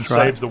comes in and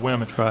saves the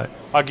women. That's right.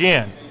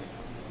 Again,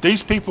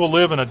 these people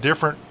live in a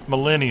different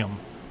millennium.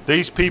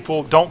 These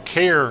people don't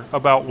care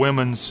about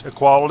women's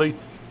equality,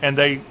 and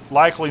they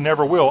likely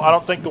never will. I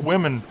don't think the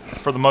women,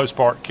 for the most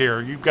part,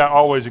 care. You've got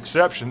always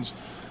exceptions,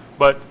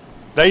 but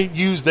they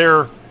use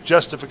their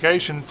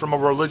justification from a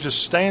religious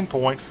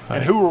standpoint. Right.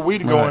 And who are we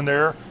to go in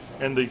there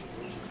in the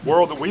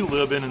world that we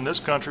live in this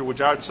country, which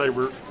I'd say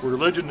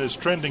religion is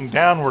trending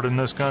downward in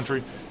this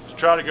country, to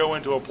try to go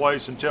into a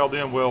place and tell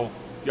them, well,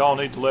 y'all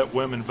need to let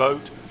women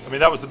vote?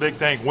 That was the big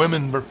thing.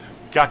 Women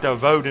got to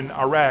vote in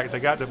Iraq. They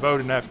got to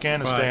vote in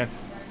Afghanistan. Right.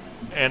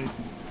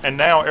 And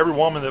now every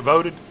woman that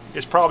voted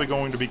is probably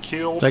going to be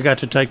killed. They got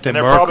to take their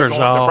They're burqas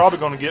off. They're probably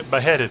going to get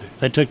beheaded.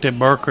 They took their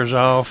burqas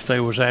off. They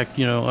was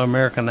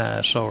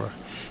Americanized sort of.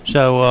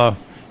 So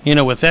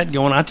with that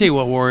going, I tell you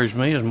what worries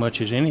me as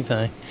much as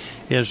anything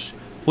is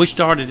we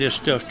started this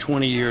stuff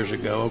 20 years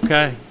ago.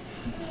 Okay,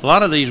 a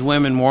lot of these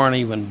women weren't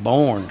even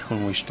born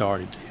when we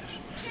started this.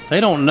 They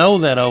don't know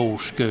that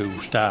old school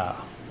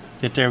style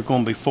that they're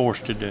going to be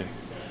forced to do.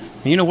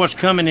 And you know what's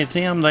coming at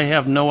them? They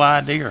have no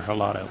idea, a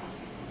lot of them.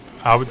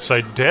 I would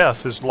say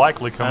death is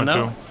likely coming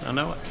to them. I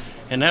know it.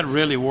 And that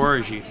really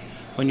worries you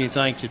when you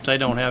think that they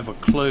don't have a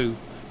clue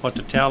what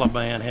the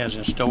Taliban has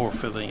in store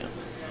for them.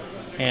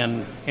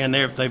 And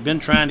they've been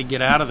trying to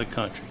get out of the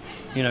country.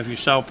 If you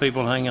saw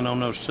people hanging on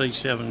those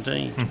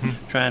C-17s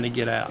trying to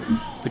get out.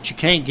 But you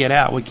can't get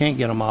out. We can't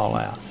get them all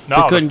out.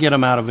 No, we couldn't get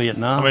them out of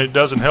Vietnam. I mean, it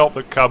doesn't help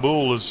that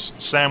Kabul is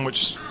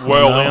sandwiched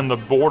well in the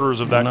borders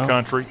of that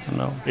country.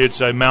 No. It's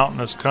a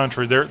mountainous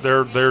country.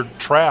 They're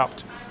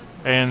trapped,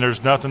 and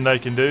there's nothing they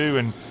can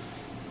do.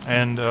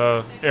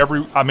 I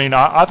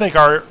think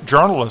our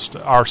journalists,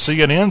 our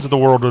CNNs of the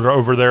world that are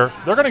over there,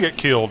 they're going to get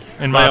killed,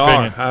 in my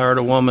opinion. I heard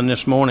a woman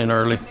this morning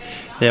early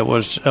that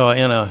was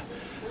in a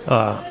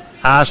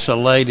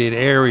isolated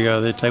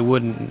area that they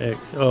wouldn't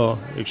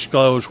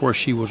disclose where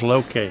she was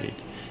located.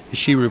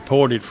 She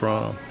reported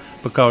from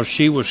because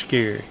she was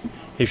scared.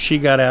 If she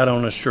got out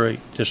on the street,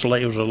 it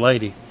was a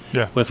lady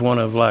with one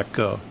of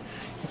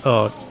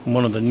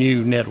one of the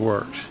new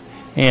networks,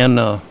 and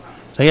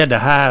they had to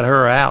hide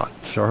her out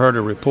for her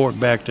to report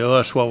back to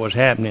us what was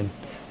happening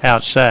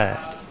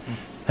outside.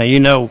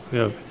 Now,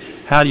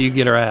 how do you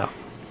get her out?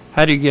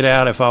 How do you get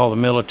out if all the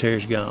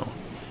military's gone?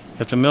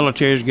 If the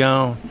military's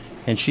gone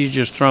and she's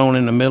just thrown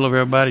in the middle of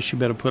everybody, she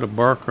better put a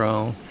burqa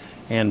on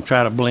and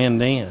try to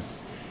blend in.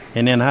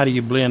 And then how do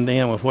you blend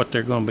in with what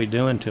they're going to be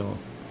doing to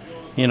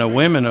them?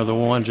 Women are the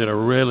ones that are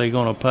really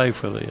going to pay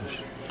for this.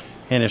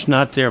 And it's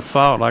not their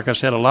fault. Like I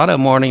said, a lot of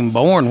them weren't even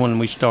born when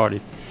we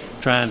started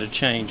trying to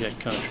change that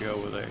country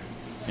over there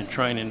and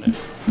training the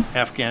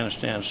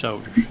Afghanistan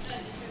soldiers.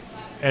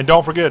 And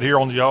don't forget, here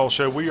on the Y'all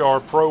Show, we are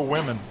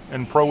pro-women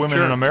and pro-women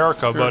in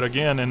America. Sure. But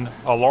again, in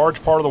a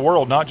large part of the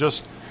world, not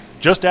just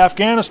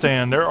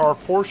Afghanistan, there are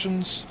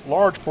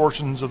large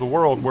portions of the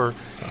world where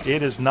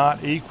it is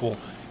not equal.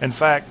 In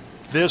fact,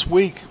 this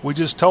week, we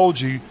just told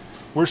you,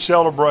 we're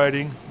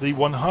celebrating the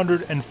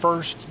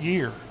 101st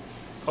year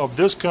of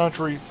this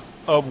country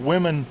of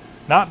women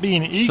not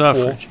being equal,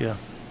 suffrage,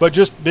 but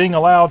just being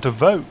allowed to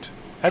vote.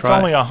 That's right.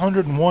 Only a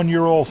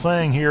 101-year-old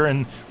thing here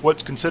in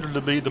what's considered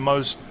to be the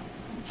most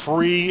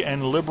free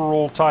and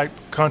liberal type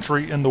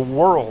country in the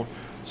world.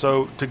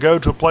 So to go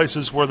to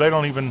places where they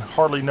don't even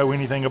hardly know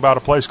anything about a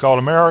place called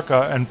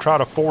America and try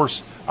to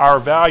force our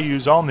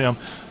values on them,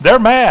 they're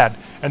mad.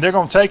 And they're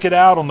going to take it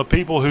out on the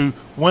people who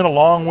went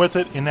along with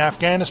it in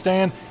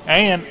Afghanistan.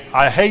 And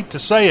I hate to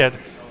say it,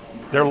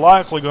 they're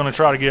likely going to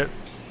try to get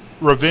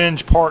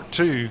revenge part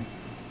 2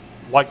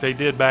 like they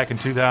did back in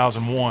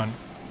 2001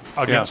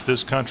 against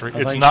this country.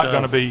 It's not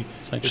going to be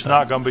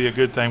not going to be a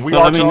good thing.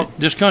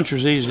 This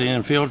country's easy to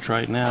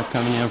infiltrate now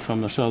coming in from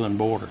the southern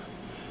border.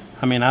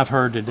 I mean, I've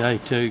heard today,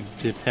 too,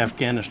 that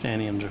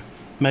Afghanistanians are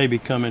maybe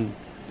coming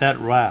that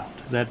route,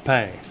 that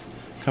path,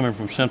 coming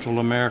from Central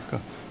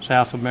America,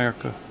 South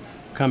America,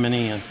 coming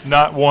in.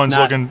 Not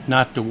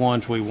the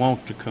ones we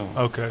want to come.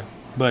 Okay.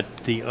 But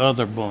the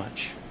other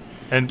bunch.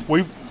 And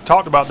we've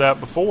talked about that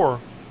before,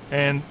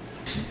 and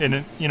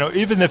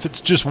even if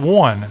it's just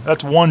one,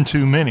 that's one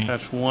too many.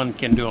 That's one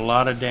can do a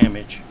lot of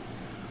damage.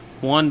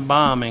 One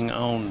bombing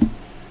on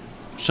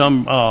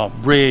some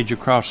bridge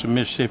across the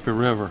Mississippi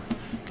River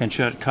can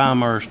shut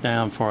commerce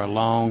down for a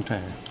long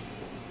time.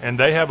 And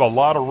they have a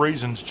lot of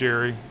reasons,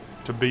 Jerry,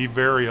 to be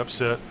very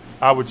upset.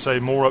 I would say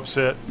more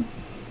upset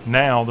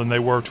now than they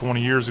were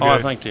 20 years ago. Oh,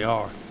 I think they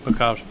are,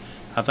 because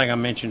I think I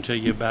mentioned to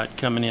you about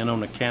coming in on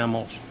the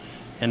camels,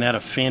 and that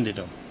offended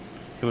them.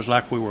 It was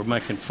like we were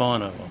making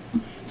fun of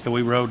them. So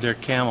we rode their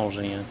camels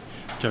in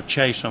to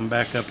chase them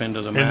back up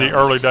into the mountains. In the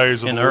early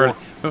days of the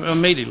war?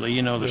 Immediately,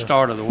 the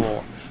start of the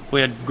war. We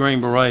had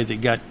Green Berets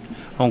that got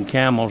on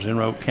camels and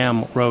rode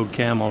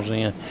camels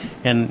in.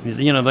 And,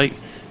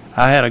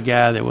 I had a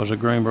guy that was a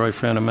Green Beret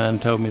friend of mine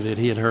told me that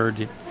he had heard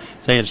that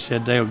they had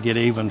said they would get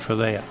even for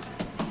that,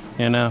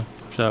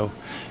 So,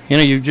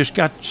 you've just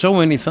got so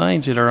many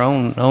things that are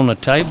on the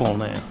table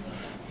now.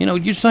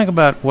 Just think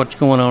about what's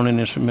going on in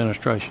this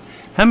administration.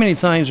 How many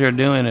things they're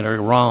doing that are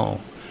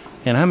wrong,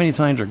 and how many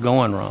things are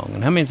going wrong,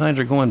 and how many things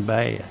are going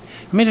bad.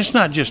 I mean, it's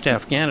not just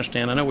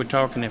Afghanistan. I know we're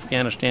talking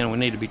Afghanistan. We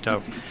need to be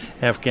talking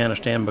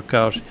Afghanistan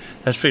because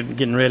that's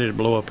getting ready to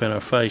blow up in our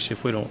face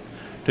if we don't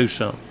do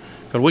something.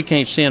 Because we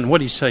can't send, what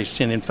do you say,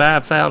 sending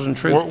 5,000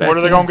 troops back? Where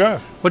are they going to go?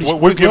 What are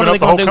they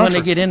going to do when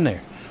they get in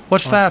there?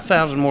 What's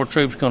 5,000 more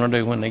troops going to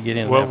do when they get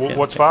in there? Well,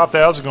 what's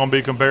 5,000 going to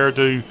be compared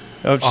to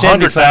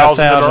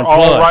 100,000 that are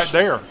all right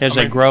there? As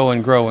they grow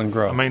and grow and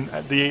grow. I mean,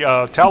 the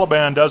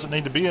Taliban doesn't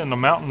need to be in the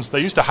mountains.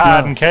 They used to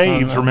hide in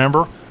caves,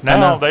 remember?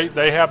 Now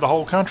they have the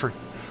whole country.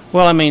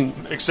 Well, I mean,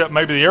 except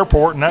maybe the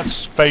airport, and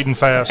that's fading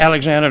fast.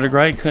 Alexander the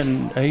Great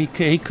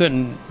he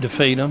couldn't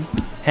defeat them.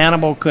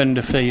 Hannibal couldn't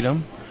defeat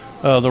them.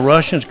 The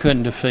Russians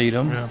couldn't defeat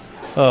them.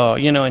 Yeah.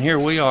 And here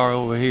we are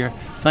over here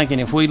thinking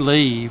if we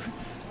leave,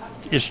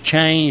 it's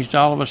changed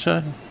all of a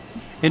sudden.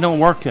 It don't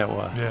work that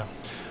way. Yeah.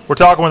 We're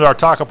talking with our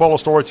Takapola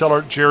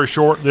storyteller, Jerry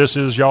Short. This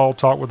is Y'all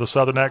Talk with a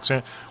Southern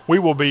Accent. We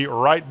will be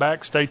right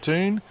back. Stay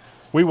tuned.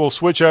 We will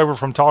switch over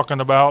from talking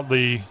about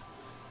the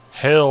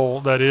hell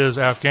that is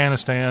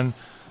Afghanistan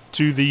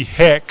to the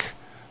heck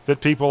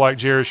that people like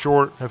Jerry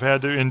Short have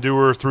had to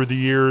endure through the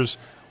years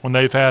when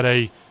they've had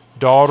a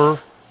daughter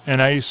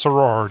in a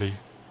sorority.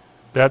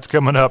 That's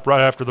coming up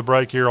right after the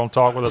break here on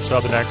Talk with a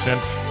Southern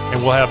Accent.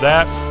 And we'll have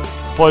that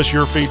plus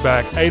your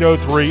feedback,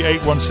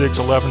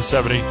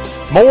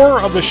 803-816-1170.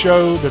 More of the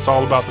show that's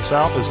all about the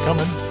South is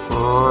coming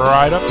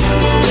right up.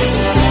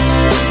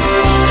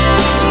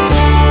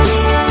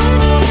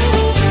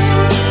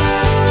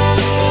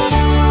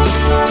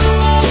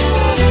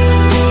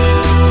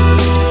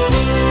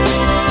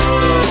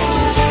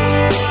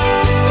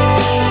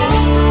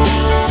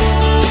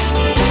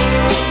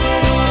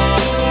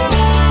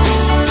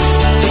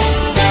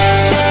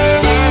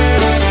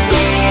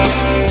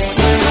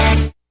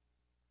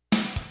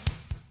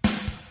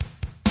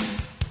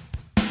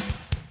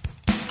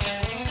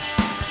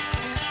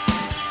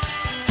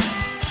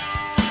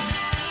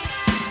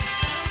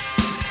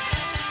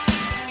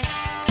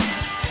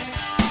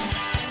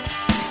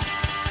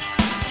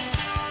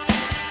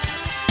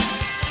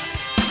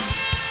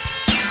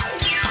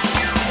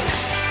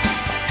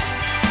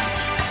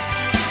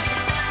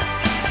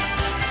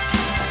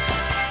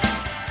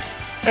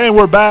 And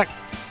we're back.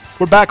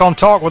 We're back on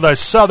Talk with a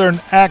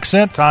Southern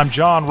Accent. I'm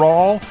John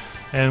Rawl,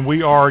 and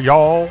we are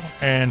Y'all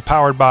and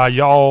powered by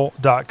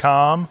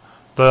y'all.com,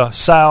 the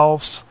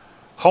South's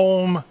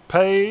home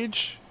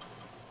page.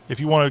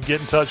 If you want to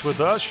get in touch with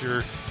us,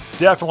 you're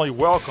definitely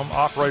welcome.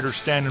 Operators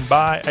standing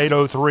by,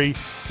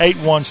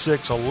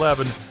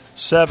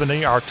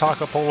 803-816-1170. Our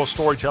Takapola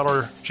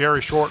storyteller,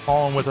 Jerry Short,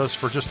 on with us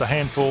for just a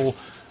handful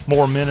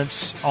more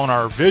minutes on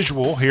our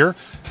visual here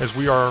as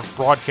we are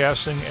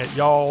broadcasting at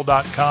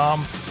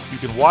y'all.com. You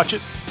can watch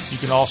it. You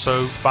can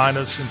also find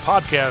us in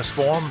podcast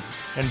form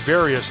and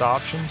various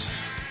options.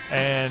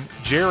 And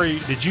Jerry,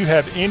 did you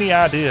have any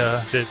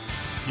idea that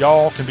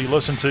y'all can be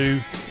listened to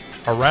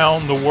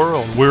around the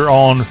world? We're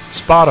on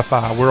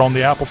Spotify. We're on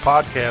the Apple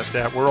Podcast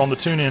app. We're on the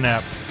TuneIn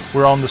app.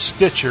 We're on the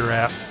Stitcher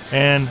app.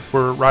 And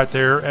we're right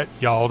there at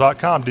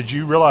y'all.com. Did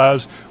you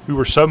realize we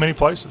were so many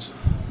places?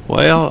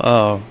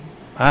 Well,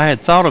 I had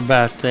thought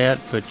about that,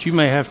 but you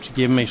may have to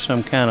give me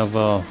some kind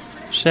of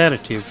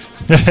sedative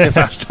if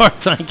I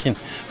start thinking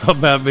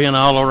about being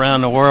all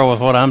around the world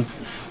with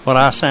what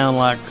I sound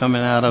like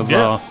coming out of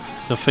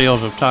the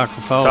fields of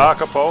Takapola.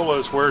 Takapola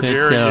is where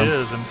Jerry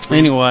is. And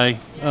anyway,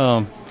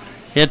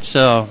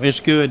 it's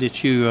good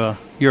that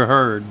you're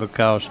heard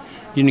because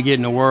you're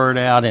getting the word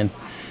out, and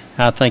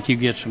I think you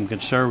get some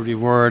conservative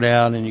word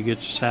out, and you get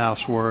the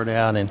South's word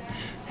out, and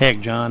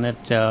heck, John,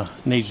 that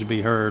needs to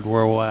be heard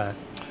worldwide.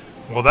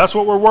 Well, that's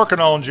what we're working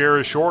on,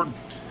 Jerry Short.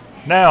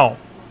 Now,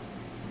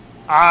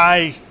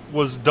 I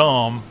was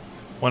dumb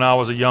when I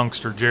was a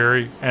youngster,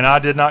 Jerry, and I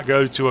did not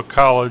go to a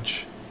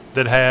college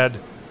that had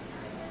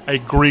a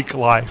Greek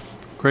life.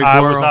 I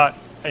was not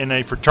in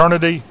a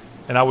fraternity,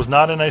 and I was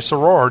not in a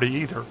sorority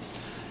either.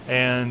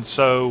 And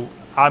so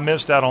I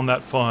missed out on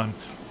that fun.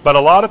 But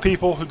a lot of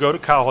people who go to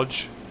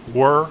college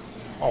are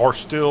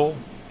still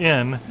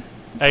in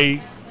a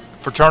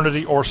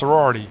fraternity or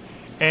sorority.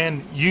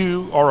 And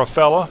you are a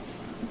fella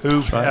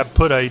who have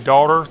put a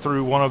daughter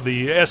through one of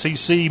the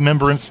SEC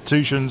member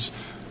institutions'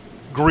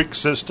 Greek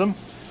system.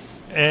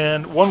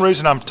 And one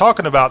reason I'm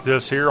talking about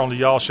this here on the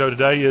Y'all Show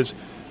today is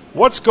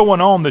what's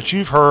going on that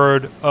you've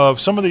heard of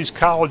some of these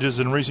colleges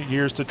in recent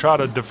years to try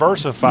to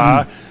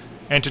diversify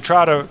and to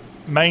try to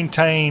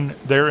maintain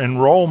their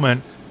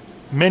enrollment.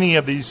 Many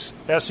of these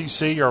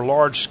SEC or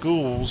large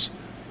schools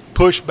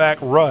push back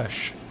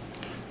rush.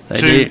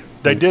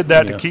 They did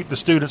that to keep the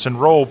students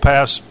enrolled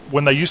past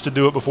when they used to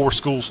do it before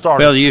school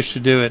started. Well, they used to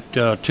do it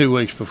 2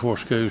 weeks before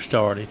school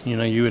started. You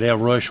know, you would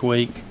have rush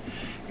week,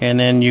 and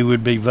then you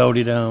would be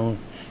voted on,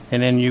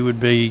 and then you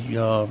would be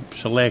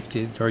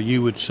selected, or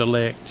you would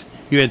select.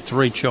 You had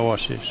 3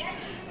 choices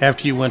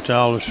after you went to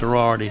all the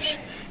sororities,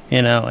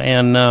 you know.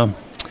 And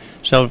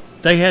so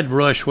they had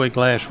rush week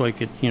last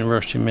week at the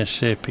University of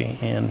Mississippi,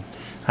 and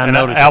I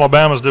noticed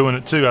Alabama's doing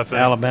it too, I think.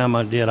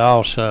 Alabama did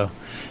also.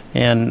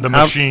 And the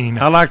machine.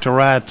 I like to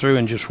ride through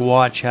and just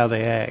watch how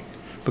they act.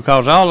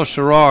 Because all the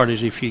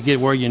sororities, if you get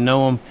where you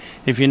know them,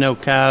 if you know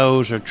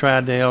Chios or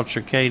Tri-Delts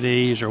or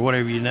KDs or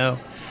whatever you know,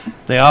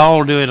 they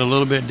all do it a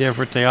little bit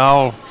different. They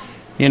all,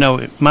 you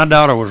know, my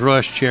daughter was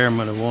rush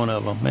chairman of one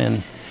of them,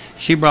 and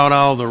she brought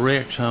all the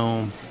Recs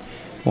home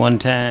one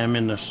time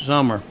in the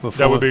summer. Before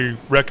that would be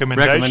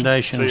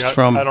recommendations. See,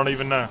 from I don't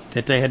even know.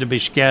 That they had to be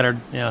scattered.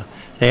 Yeah,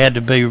 they had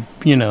to be,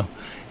 you know,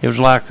 it was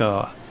like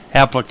a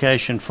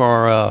application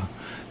for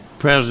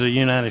President of the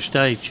United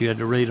States. You had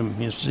to read them,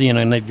 you know,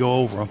 and they'd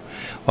go over them.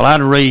 Well,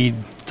 I'd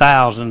read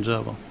thousands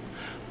of them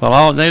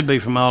Well, they'd be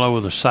from all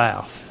over the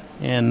South,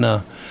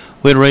 and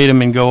we'd read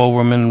them and go over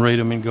them and read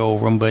them and go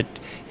over them. But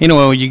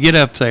anyway, when you get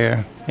up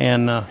there,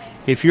 and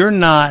if you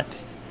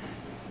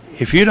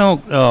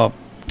don't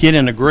get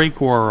in the Greek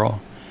world,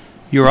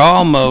 you're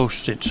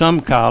almost at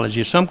some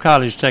colleges. Some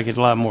colleges take it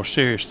a lot more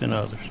serious than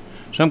others.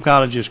 Some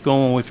colleges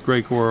go on with the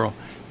Greek world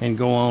and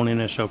go on,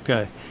 and it's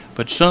okay.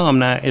 But some,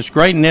 now, it's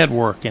great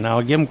networking.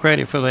 I'll give them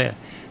credit for that.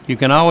 You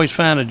can always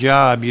find a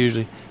job,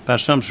 usually, by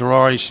some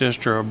sorority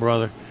sister or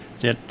brother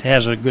that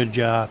has a good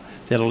job,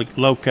 that'll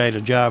locate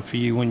a job for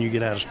you when you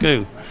get out of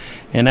school.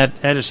 And that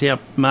has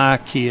helped my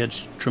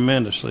kids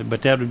tremendously.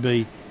 But that would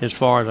be as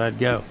far as I'd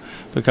go,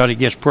 because it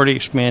gets pretty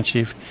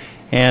expensive.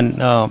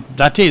 And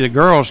I tell you, the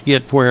girls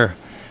get where,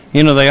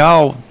 you know,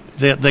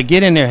 they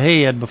get in their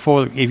head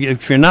before,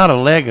 if you're not a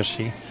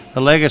legacy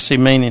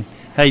meaning,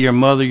 hey, your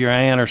mother, your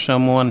aunt, or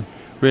someone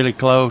really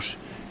close,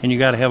 and you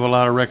got to have a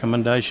lot of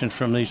recommendations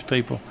from these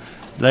people.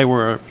 They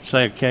were,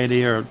 say, a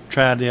KD or a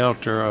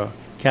Tri-Delt or a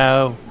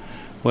Chi-O.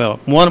 Well,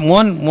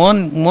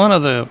 one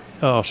of the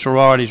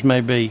sororities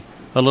may be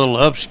a little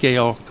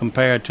upscale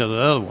compared to the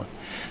other one.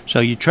 So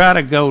you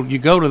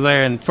go to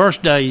there, and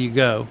first day you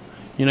go,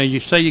 you know,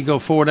 you say you go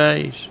 4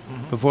 days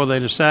before they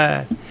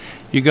decide.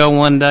 You go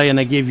one day and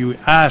they give you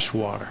ice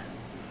water.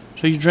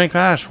 So you drink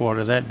ice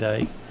water that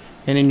day,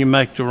 and then you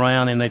make the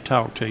round and they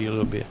talk to you a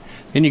little bit.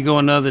 Then you go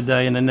another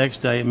day, and the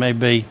next day it may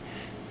be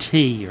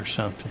tea or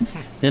something.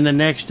 Then the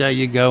next day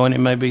you go, and it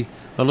may be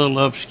a little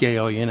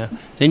upscale, you know.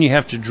 Then you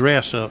have to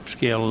dress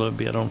upscale a little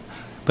bit.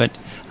 But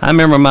I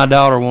remember my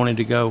daughter wanted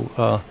to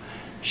go.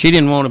 She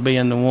didn't want to be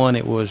in the one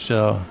that was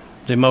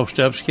the most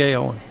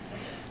upscale one.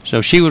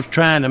 So she was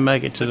trying to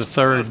make it to the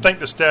third. I think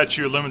the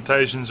statute of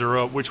limitations are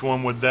up. Which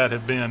one would that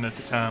have been at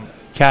the time?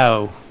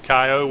 Chi-O.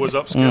 Chi-O was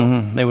upscale?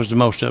 Mm-hmm. It was the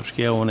most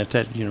upscale one at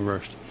that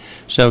university.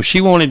 So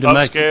she wanted to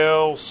make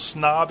upscale,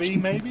 snobby,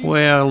 maybe?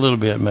 Well, a little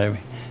bit, maybe.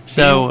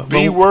 So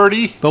be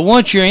wordy. But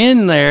once you're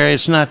in there,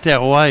 it's not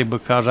that way,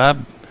 because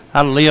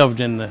I lived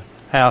in the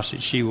house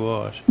that she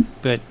was.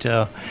 But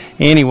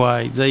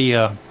anyway,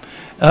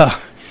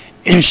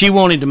 she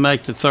wanted to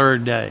make the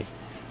third day.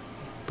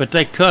 But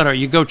they cut her.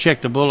 You go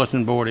check the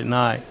bulletin board at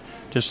night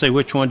to see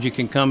which ones you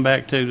can come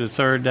back to the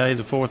third day,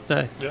 the fourth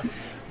day. Yeah.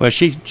 Well,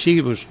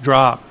 she was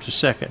dropped the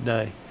second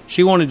day.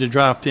 She wanted to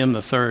drop them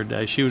the third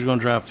day. She was going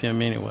to drop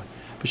them anyway.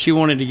 But she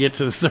wanted to get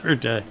to the third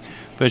day,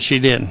 but she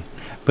didn't.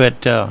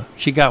 But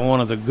she got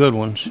one of the good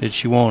ones that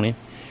she wanted.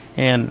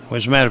 And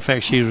as a matter of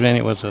fact, she was in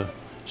it with the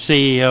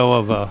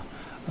CEO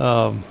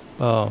of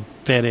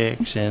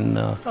FedEx and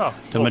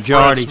the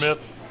majority.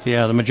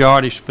 Yeah, the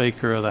majority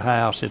speaker of the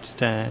House at the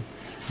time.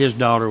 His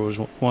daughter was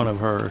one of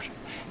hers.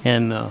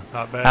 And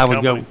I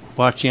would go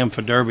watch them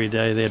for Derby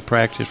Day. They'd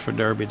practice for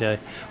Derby Day,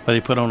 where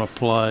they put on a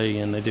play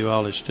and they do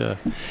all this stuff.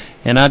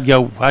 And I'd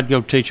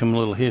go teach them a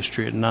little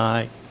history at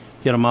night,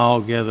 get them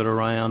all gathered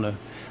around.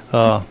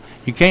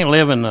 You can't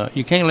live in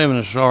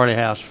a sorority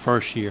house the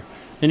first year.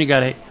 Then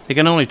they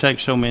can only take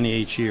so many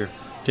each year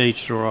to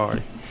each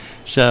sorority.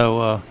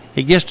 So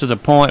it gets to the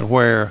point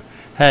where,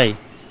 hey,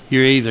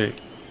 you're either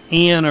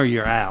in or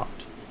you're out.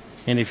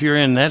 And if you're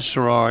in that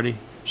sorority,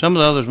 some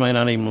of the others may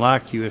not even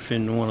like you if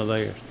in one of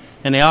theirs.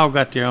 And they all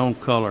got their own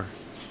color.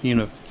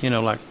 You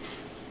know, like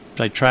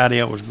they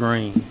Tri-Delt was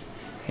green.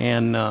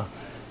 And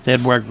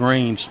they'd wear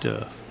green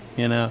stuff,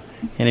 you know.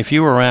 And if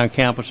you were around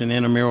campus in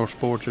intramural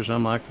sports or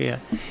something like that,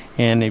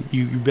 and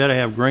you better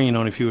have green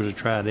on if you was a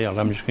Tri-Delt.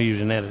 I'm just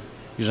using that as an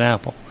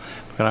example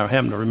because I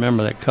happen to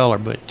remember that color.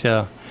 But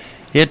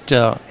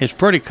it's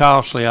pretty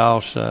costly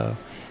also.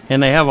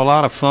 And they have a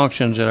lot of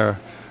functions that are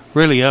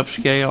really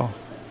upscale.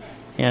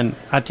 And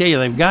I tell you,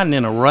 they've gotten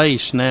in a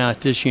race now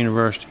at this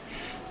university.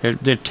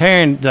 They're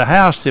tearing the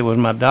house that was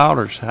my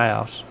daughter's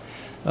house.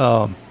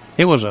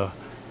 It was a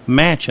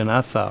mansion,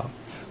 I thought.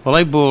 Well,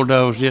 they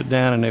bulldozed it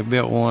down and they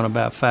built one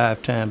about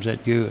 5 times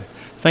that good.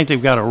 I think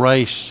they've got a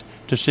race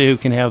to see who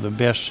can have the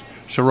best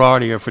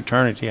sorority or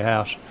fraternity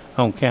house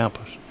on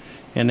campus.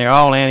 And they're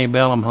all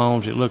antebellum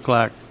homes that look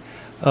like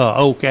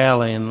Oak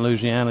Alley in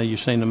Louisiana.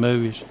 You've seen the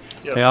movies.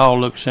 Yep. They all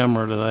look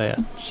similar to that.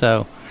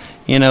 So,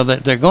 you know,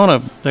 that they're gonna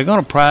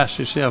price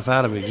themselves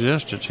out of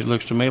existence. It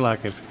looks to me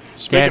like if.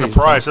 Speaking of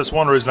price, that's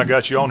one reason I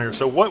got you on here.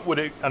 So what would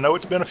it – I know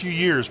it's been a few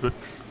years, but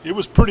it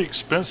was pretty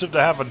expensive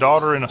to have a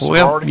daughter in a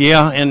sorority. Well,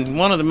 yeah, and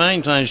one of the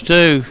main things,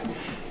 too,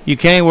 you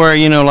can't wear,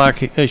 you know,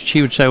 like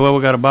she would say, well,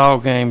 we got a ball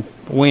game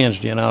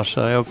Wednesday, and I'll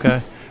say,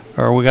 okay.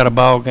 Or we got a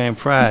ball game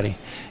Friday.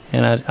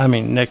 And I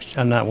mean,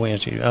 not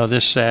Wednesday,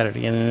 this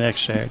Saturday and the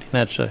next Saturday.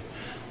 And I'd say,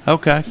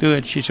 okay,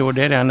 good. She said, well,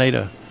 Daddy, I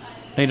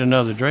need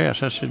another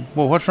dress. I said,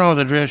 well, what's wrong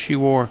with the dress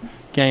you wore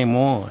game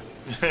 1?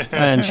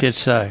 And she'd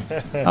say,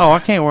 oh, I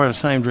can't wear the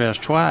same dress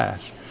twice.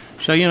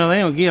 So, you know, they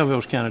don't give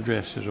those kind of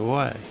dresses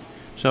away.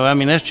 So, I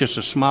mean, that's just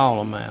a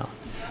small amount.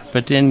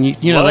 But then,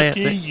 you know,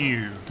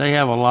 they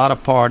have a lot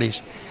of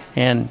parties.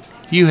 And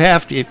you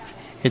have to,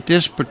 at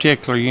this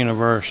particular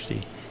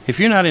university, if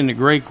you're not in the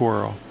Greek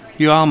world,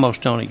 you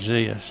almost don't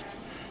exist.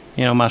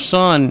 You know, my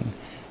son,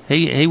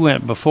 he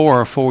went before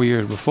her, 4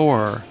 years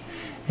before her,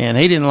 and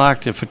he didn't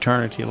like the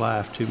fraternity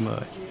life too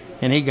much.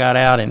 and he got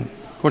out, and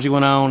of course he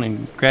went on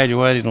and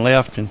graduated and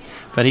left.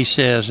 But he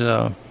says,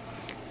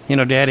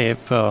 Daddy,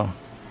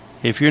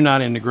 if you're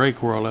not in the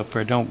Greek world up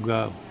there, don't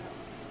go.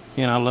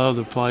 I love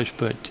the place,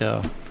 but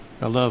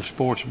I love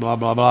sports, blah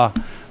blah blah.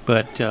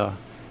 But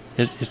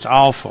it's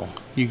awful.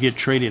 You get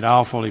treated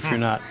awful if you're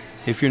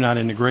not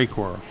in the Greek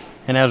world.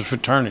 And as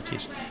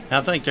fraternities, and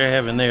I think they're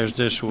having theirs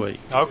this week.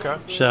 Okay.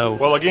 So,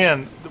 well,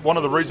 again, one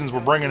of the reasons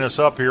we're bringing this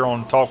up here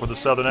on Talk with a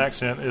Southern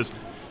Accent is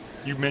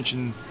you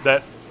mentioned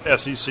that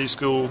SEC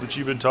school that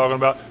you've been talking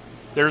about.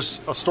 There's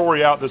a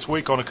story out this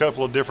week on a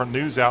couple of different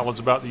news outlets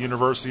about the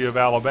University of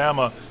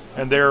Alabama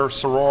and their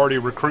sorority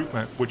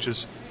recruitment, which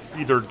is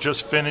either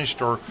just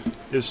finished or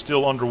is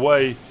still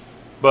underway.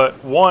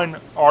 But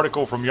one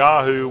article from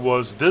Yahoo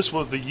was, this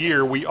was the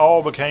year we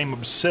all became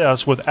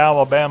obsessed with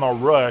Alabama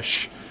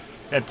Rush.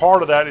 And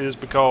part of that is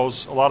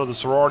because a lot of the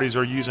sororities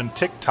are using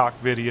TikTok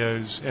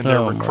videos in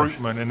their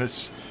recruitment. And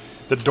it's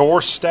the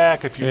door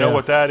stack, if you know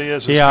what that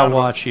is. I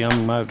watch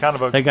them.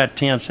 They got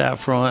tents out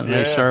front, and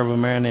they serve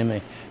them there, and then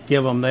they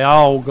give them. They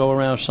all go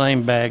around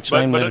same bag,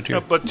 same literature.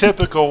 But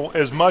typical,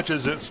 as much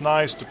as it's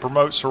nice to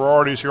promote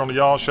sororities here on the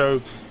Y'all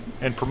Show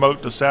and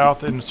promote the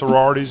South, and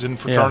sororities and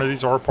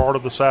fraternities are part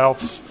of the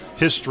South's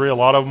history. A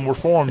lot of them were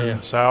formed in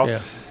the South.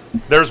 Yeah.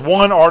 There's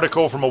one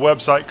article from a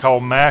website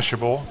called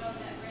Mashable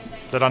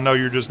that I know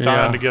you're just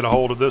dying to get a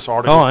hold of this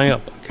article. Oh, I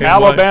am.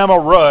 Alabama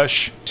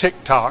Rush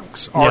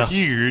TikToks are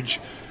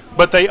huge,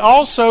 but they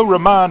also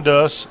remind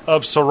us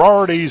of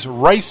sororities'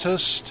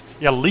 racist,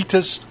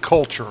 elitist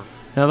culture.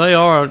 Now they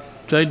are.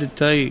 They do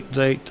have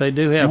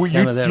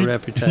kind of that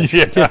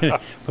reputation. Yeah.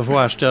 Before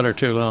I stutter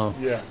too long.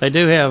 Yeah. They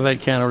do have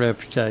that kind of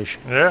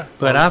reputation. Yeah.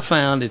 But I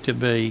found it to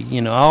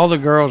be, all the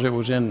girls that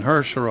was in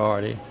her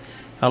sorority,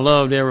 I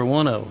loved every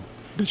one of them.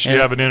 Did she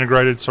have an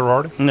integrated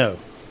sorority? No.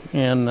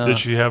 And did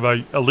she have a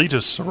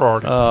elitist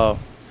sorority?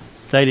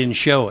 They didn't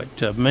show it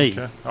to me.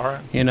 Okay. All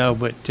right.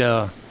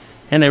 But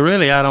and they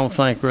really, I don't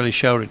think, really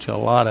showed it to a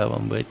lot of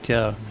them. But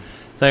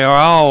they are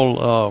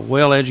all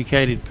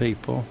well-educated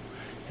people,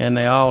 and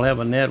they all have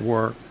a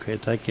network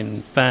that they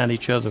can find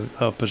each other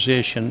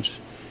positions,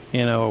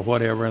 or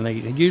whatever. And they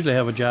usually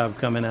have a job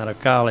coming out of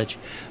college.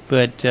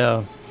 But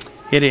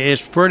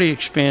it's pretty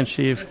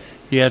expensive.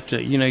 You have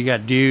to, you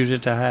got dues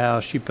at the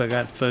house. You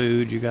got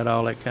food. You got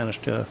all that kind of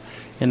stuff.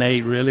 And they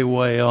eat really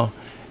well,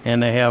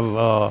 and they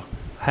have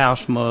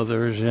house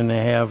mothers, and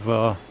they have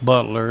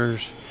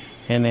butlers,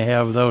 and they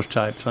have those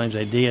type of things.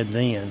 They did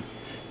then.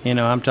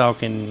 I'm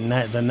talking the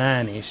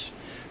 90s.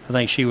 I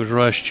think she was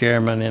Rush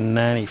chairman in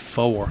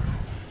 94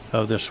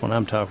 of this one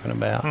I'm talking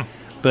about.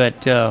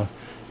 But,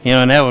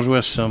 and that was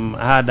with some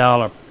high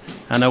dollar.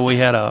 I know we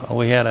had a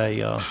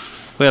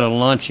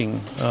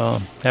lunching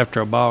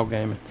after a ball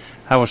game.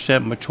 I was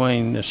sitting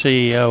between the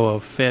CEO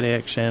of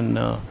FedEx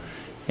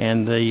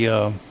and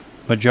the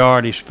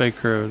majority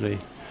speaker of the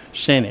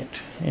Senate,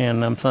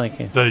 and I'm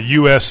thinking the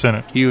U.S.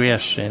 Senate.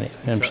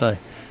 I'm saying,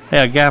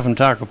 hey, a guy from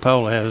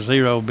Takapola has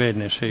zero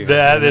business here.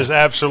 That is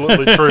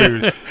absolutely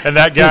true, and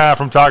that guy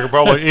from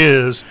Takapola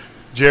is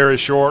Jerry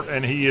Short,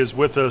 and he is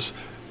with us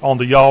on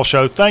the Y'all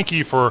Show. Thank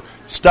you for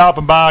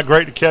stopping by.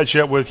 Great to catch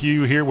up with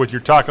you here with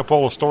your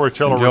Takapola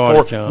Storyteller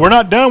Report. We're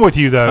not done with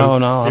you though. Oh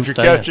no, if you're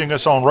catching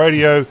us on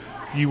radio,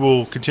 you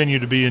will continue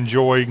to be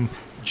enjoying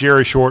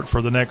Jerry Short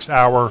for the next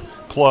hour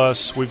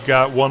plus. We've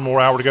got one more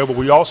hour to go, but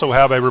we also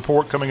have a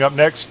report coming up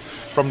next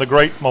from the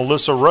great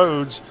Melissa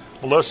Rhodes.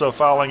 Melissa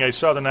filing a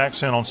Southern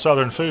accent on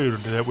Southern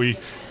food that we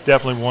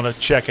definitely want to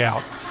check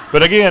out.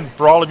 But again,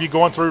 for all of you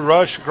going through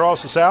Rush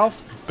across the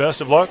South,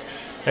 best of luck,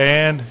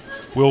 and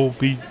we'll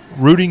be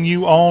rooting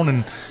you on,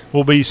 and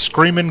we'll be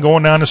screaming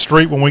going down the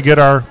street when we get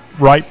our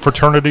right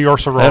fraternity or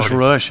sorority. Let's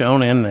rush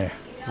on in there.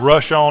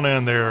 Rush on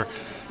in there.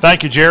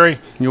 Thank you, Jerry.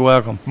 You're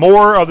welcome.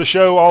 More of the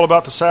show All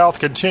About the South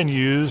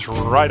continues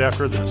right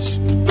after this.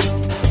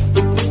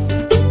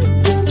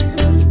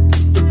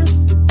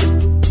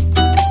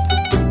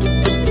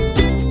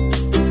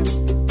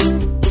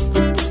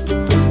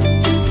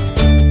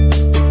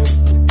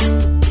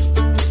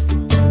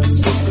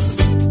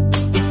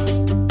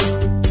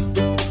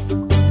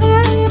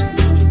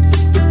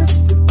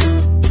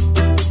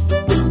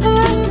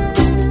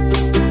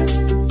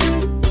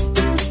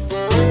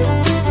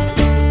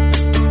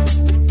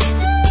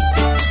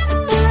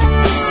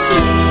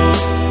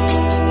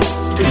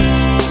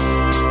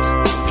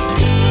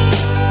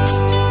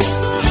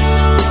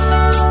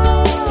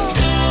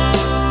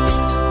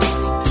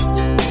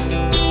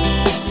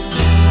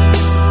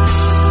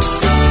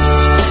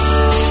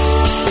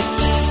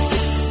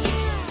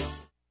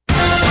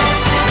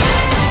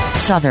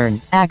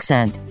 Southern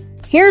accent.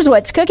 Here's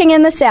what's cooking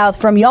in the South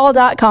from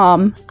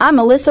y'all.com. I'm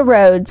Melissa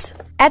Rhodes.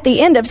 At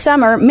the end of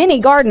summer, many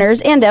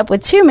gardeners end up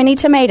with too many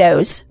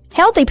tomatoes.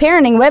 Healthy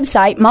parenting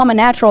website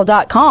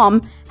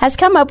mamanatural.com has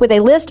come up with a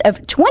list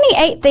of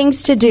 28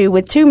 things to do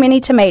with too many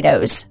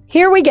tomatoes.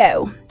 Here we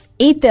go.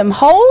 Eat them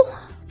whole,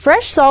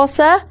 fresh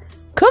salsa,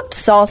 cooked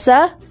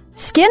salsa,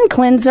 skin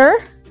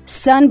cleanser,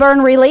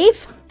 sunburn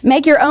relief,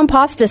 make your own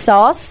pasta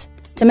sauce,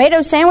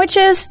 tomato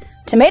sandwiches,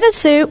 tomato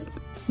soup,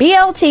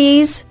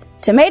 BLTs,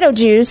 tomato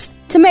juice,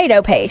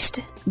 tomato paste,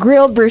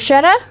 grilled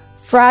bruschetta,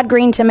 fried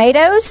green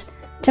tomatoes,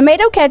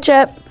 tomato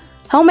ketchup,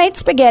 homemade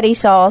spaghetti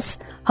sauce,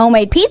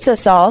 homemade pizza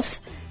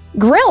sauce,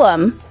 grill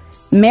them,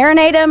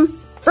 marinate them,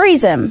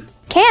 freeze them,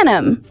 can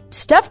them,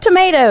 stuffed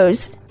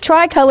tomatoes,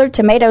 tricolored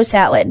tomato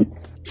salad,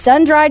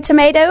 sun-dried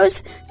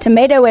tomatoes,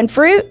 tomato and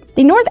fruit,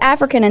 the North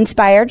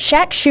African-inspired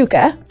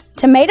shakshuka,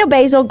 tomato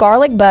basil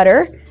garlic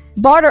butter,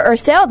 barter or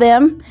sell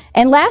them,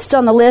 and last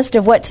on the list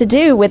of what to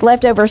do with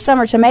leftover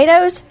summer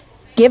tomatoes,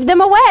 give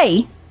them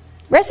away.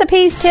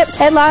 Recipes, tips,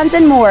 headlines,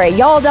 and more at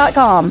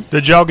y'all.com.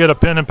 Did y'all get a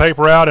pen and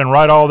paper out and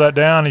write all that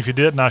down? If you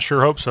didn't, I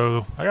sure hope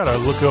so. I got to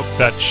look up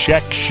that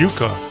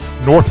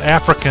shakshuka, North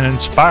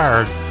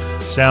African-inspired.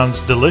 Sounds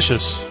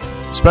delicious,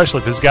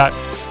 especially if it's got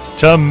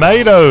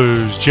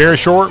tomatoes. Jerry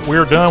Short,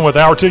 we're done with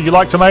hour 2. You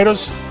like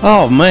tomatoes?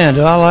 Oh, man,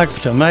 do I like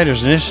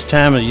tomatoes, and this is the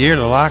time of the year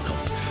to like them.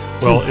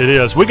 Well, it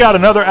is. We got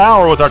another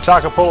hour with our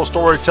Takapola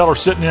storyteller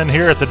sitting in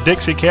here at the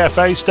Dixie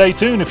Cafe. Stay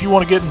tuned if you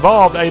want to get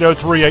involved,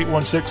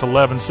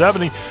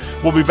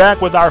 803-816-1170. We'll be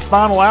back with our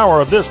final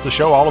hour of this, the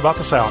show all about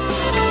the South.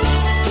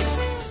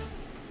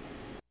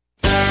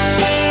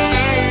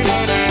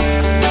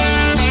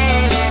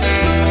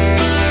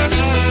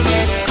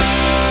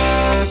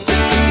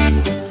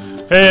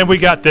 And we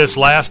got this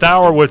last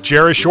hour with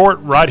Jerry Short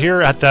right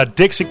here at the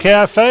Dixie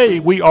Cafe.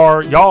 We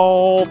are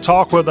Y'all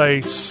Talk with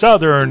a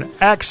Southern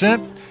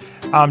accent.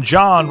 I'm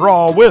John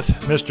Raw with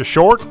Mr.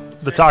 Short,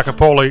 the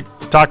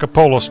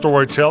Takapola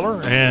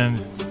storyteller,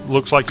 and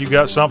looks like you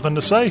got something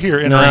to say here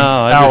entering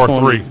hour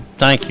 3.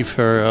 Thank you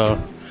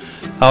for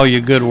all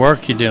your good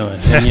work you're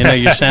doing.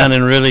 And, you're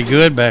sounding really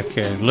good back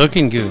there,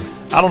 looking good.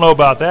 I don't know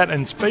about that.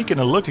 And speaking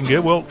of looking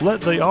good, well,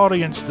 let the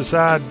audience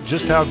decide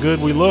just how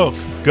good we look.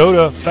 Go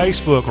to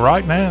Facebook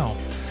right now.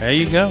 There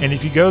you go. And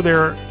if you go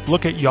there,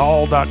 look at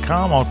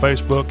y'all.com on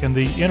Facebook, and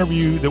the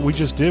interview that we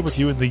just did with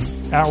you in the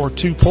hour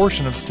 2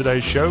 portion of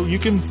today's show, you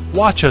can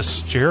watch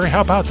us, Jerry.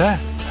 How about that?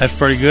 That's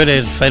pretty good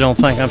if they don't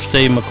think I'm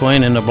Steve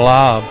McQueen in the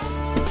Blob.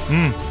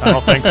 I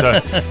don't think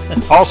so.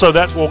 Also,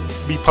 that will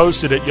be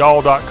posted at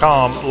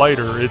y'all.com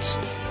later. It's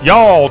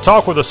Y'all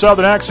Talk with a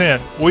Southern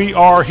accent. We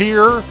are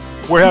here.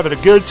 We're having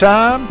a good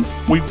time.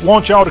 We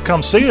want y'all to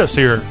come see us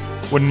here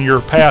when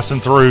you're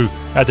passing through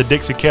at the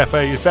Dixie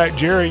Cafe. In fact,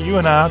 Jerry, you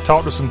and I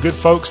talked to some good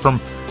folks from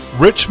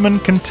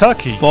Richmond,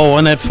 Kentucky. Boy,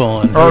 wasn't that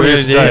fun.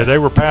 Earlier today. They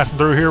were passing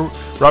through here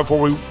right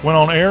before we went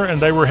on air, and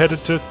they were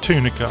headed to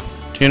Tunica,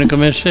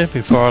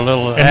 Mississippi for a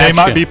little and action. they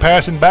might be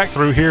passing back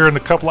through here in a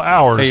couple of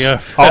hours,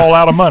 Yeah. all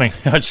out of money.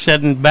 It's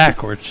heading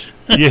backwards.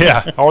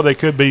 Yeah, or they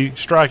could be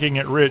striking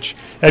it rich.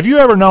 Have you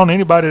ever known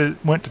anybody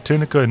that went to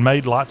Tunica and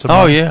made lots of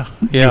money? Oh, yeah.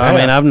 Yeah, I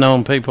mean, I've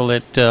known people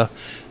that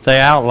they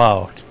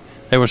outlawed.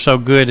 They were so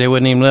good they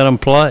wouldn't even let them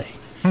play.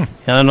 And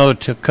I know a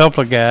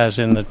couple of guys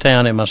in the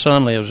town that my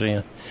son lives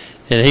in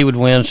that he would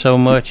win so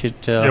much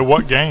at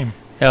what game?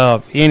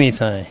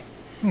 Anything.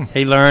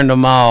 He learned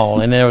them all.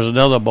 And there was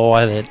another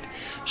boy that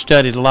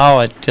studied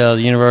law at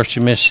the University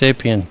of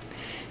Mississippi, and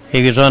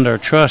he was under a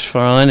trust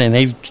fund, and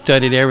he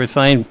studied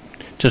everything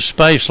to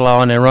space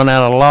law and then run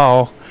out of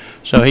law.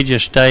 So he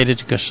just stayed at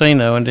the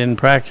casino and didn't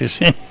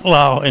practice any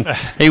law, and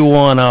he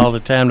won all the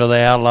time till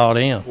they outlawed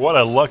him. What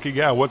a lucky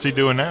guy. What's he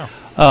doing now?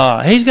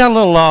 He's got a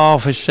little law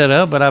office set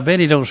up, but I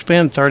bet he don't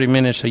spend 30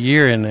 minutes a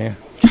year in there.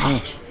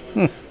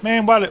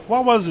 Man, why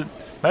was it?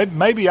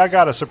 Maybe I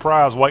got a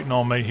surprise waiting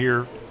on me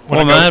here.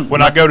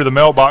 When I go to the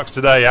mailbox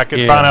today, I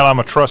could find out I'm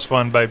a trust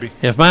fund baby.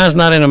 If mine's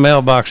not in the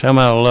mailbox, I'm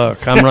out of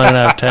luck. I'm running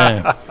out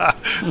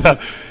of time.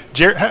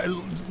 Jerry,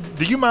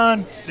 do you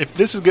mind, if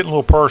this is getting a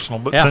little personal,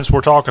 but since we're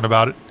talking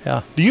about it,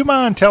 do you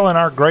mind telling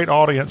our great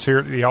audience here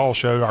at the Y'all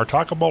Show, our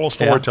Takapola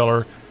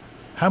storyteller,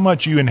 how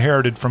much you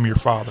inherited from your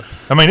father?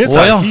 I mean, it's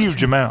a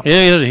huge amount. It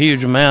is a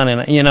huge amount,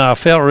 and, I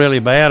felt really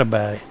bad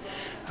about it.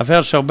 I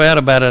felt so bad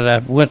about it,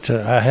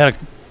 I had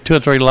 2 or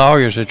 3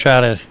 lawyers to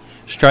try to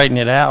straighten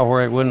it out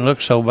where it wouldn't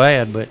look so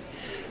bad, but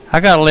I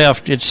got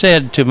left. It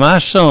said to my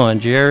son,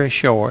 Jerry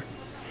Short,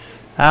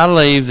 I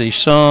leave the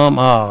sum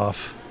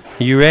of,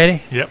 are you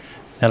ready? Yep.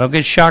 Now don't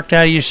get shocked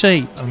out of your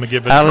seat. I'm going to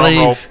give it a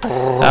drum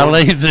roll. I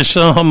leave the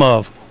sum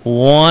of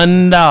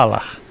 $1.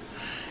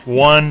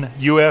 $1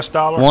 US?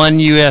 $1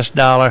 US,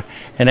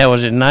 and that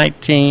was in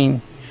actually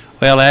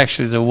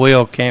the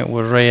will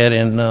was read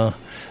in the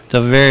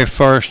very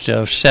first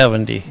of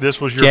 70. This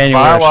was your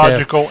January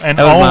biological 7th. and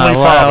that was only my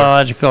father.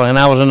 Biological, and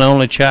I was an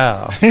only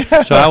child.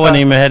 So I wouldn't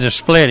even had to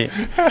split it.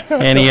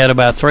 And he had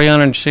about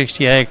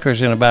 360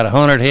 acres and about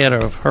 100 head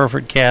of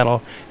Hereford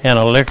cattle and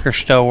a liquor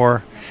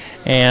store.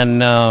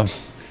 And I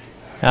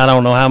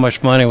don't know how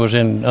much money was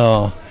in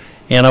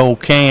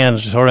old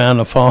cans around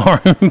the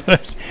farm,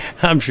 but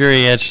I'm sure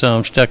he had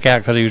some stuck out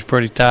because he was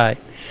pretty tight.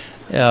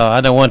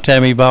 I know one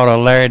time he bought a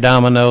Larry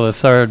Domino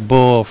III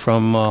bull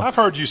from... I've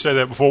heard you say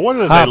that before. What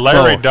is a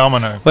Larry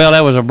Domino? Well,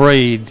 that was a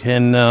breed.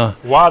 And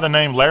why the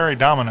name Larry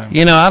Domino?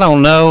 I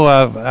don't know.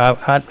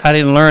 I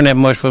didn't learn that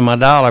much with my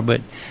dollar, but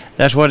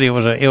That's what it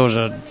was. It was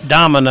a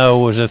Domino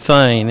was a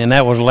thing, and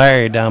that was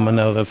Larry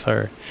Domino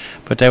III.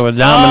 But there was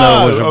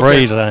Domino was a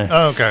breed line.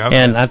 Oh, okay.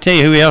 And I tell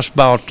you who else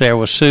bought there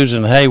was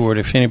Susan Hayward,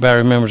 if anybody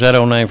remembers that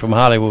old name from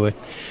Hollywood.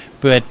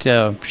 But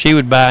she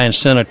would buy in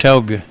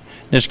Senatobia.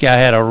 This guy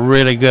had a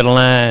really good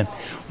line.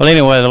 Well,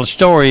 anyway, the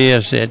story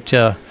is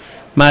that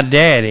my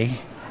daddy,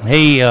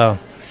 he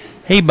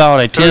bought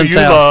a 10,000. Who you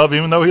love,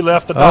 even though he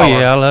left the dollar. Oh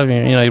yeah, I love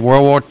him. You know,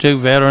 World War II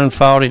veteran,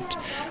 fought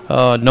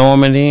at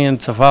Normandy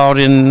and fought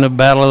in the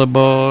Battle of the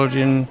Bulge,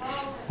 and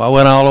I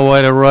went all the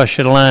way to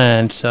Russia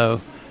line.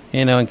 So,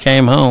 you know, and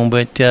came home.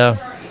 But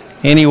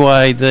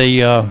anyway,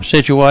 the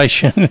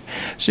situation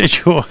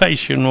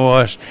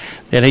was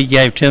that he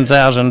gave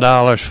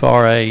 $10,000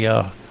 for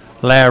a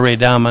Larry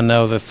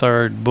Domino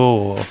III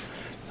bull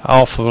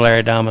off of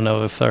Larry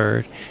Domino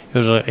III.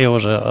 It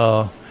was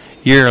a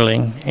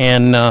yearling,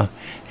 and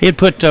he'd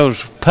put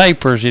those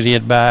papers that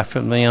he'd buy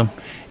from them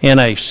in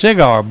a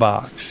cigar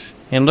box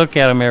and look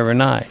at them every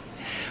night.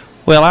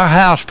 Well, our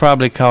house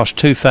probably cost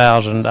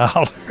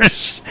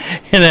 $2,000,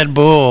 and that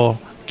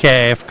bull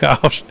calf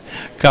cost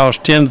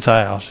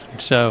 $10,000.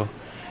 So,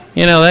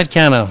 you know, that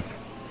kind of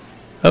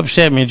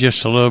upset me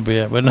just a little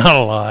bit, but not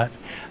a lot,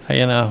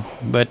 you know.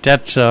 But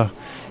that's,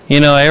 you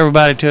know,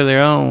 everybody to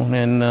their own,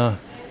 and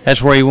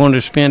that's where he wanted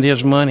to spend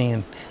his money.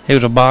 And he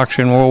was a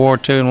boxer in World War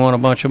II and won a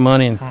bunch of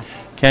money, and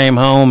came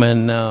home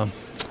and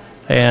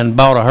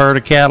bought a herd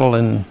of cattle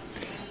and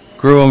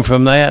grew them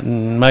from that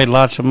and made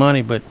lots of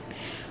money. But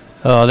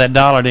that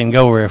dollar didn't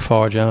go very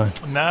far, John.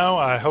 No,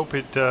 I hope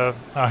it.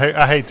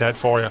 I hate that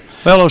for you.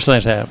 Well, those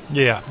things happen.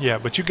 Yeah,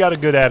 but you got a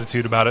good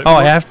attitude about it. Oh,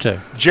 I have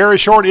to. Jerry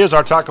Short is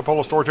our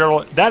Tacopolo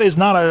storyteller. That is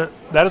not a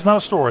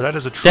story. That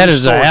is a true story. That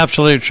is story. The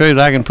absolute truth.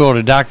 I can pull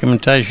the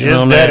documentation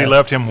on that. His daddy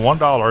left him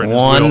 $1 in his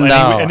will,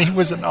 and he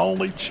was an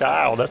only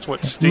child. That's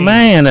what stings.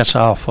 Man, that's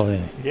awful.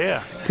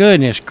 Yeah.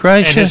 Goodness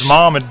gracious. And his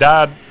mom had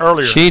died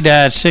earlier. She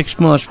died 4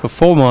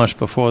 months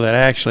before that,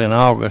 actually in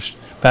August,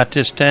 about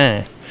this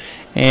time.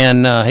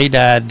 And he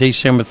died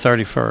December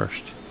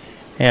 31st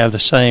of the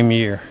same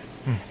year.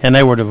 And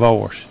they were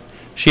divorced.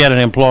 She had an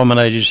employment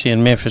agency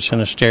in Memphis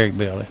in a Steric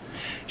building.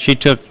 She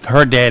took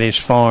her daddy's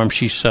farm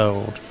she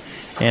sold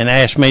and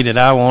asked me did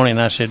I want it,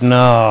 and I said,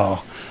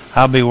 no,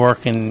 I'll be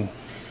working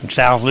in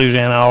South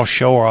Louisiana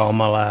offshore all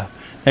my life.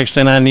 Next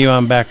thing I knew,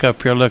 I'm back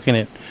up here looking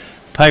at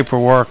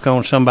paperwork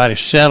on somebody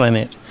selling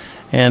it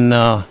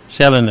and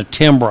selling the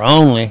timber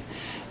only.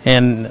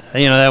 And,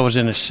 you know, that was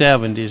in the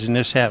 70s, and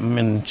this happened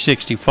in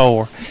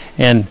 64.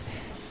 And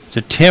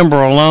the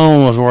timber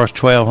alone was worth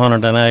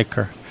 $1,200 an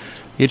acre.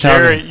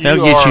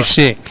 That'll get you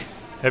sick.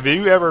 Have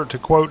you ever, to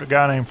quote a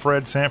guy named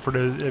Fred Sanford,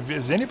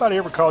 has anybody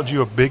ever called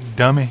you a big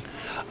dummy?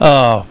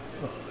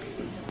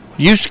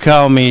 Used to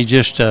call me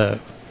just I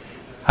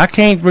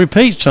can't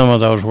repeat some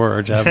of those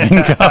words I've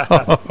been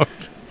called.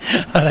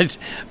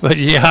 But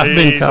yeah, I've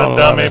been called a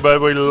dummy.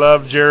 But we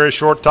love Jerry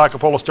Short,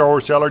 Tacopolo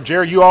storyteller.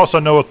 Jerry, you also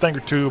know a thing or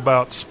two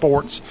about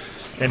sports.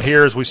 And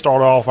here, as we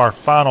start off our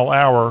final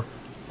hour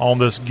on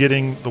this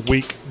Getting the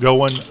Week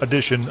Going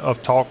edition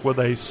of Talk with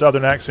a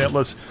Southern Accent,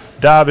 let's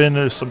dive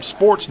into some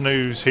sports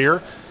news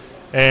here.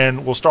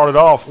 And we'll start it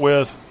off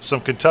with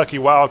some Kentucky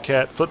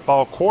Wildcat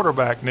football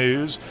quarterback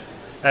news.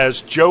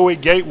 As Joey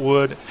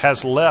Gatewood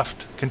has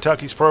left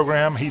Kentucky's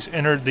program, he's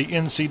entered the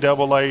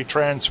NCAA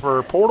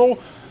transfer portal.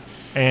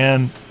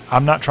 And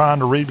I'm not trying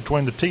to read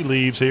between the tea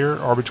leaves here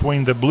or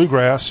between the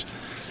bluegrass.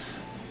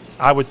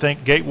 I would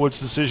think Gatewood's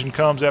decision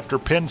comes after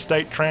Penn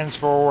State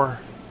transfer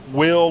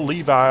Will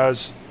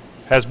Levis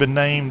has been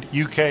named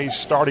UK's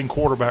starting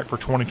quarterback for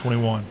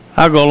 2021.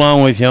 I'll go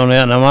along with you on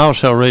that, and I'm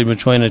also reading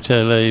between the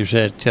tea leaves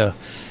that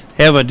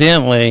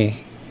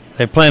evidently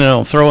they're planning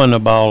on throwing the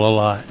ball a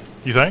lot.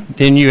 You think?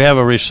 Didn't you have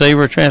a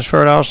receiver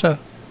transferred also?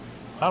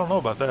 I don't know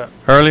about that.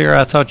 Earlier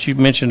I thought you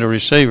mentioned a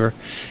receiver,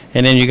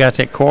 and then you got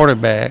that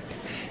quarterback.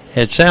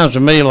 It sounds to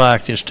me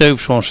like that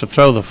Stoops wants to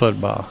throw the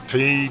football.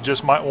 He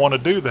just might want to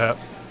do that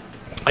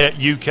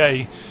at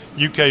UK.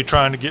 UK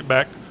trying to get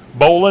back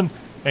bowling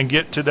and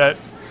get to that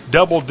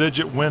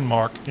double-digit win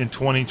mark in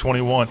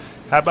 2021.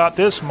 How about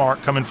this,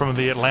 Mark, coming from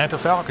the Atlanta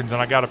Falcons?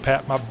 And I got to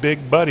pat my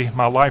big buddy,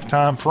 my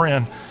lifetime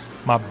friend,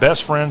 my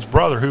best friend's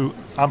brother, who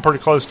I'm pretty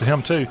close to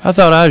him too. I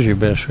thought I was your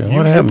best friend.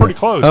 What happened? You're pretty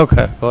close.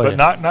 Okay. But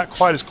not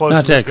quite as close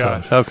not as this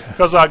that guy. Close. Okay.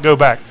 Because I go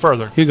back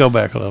further. You go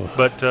back a little.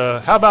 But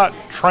how about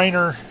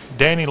trainer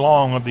Danny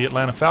Long of the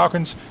Atlanta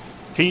Falcons?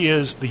 He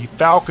is the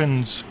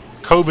Falcons'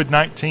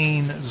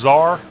 COVID-19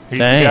 czar. He's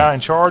the guy in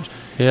charge.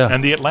 Yeah.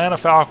 And the Atlanta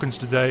Falcons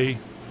today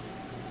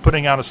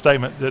putting out a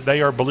statement that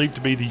they are believed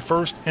to be the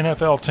first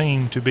NFL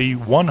team to be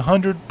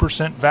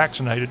 100%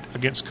 vaccinated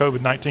against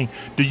COVID-19.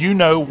 Do you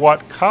know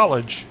what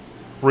college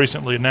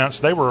recently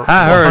announced they were 100%?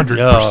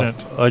 I heard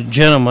a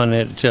gentleman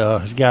that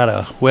has got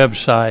a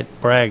website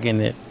bragging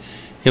that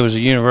it was the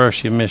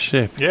University of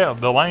Mississippi. Yeah,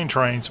 the Lane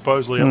Train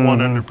supposedly at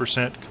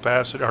 100%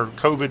 capacity or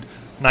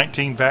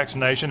COVID-19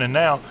 vaccination. And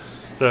now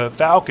the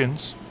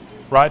Falcons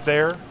right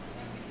there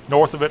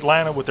north of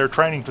Atlanta with their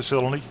training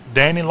facility,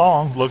 Danny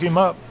Long, look him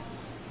up.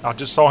 I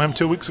just saw him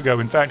 2 weeks ago.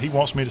 In fact, he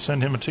wants me to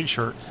send him a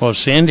T-shirt. Well,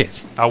 send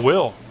it. I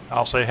will.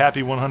 I'll say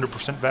happy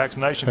 100%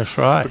 vaccination. That's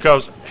right.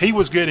 Because he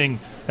was getting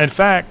 – in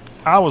fact,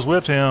 I was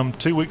with him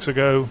 2 weeks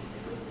ago.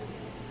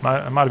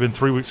 It might have been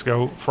 3 weeks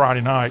ago,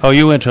 Friday night. Oh,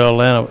 you went to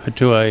Atlanta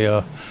to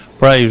a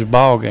Braves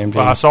ball game, didn't you?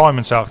 Well, I saw him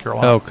in South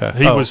Carolina. Okay.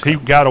 He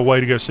got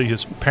away to go see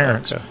his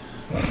parents,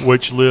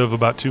 which live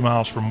about 2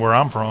 miles from where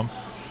I'm from.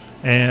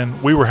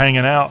 And we were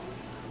hanging out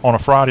on a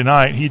Friday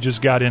night. He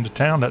just got into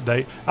town that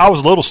day. I was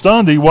a little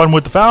stunned he wasn't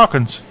with the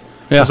Falcons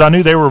because I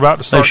knew they were about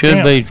to start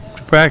camp. They should be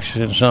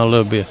practicing some a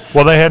little bit.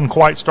 Well, they hadn't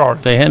quite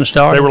started. They hadn't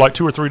started? They were like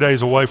 2 or 3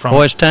 days away from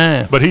it's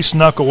time. But he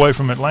snuck away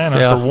from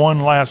Atlanta for one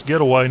last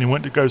getaway, and he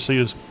went to go see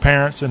his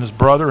parents and his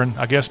brother, and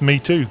I guess me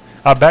too.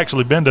 I've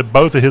actually been to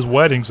both of his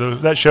weddings, so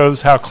that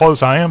shows how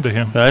close I am to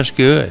him. That's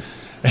good.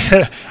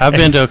 I've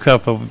been to a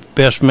couple of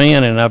best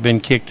men, and I've been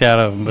kicked out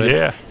of them,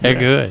 but they're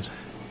good.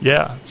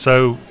 Yeah,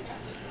 so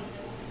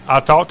I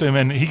talked to him,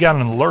 and he got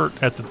an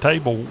alert at the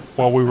table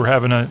while we were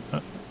having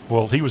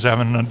he was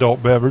having an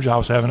adult beverage. I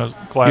was having a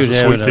glass of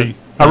sweet tea.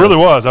 I really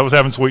was. I was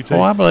having sweet tea.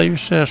 Oh, I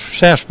believe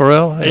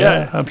sarsaparilla.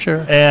 Yeah, I'm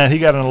sure. And he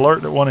got an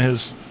alert that one of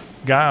his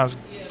guys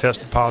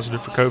tested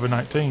positive for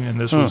COVID-19, and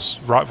this was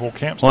right before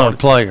camp started.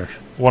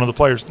 One of the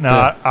players.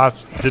 Now, I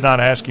did not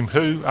ask him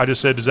who. I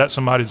just said, is that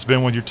somebody that's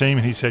been with your team?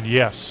 And he said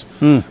yes.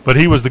 But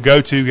he was the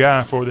go-to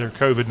guy for their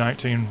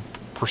COVID-19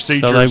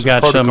 procedures. So they've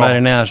got protocol. somebody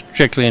now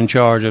strictly in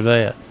charge of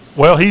that.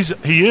 Well, he's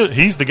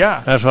the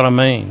guy. That's what I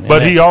mean.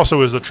 But he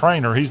also is the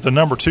trainer. He's the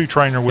number 2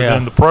 trainer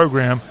within the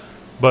program.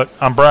 But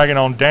I'm bragging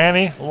on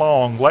Danny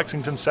Long,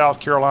 Lexington, South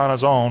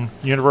Carolina's own,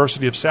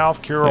 University of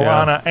South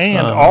Carolina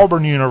and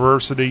Auburn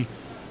University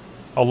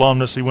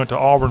alumnus. He went to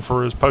Auburn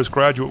for his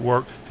postgraduate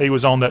work. He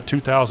was on that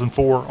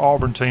 2004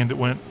 Auburn team that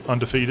went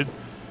undefeated.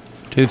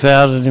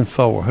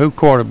 2004. Who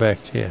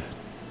quarterbacked you?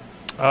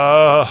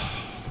 I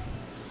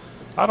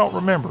don't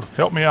remember.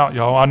 Help me out,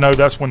 y'all. I know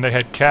that's when they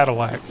had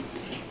Cadillac.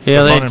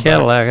 Yeah, they had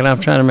Cadillac, and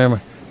I'm trying to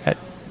remember.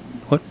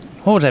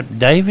 What was that,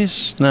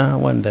 Davis? No, it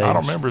wasn't Davis. I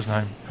don't remember his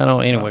name.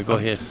 Anyway, go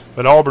ahead.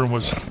 But Auburn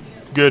was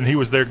good, and he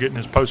was there getting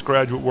his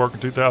postgraduate work in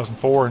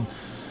 2004. And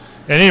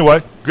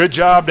anyway, good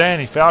job,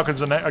 Danny.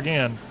 Falcons,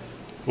 again,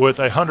 with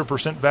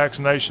 100%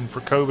 vaccination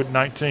for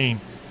COVID-19.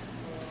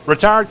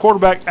 Retired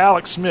quarterback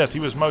Alex Smith. He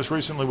was most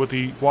recently with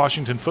the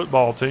Washington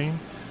football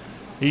team.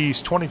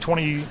 He's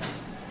 2020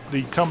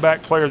 the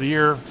comeback player of the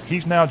year.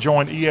 He's now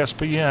joined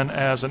ESPN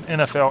as an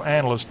NFL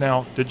analyst.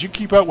 Now, did you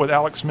keep up with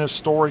Alex Smith's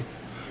story?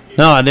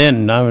 No, I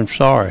didn't. I'm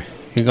sorry.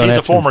 He's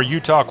a former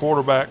Utah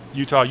quarterback,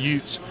 Utah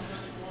Utes,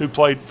 who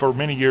played for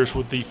many years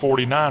with the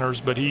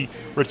 49ers, but he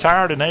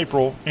retired in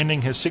April,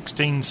 ending his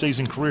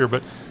 16-season career.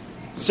 But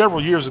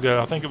several years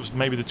ago, I think it was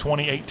maybe the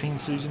 2018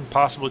 season,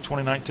 possibly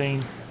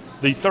 2019,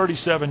 the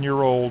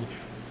 37-year-old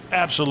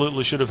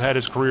absolutely should have had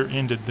his career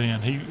ended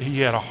then. He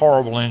had a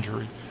horrible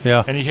injury.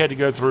 Yeah. And he had to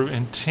go through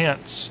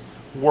intense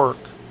work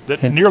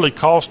that nearly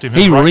cost him.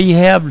 He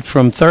rehabbed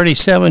from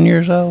 37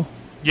 years old?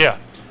 Yeah.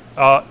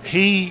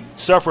 He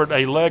suffered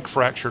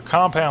a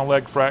compound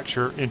leg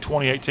fracture in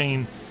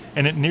 2018,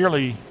 and it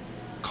nearly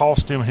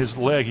cost him his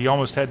leg. He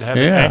almost had to have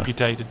it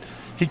amputated.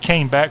 He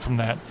came back from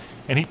that,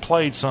 and he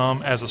played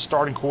some as a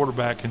starting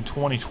quarterback in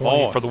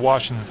 2020 for the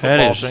Washington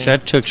football team.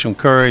 That took some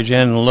courage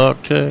and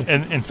luck, too.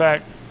 And, in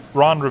fact,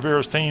 Ron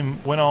Rivera's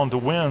team went on to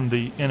win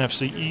the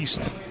NFC East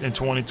in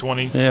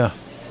 2020. Yeah.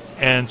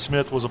 And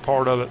Smith was a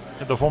part of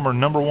it. The former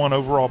number 1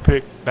 overall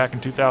pick back in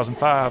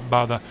 2005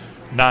 by the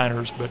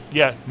Niners. But,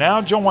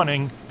 now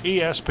joining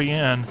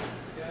ESPN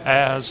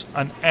as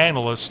an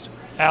analyst,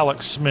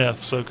 Alex Smith.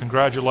 So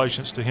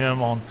congratulations to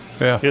him on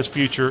his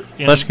future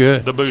in the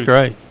booth. That's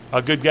great.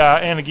 A good guy.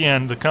 And,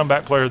 again, the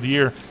comeback player of the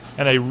year.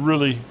 And a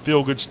really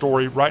feel-good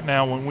story right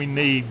now when we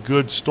need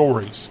good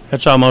stories.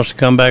 That's almost a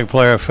comeback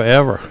player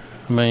forever.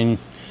 I mean,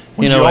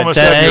 at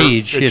that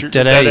age. At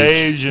that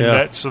age and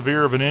that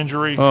severe of an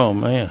injury. Oh,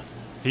 man.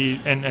 He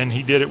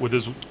did it with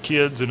his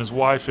kids and his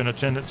wife in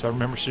attendance. I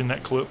remember seeing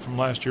that clip from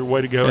last year.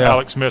 Way to go,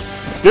 Alex Smith.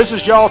 This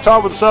is Y'all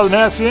Talk with a Southern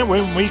Accent.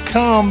 When we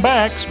come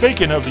back,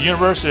 speaking of the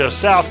University of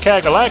South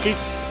Kakalaki,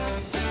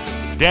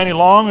 Danny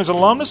Long is an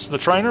alumnus, the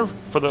trainer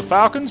for the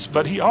Falcons,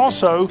 but he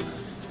also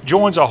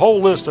joins a whole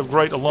list of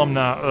great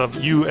alumni of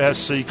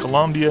USC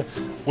Columbia.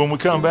 When we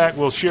come back,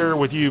 we'll share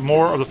with you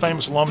more of the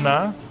famous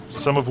alumni,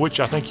 some of which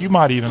I think you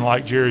might even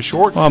like. Jerry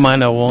Short. Well, I might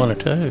know one or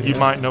two. You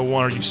might know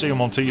one, or you see them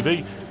on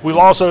TV. We'll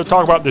also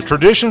talk about the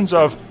traditions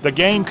of the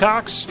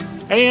Gamecocks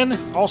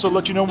and also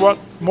let you know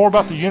more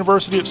about the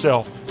university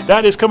itself.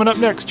 That is coming up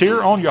next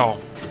here on Y'all.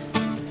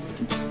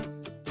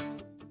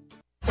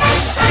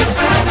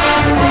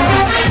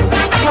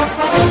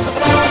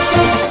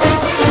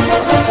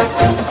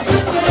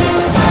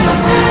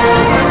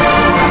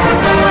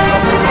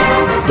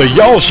 The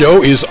Y'all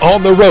Show is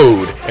on the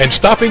road and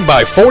stopping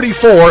by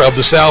 44 of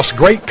the South's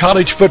great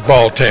college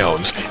football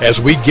towns as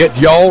we get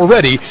y'all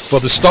ready for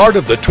the start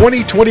of the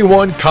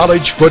 2021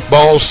 college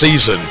football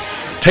season.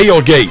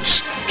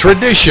 Tailgates,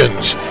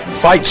 traditions,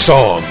 fight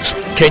songs.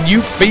 Can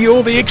you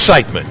feel the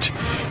excitement?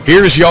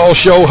 Here's Y'all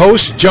Show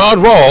host John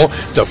Rawl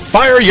to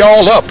fire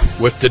y'all up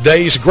with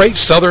today's great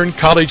Southern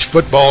College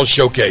Football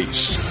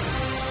Showcase.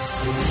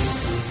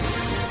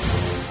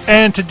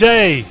 And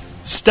today,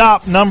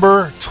 stop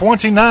number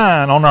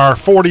 29 on our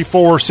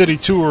 44-city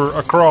tour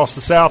across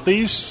the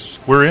Southeast.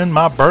 We're in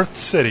my birth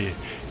city,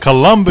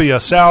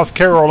 Columbia, South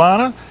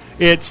Carolina.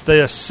 It's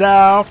the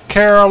South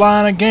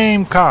Carolina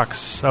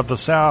Gamecocks of the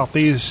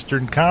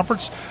Southeastern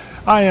Conference.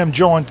 I am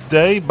joined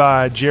today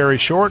by Jerry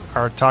Short,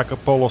 our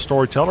Takapola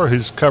storyteller,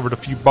 who's covered a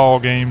few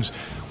ball games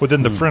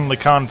within the friendly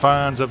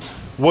confines of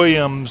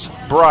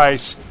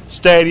Williams-Brice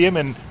Stadium.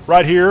 And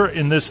right here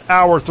in this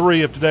hour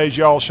 3 of today's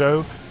Y'all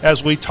Show,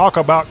 as we talk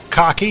about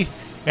Cocky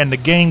and the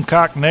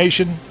Gamecock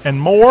Nation and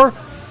more,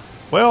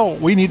 well,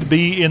 we need to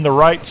be in the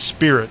right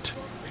spirit.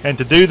 And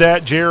to do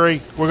that,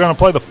 Jerry, we're going to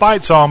play the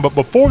fight song. But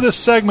before this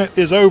segment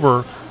is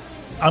over,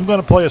 I'm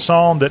going to play a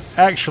song that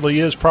actually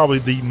is probably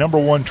the number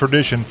one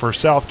tradition for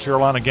South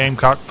Carolina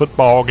Gamecock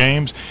football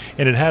games,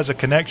 and it has a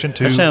connection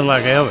to that sounds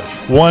like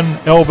Elvis. One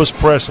Elvis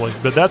Presley.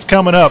 But that's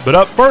coming up. But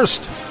up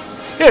first,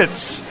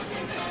 it's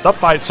the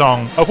fight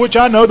song, of which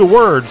I know the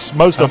words,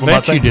 most of them, I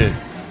think. I bet you do.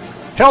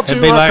 Hell to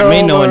It'd be our like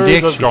me knowing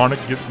colors Dixie. of garnet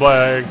gets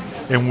black,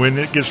 and when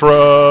it gets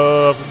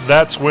rough,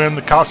 that's when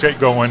the cocks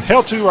get going.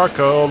 Hell to our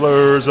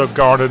colors of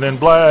garnet and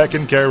black,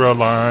 in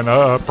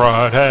Carolina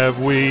pride have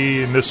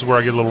we. And this is where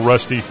I get a little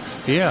rusty.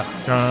 Yeah.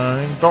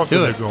 Talk to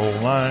the goal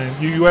line.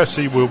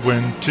 USC will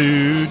win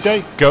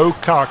today. Go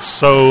Cox.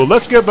 So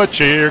let's give a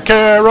cheer.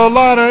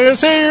 Carolina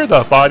is here.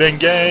 The Fighting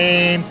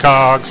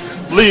Gamecocks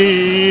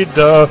lead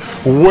the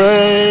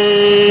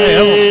way.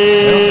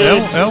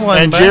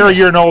 And Jerry,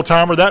 you're an old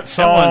timer. That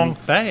song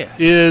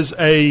is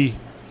a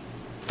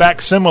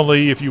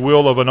facsimile, if you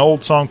will, of an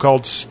old song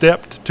called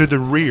 "Stepped to the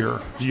Rear."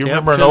 Do you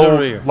remember an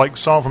old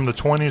song from the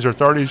 20s or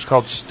 30s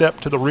called "Step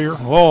to the Rear"?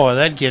 Boy,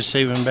 that gets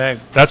even back.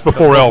 That's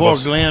before Elvis.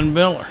 Before Glenn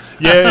Miller.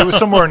 Yeah, it was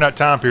somewhere in that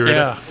time period.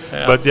 Yeah.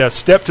 But yeah,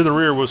 "Step to the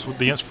Rear" was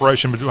the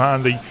inspiration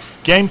behind the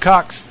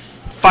Gamecocks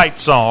fight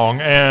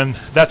song, and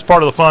that's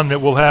part of the fun that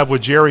we'll have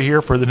with Jerry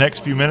here for the next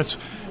few minutes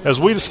as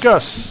we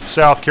discuss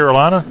South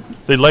Carolina,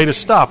 the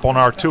latest stop on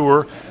our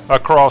tour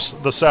across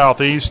the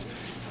Southeast.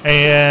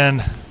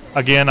 And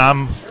again,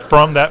 I'm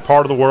from that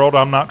part of the world.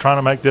 I'm not trying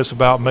to make this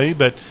about me,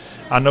 but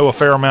I know a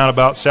fair amount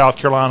about South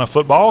Carolina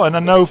football, and I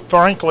know,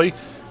 frankly,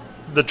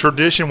 the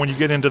tradition when you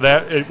get into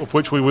that,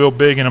 which we will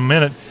big in a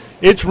minute,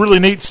 it's really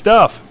neat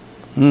stuff.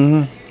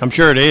 Mm-hmm. I'm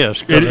sure it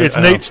is. It's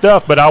neat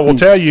stuff, but I will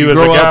tell you, as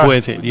a guy up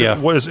with it, yeah.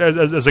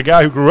 As a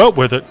guy who grew up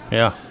with it,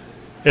 yeah.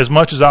 As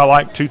much as I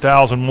like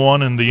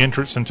 2001 and the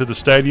entrance into the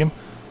stadium,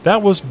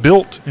 that was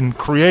built and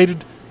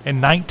created in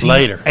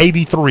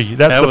 1983.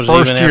 That's the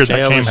first year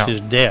that came out.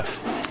 Elvis'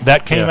 death.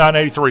 That came out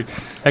in 83.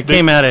 That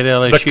came out at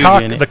LSU,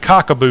 didn't it? The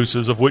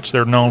Cockabooses, of which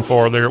they're known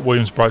for there at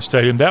Williams-Brice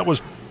Stadium, that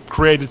was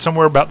created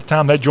somewhere about the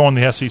time they joined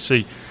the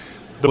SEC.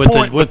 With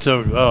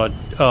the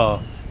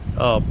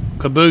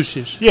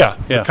cabooses. Yeah,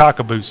 the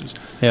Cockabooses.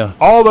 Yeah.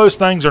 All those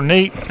things are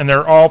neat, and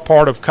they're all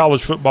part of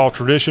college football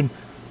tradition.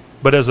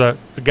 But as a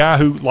guy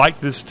who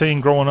liked this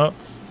team growing up,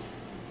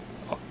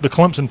 the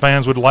Clemson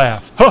fans would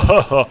laugh.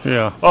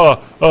 Yeah.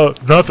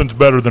 Nothing's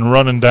better than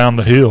running down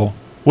the hill.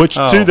 Which,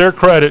 to their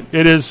credit,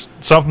 it is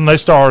something they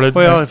started.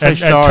 Well, if they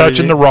started and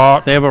touching the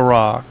rock. They have a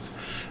rock.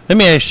 Let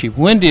me ask you,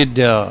 when did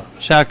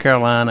South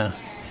Carolina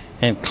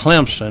and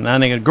Clemson, I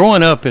think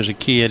growing up as a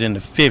kid in the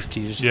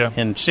 50s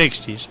and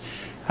 60s,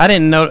 I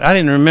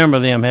didn't remember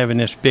them having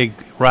this big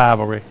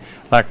rivalry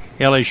like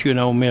LSU and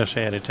Ole Miss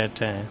had at that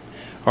time.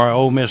 Or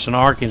Ole Miss and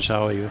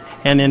Arkansas, even,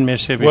 and then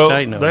Mississippi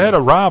State. Well, they had a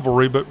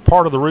rivalry, but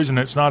part of the reason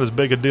it's not as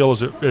big a deal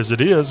as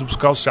it is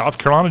because South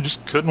Carolina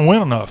just couldn't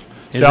win enough.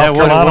 South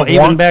Carolina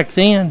even back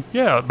then?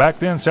 Yeah, back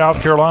then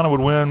South Carolina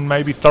would win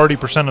maybe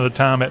 30% of the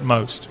time at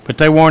most. But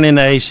they weren't in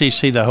the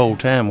ACC the whole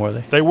time, were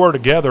they? They were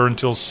together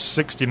until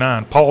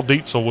 '69. Paul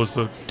Dietzel was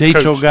the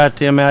Dietzel coach. Got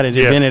them out. It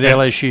had been at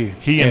LSU.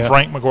 He and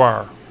Frank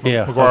McGuire.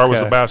 Yeah, McGuire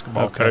was the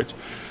basketball coach.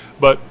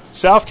 But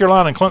South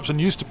Carolina and Clemson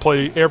used to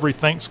play every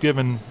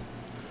Thanksgiving,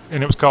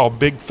 and it was called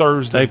Big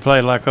Thursday. They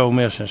played like Ole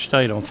Miss and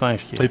State on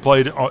Thanksgiving. They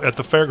played at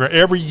the fairground.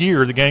 Every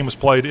year the game was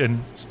played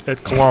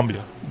at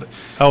Columbia.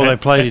 They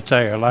played it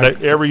there.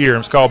 Every year. It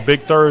was called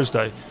Big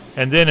Thursday.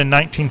 And then in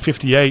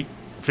 1958,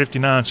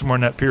 59, somewhere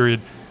in that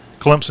period,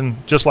 Clemson,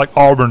 just like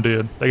Auburn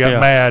did, they got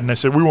mad and they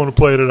said, we want to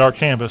play it at our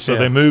campus. So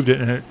they moved it,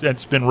 and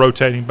it's been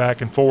rotating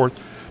back and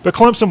forth. But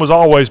Clemson was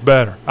always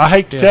better. I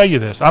hate to tell you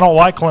this. I don't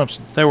like Clemson.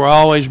 They were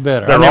always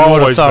better. They were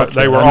always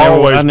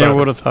better. I never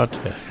would have thought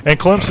that. And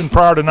Clemson,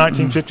 prior to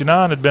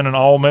 1959, had been an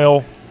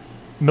all-male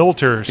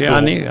military school. Yeah, I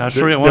knew. That's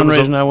one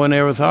reason I wouldn't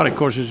ever thought. Of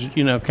course, it's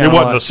kind of it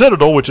wasn't the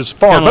Citadel, which is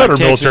far better like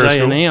military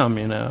Texas school. A&M,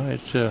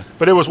 it's.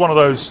 But it was one of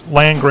those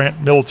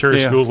land-grant military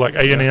schools like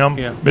A&M,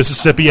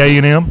 Mississippi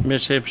A&M,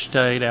 Mississippi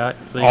State.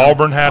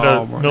 Auburn had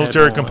a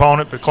military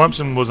component, but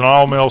Clemson was an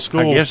all-male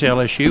school. I guess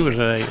LSU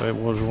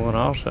was one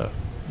also.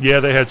 Yeah,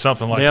 they had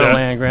something like that. They had a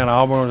land grant.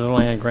 Auburn was a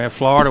land grant.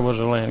 Florida was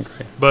a land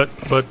grant. But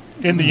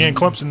in the end,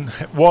 Clemson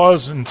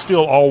was and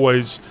still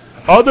always,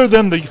 other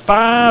than the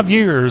 5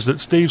 years that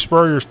Steve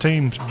Spurrier's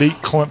teams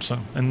beat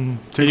Clemson in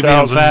 2000. Did he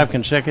beat 5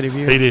 consecutive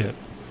years? He did.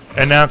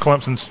 And now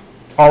Clemson's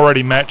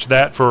already matched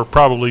that for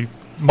probably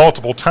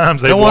multiple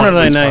times. No wonder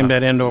they named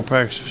that indoor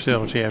practice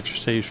facility after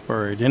Steve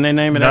Spurrier. Didn't they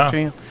name it after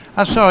him?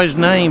 I saw his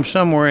name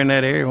somewhere in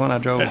that area when I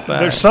drove by.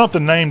 There's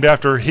something named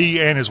after he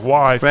and his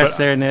wife. Right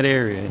there in that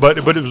area. But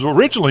it was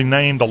originally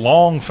named the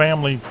Long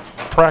Family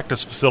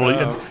Practice Facility.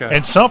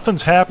 And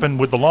something's happened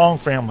with the Long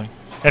family.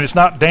 And it's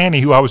not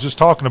Danny, who I was just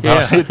talking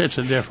about. Yeah, it's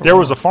a different There one.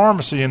 was a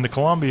pharmacy in the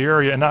Columbia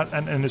area,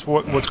 and it's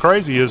what's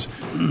crazy is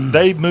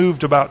they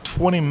moved about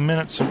 20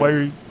 minutes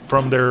away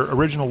from their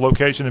original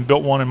location and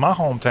built one in my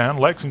hometown,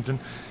 Lexington,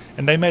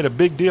 and they made a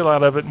big deal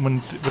out of it. And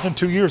within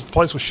 2 years, the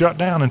place was shut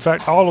down. In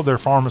fact, all of their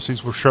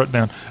pharmacies were shut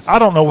down. I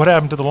don't know what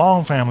happened to the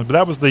Long family, but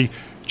that was the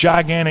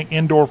gigantic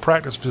indoor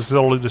practice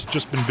facility that's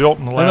just been built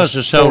in the last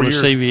 4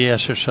 years.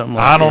 CVS or something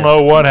like that. I don't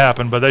know what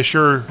happened, but they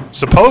sure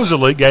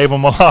supposedly gave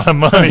them a lot of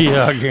money.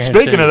 Yeah, I guarantee.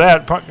 Speaking of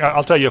that,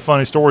 I'll tell you a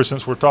funny story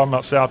since we're talking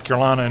about South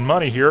Carolina and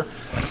money here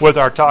with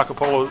our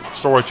Toccopola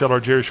storyteller,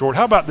 Jerry Short.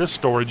 How about this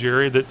story,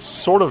 Jerry, that's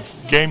sort of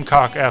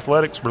Gamecock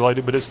athletics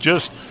related, but it's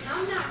just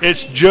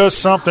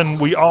something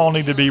we all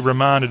need to be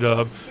reminded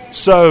of.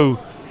 So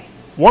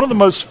one of the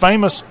most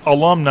famous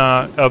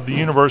alumni of the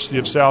University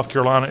of South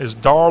Carolina is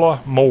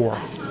Darla Moore.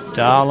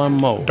 Darla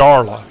Moore.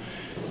 Darla.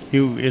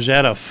 Is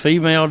that a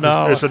female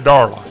Darla? It's a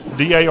Darla.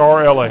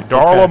 D-A-R-L-A.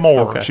 Darla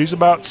Moore. Okay. She's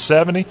about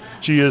 70.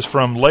 She is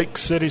from Lake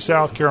City,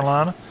 South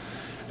Carolina.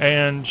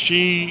 And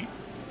she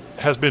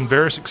has been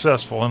very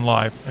successful in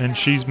life. And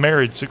she's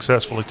married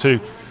successfully, too.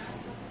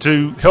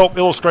 To help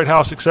illustrate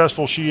how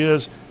successful she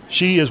is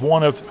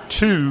one of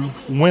 2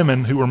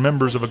 women who are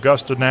members of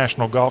Augusta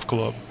National Golf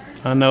Club.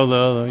 I know the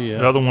other, yeah.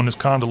 The other one is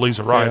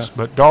Condoleezza Rice. Yeah.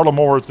 But Darla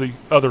Moore is the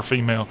other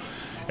female.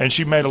 And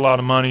she made a lot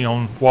of money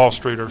on Wall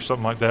Street or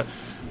something like that.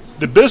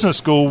 The business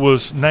school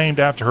was named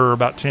after her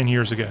about 10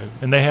 years ago.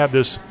 And they have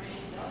this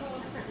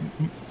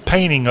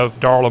painting of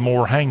Darla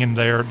Moore hanging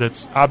there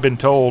that's, I've been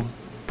told,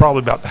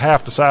 probably about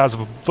half the size of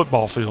a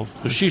football field.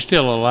 But she's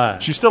still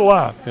alive. She's still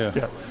alive.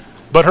 Yeah.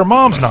 But her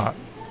mom's not.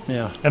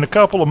 Yeah. And a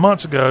couple of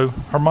months ago,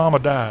 her mama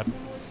died.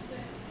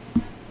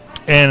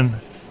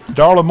 And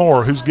Darla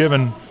Moore, who's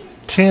given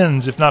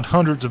tens, if not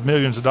hundreds of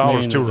millions of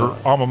dollars to her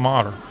alma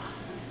mater,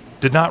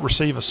 did not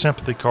receive a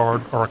sympathy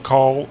card or a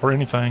call or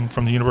anything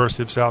from the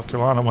University of South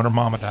Carolina when her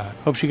mama died.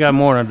 Hope she got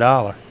more than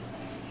 $1.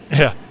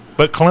 Yeah.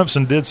 But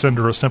Clemson did send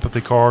her a sympathy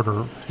card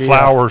or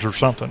flowers or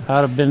something.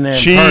 I'd have been there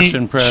in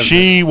person, President.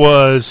 She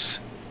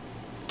was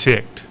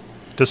ticked,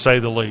 to say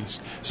the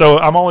least. So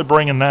I'm only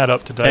bringing that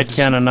up today. That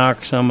kind of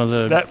knocked some of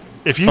the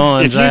if you've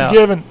out.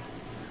 given,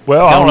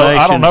 well,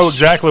 I don't know Donations.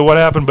 exactly what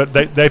happened, but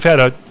they've had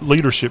a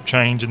leadership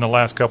change in the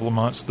last couple of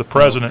months. The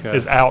president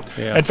is out.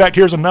 Yeah. In fact,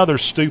 here's another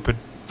stupid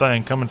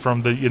thing coming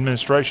from the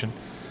administration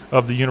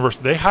of the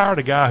university. They hired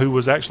a guy who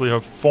was actually a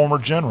former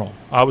general.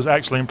 I was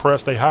actually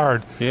impressed they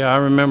hired I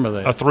remember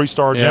that. a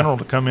 3-star general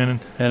to come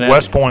in and that-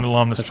 West Point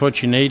alumnus. That's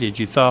what you needed,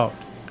 you thought.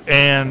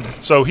 And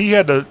so he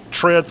had to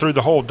tread through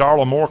the whole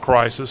Darla Moore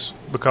crisis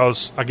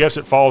because I guess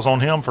it falls on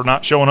him for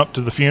not showing up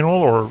to the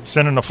funeral or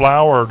sending a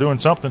flower or doing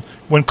something.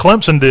 When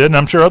Clemson did, and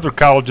I'm sure other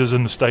colleges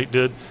in the state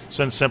did,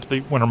 send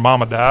sympathy when her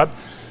mama died.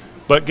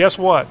 But guess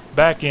what?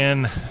 Back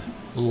in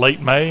late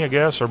May, I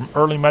guess, or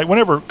early May,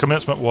 whenever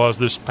commencement was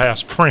this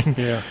past spring,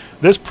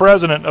 this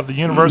president of the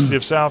University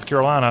of South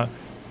Carolina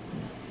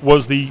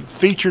was the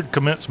featured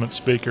commencement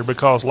speaker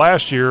because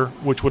last year,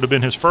 which would have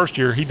been his first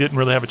year, he didn't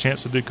really have a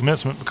chance to do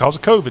commencement because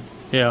of COVID.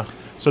 Yeah.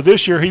 So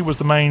this year he was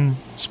the main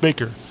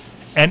speaker.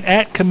 And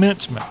at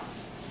commencement,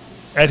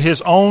 at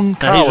his own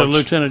college. He's a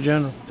lieutenant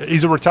general?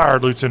 He's a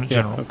retired lieutenant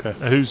general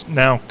who's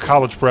now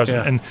college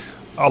president. Yeah. And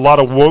a lot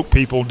of woke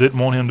people didn't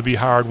want him to be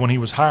hired when he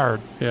was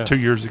hired 2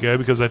 years ago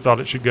because they thought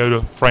it should go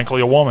to,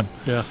 frankly, a woman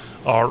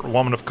or a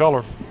woman of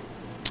color.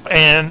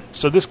 And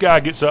so this guy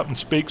gets up and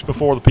speaks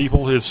before the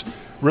people, his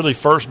really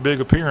first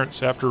big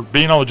appearance after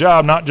being on the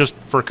job, not just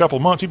for a couple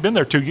of months. He'd been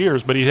there 2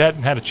 years, but he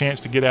hadn't had a chance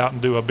to get out and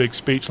do a big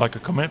speech like a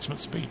commencement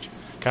speech,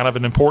 kind of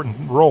an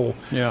important role.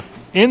 Yeah.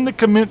 In the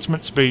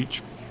commencement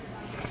speech,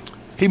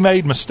 he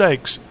made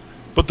mistakes,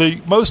 but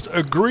the most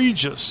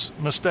egregious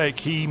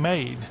mistake he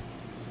made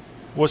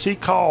was he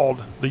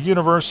called the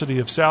University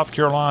of South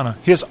Carolina,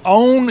 his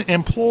own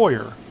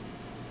employer,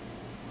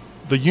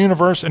 the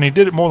university, and he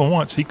did it more than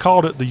once. He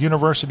called it the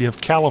University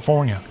of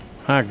California.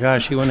 My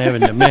gosh, he wasn't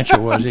having dementia,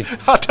 was he?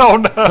 I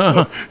don't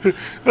know.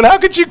 But how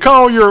could you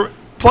call your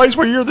place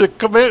where you're the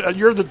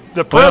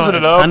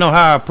president of? I know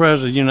how our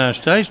president of the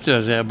United States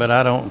does that, but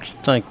I don't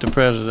think the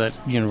president of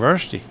that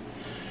university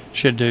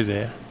should do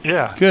that.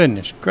 Yeah.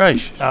 Goodness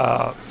gracious.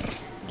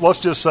 Let's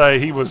just say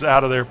he was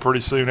out of there pretty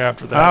soon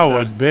after that. I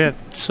would bet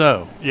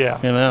so. Yeah.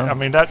 You know? I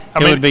mean, it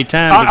would be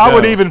time to I go.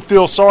 would even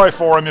feel sorry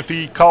for him if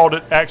he called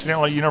it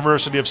accidentally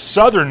University of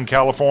Southern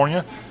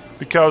California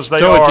because they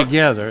Throw are it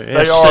together.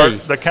 They SC. are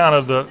the kind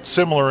of the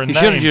similar in He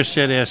name. should have just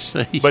said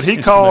SC. But he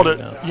called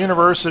it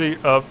University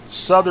of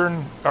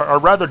Southern, or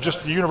rather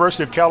just the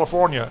University of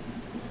California,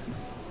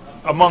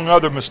 among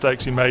other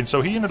mistakes he made. So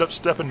he ended up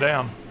stepping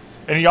down.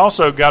 And he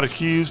also got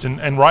accused,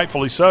 and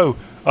rightfully so,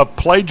 of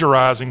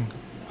plagiarizing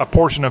a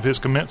portion of his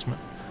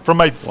commencement from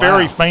a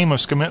very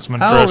famous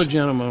commencement How address. old a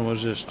gentleman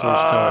was this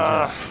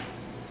three-star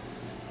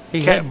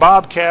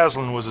Bob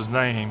Caslin was his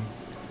name.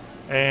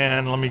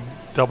 And let me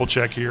double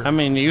check here. I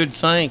mean, you'd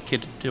think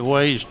the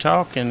way he's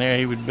talking there,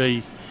 he would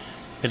be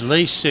at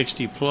least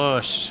 60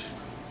 plus,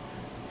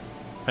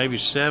 maybe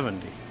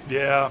 70.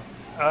 Yeah.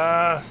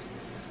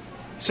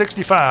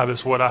 65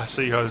 is what I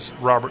see as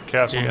Robert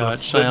Caslin.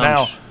 Yeah,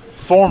 now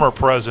former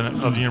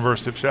president of the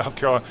University of South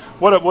Carolina.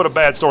 What a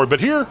bad story. But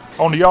here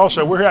on the Y'all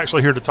Show, we're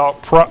actually here to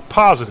talk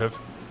positive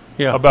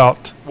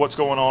about what's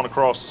going on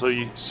across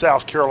the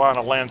South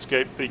Carolina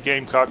landscape, the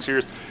Gamecock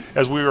series.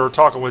 As we were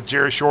talking with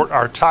Jerry Short,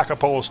 our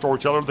Takapola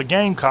storyteller, the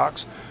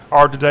Gamecocks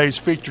are today's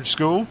featured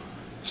school.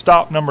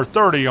 Stop number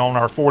 30 on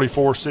our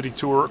 44-city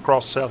tour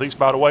across the Southeast.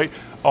 By the way,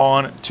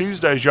 on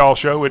Tuesday's Y'all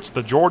Show, it's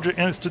the Georgia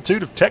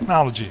Institute of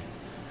Technology.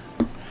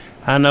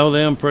 I know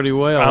them pretty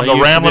well. I'm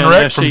the Ramblin'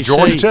 Wreck from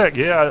Georgia Tech.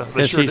 Yeah,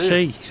 they sure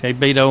did. They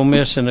beat Ole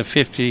Miss in the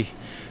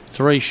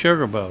 53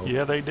 Sugar Bowl.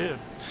 Yeah, they did.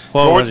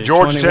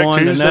 Georgia Tech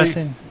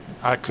Tuesday.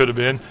 I could have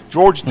been.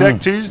 Georgia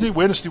Tech Tuesday.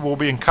 Wednesday we'll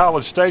be in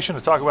College Station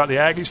to talk about the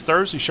Aggies.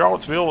 Thursday,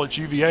 Charlottesville at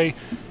UVA.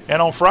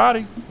 And on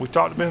Friday, we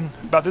talked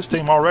about this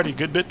team already a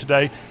good bit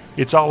today.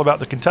 It's all about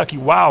the Kentucky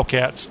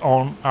Wildcats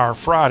on our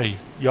Friday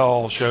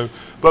Y'all Show.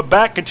 But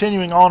back,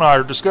 continuing on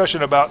our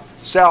discussion about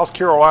South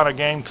Carolina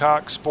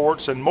Gamecock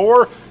sports and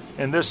more.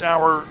 In this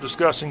hour,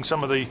 discussing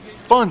some of the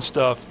fun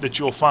stuff that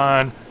you'll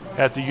find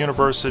at the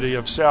University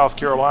of South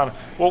Carolina.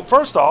 Well,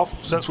 first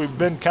off, since we've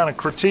been kind of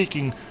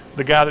critiquing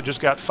the guy that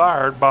just got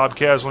fired, Bob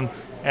Caslin,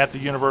 at the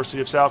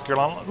University of South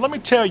Carolina, let me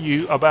tell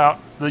you about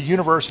the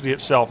university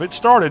itself. It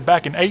started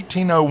back in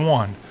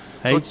 1801.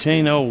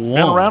 1801.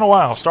 Been around a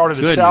while.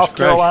 Started at South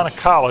Carolina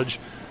College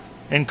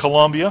in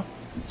Columbia.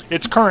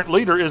 Its current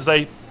leader is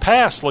a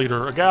past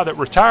leader, a guy that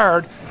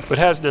retired but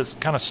has to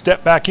kind of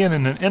step back in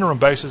an interim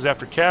basis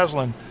after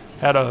Caslin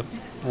had a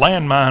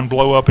landmine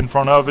blow up in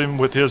front of him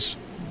with his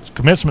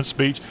commencement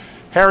speech.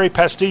 Harry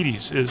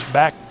Pastides is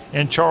back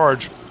in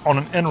charge on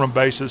an interim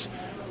basis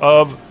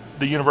of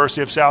the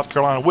University of South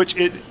Carolina, which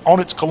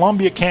on its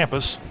Columbia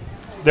campus,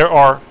 there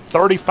are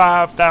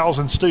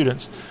 35,000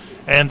 students,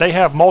 and they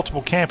have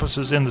multiple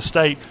campuses in the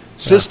state.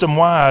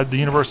 System-wide, the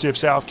University of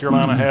South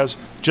Carolina has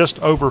just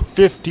over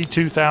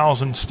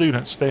 52,000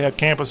 students. They have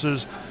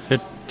campuses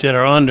that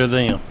are under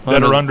them.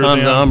 Under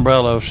the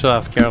umbrella of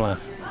South Carolina.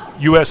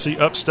 USC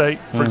Upstate,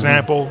 for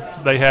example.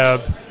 They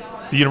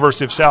have the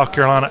University of South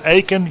Carolina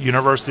Aiken,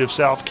 University of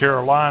South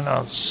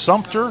Carolina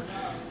Sumter,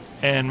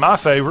 and my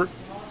favorite,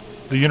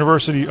 the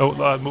University,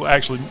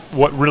 actually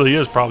what really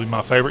is probably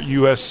my favorite,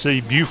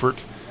 USC Beaufort,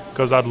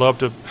 because I'd love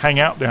to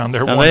hang out down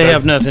there now one day. They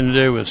have nothing to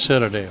do with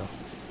Citadel.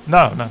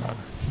 No.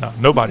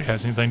 Nobody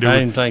has anything to do with it. I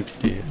didn't think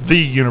they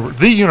did.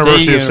 The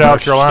University of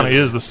South Carolina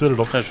is the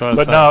Citadel. That's what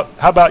But now,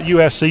 how about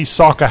USC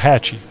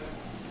Salkehatchie?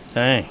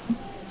 Dang.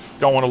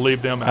 Don't want to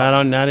leave them out.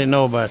 I didn't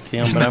know about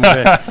them, but I'm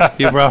glad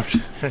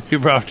you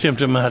brought them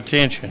to my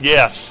attention.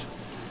 Yes.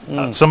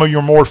 Some of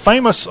your more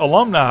famous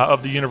alumni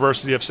of the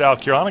University of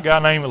South Carolina, a guy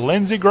named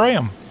Lindsey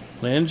Graham.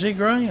 Lindsey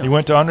Graham. He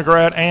went to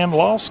undergrad and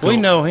law school. We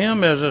know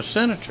him as a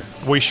senator.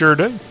 We sure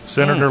do.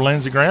 Senator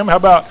Lindsey Graham. How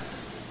about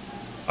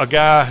a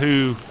guy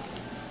who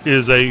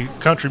is a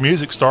country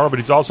music star, but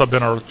he's also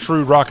been a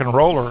true rock and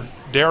roller,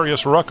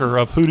 Darius Rucker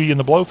of Hootie and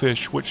the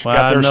Blowfish, which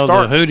got their start. I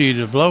know the Hootie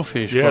and the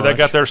Blowfish. Yeah, they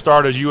got their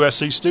start as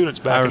USC students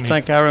back in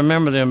the... I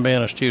remember them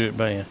being a student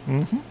band.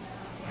 Mm-hmm.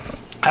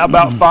 How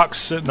about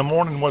Fox in the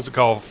morning, what's it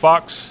called?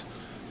 Fox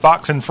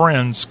and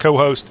Friends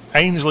co-host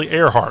Ainsley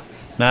Earhart.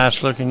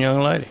 Nice-looking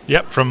young lady.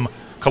 Yep, from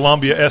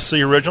Columbia SC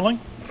originally.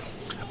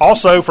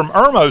 Also from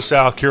Irmo,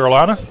 South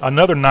Carolina,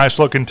 another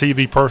nice-looking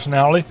TV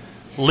personality,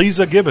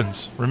 Lisa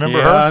Gibbons. Remember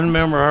her? Yeah, I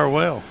remember her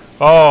well.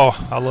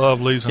 Oh, I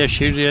love Lisa. Yeah,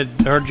 she did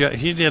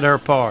her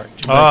part.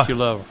 She makes you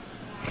love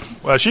her.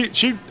 Well,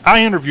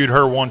 I interviewed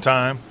her one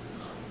time,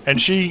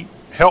 and she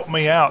helped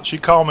me out. She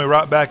called me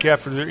right back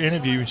after the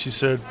interview, and she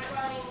said,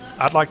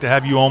 I'd like to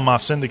have you on my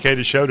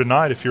syndicated show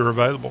tonight if you're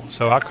available.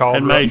 So I called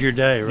her. It made your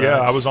day, right? Yeah,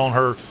 I was on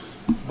her,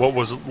 what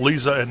was it,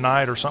 Lisa at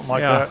Night or something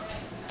like that.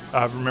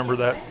 I remember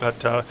that.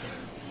 But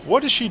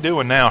what is she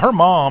doing now? Her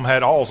mom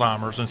had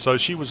Alzheimer's, and so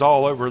she was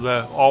all over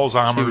the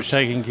Alzheimer's. She was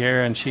taking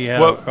care, and she had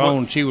her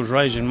own. She was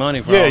raising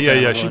money for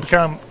Alzheimer's.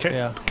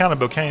 Yeah. She kind of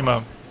became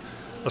a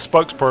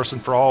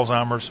spokesperson for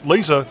Alzheimer's.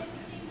 Lisa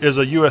is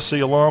a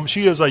USC alum.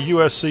 She is a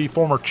USC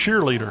former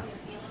cheerleader.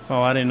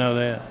 Oh, I didn't know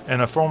that.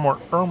 And a former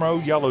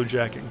Irmo Yellow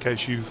Jacket, in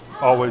case you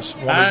always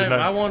wanted to know.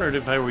 I wondered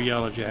if they were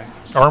Yellow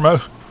Jackets.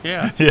 Irmo?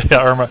 Yeah. Yeah,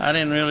 Irmo. I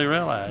didn't really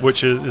realize.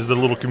 Which is the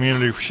little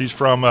community she's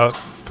from. A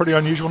pretty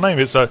unusual name.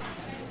 It's a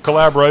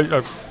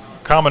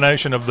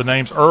combination of the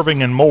names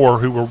Irving and Moore,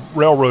 who were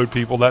railroad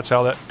people. That's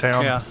how that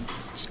town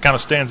kind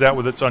of stands out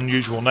with its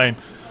unusual name.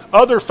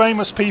 Other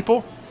famous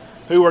people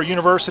who are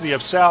University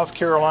of South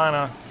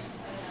Carolina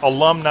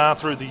alumni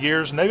through the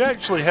years, and they've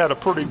actually had a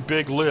pretty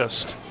big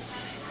list.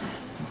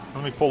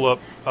 Let me pull up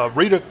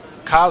Rita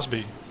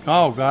Cosby.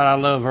 Oh, God, I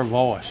love her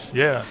voice.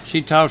 Yeah.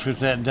 She talks with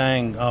that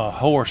dang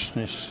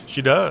hoarseness.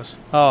 She does.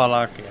 Oh, I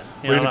like it.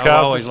 Rita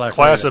Cosby,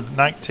 class of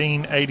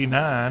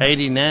 1989.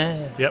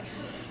 89? Yep.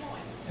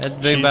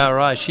 That'd be about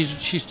right.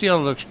 She still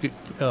looks good.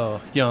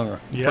 younger,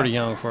 Yeah. pretty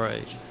young for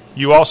age.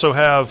 You also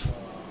have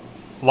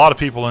a lot of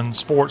people in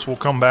sports. We'll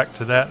come back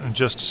to that in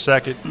just a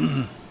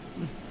second.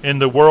 In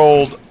the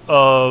world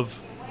of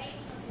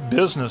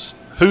business,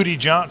 Hootie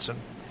Johnson,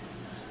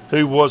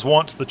 who was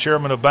once the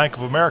chairman of Bank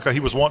of America, he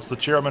was once the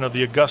chairman of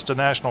the Augusta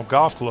National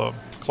Golf Club,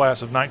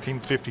 class of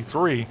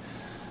 1953,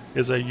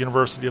 is a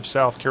University of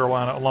South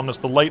Carolina alumnus.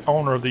 The late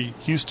owner of the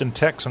Houston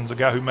Texans, a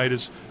guy who made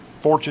his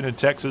fortune in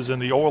Texas in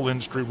the oil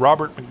industry,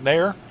 Robert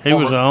McNair. He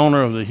was the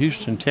owner of the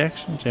Houston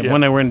Texans, and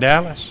when they were in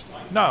Dallas?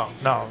 No,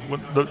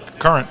 the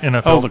current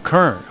NFL. Oh, the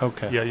current,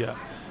 okay. Yeah.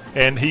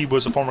 And he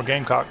was a former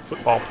Gamecock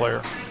football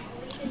player.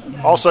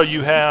 Also,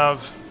 you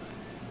have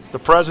the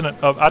president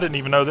of, I didn't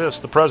even know this,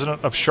 the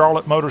president of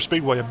Charlotte Motor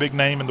Speedway, a big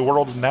name in the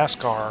world of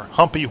NASCAR,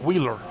 Humpy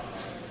Wheeler,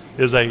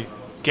 is a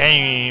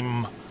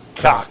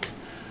Gamecock.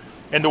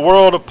 In the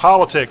world of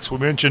politics, we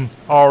mentioned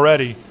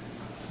already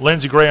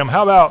Lindsey Graham.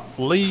 How about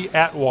Lee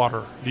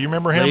Atwater? Do you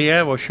remember him?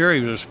 Yeah, well, sure.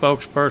 He was a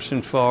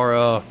spokesperson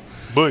for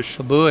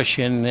Bush,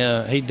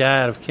 and he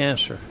died of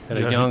cancer at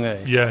a young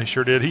age. Yeah, he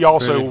sure did. He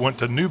also really, went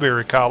to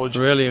Newberry College.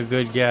 Really a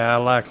good guy. I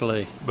like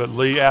Lee. But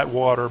Lee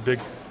Atwater, big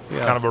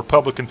kind of a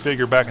Republican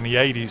figure back in the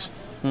 80s,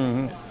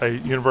 a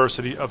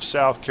University of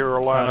South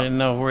Carolina. I didn't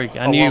know where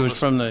I knew he was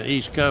from the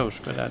East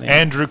Coast, but I didn't.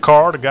 Andrew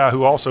Card, a guy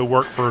who also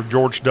worked for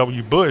George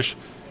W. Bush,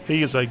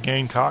 he is a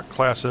Gamecock,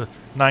 class of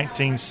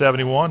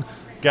 1971.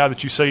 Guy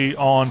that you see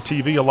on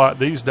TV a lot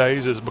these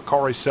days is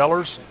Bakari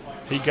Sellers.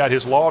 He got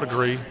his law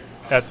degree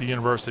at the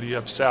University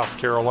of South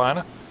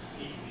Carolina.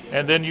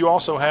 And then you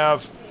also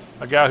have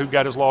a guy who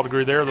got his law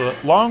degree there, the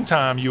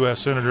longtime U.S.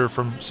 Senator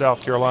from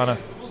South Carolina,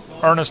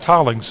 Ernest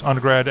Hollings,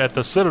 undergrad at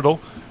the Citadel.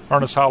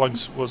 Ernest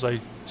Hollings was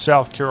a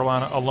South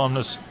Carolina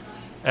alumnus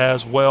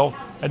as well.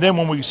 And then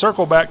when we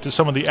circle back to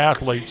some of the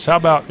athletes, how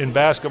about in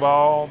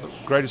basketball, the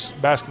greatest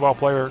basketball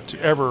player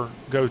to ever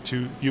go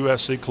to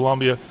USC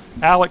Columbia,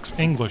 Alex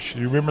English.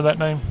 Do you remember that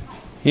name?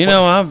 You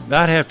know,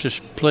 I'd have to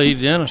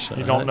plead innocent.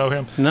 You don't know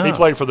him? No. He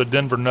played for the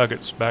Denver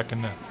Nuggets back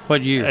in the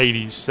what year?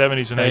 80s,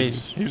 70s, and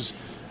 80s. He was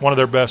one of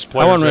their best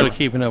players. I wasn't really ever.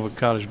 keeping up with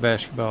college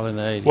basketball in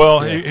the 80s. Well,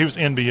 he was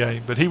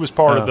NBA, but he was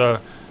part of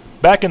the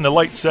 – back in the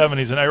late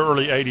 70s and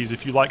early 80s,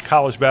 if you like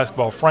college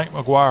basketball, Frank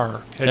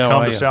McGuire had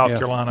come to South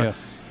Carolina. Yeah.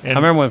 And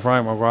I remember when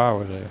Frank McGuire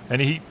was there.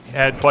 And he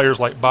had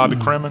players like Bobby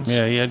Crimmins.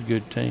 Yeah, he had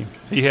good teams.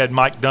 He had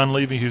Mike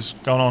Dunleavy, who's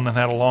gone on and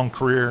had a long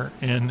career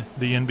in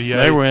the NBA.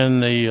 They were in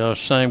the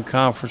same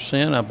conference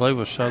then, I believe,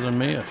 with Southern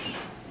Miss.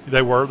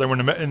 They were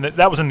in the, and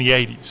that was in the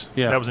 80s.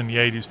 Yeah. That was in the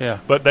 80s. Yeah.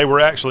 But they were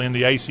actually in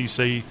the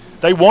ACC.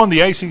 They won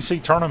the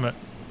ACC tournament,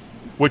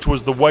 which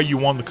was the way you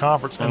won the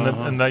conference,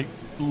 and they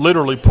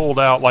literally pulled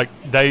out like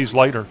days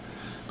later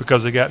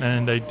because they got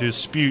in a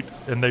dispute,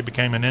 and they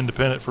became an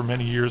independent for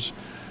many years.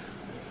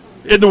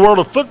 In the world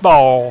of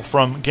football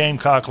from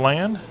Gamecock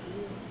land,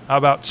 how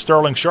about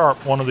Sterling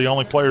Sharp, one of the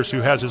only players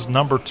who has his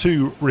number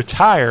 2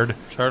 retired?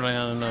 Certainly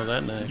I don't know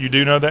that name. You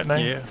do know that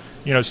name? Yeah.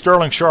 You know,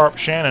 Sterling Sharp,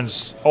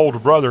 Shannon's older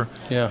brother,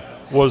 yeah,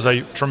 was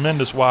a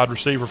tremendous wide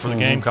receiver for the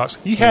Gamecocks.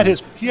 He had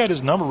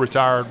his number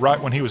retired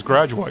right when he was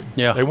graduating.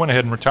 Yeah. They went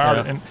ahead and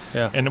retired it.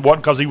 Yeah. And it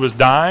wasn't because he was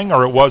dying,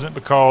 or it wasn't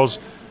because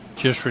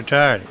just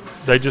retired it.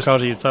 They just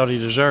because he thought he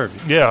deserved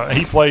it. Yeah,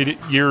 he played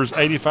years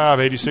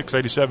 85, 86,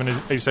 87,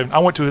 87. I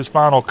went to his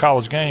final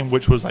college game,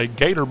 which was a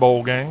Gator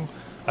Bowl game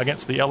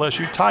against the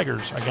LSU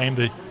Tigers, a game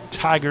the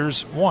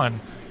Tigers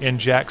won in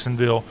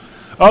Jacksonville.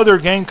 Other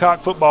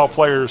Gamecock football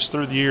players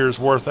through the years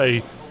worth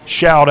a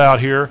shout-out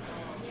here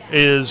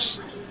is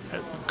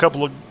a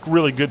couple of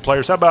really good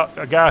players. How about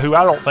a guy who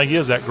I don't think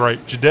is that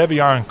great,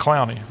 Jadeveon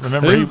Clowney.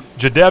 Remember who?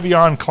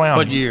 Jadeveon Clowney.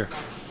 What year?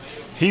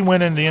 He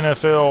went in the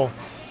NFL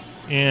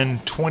in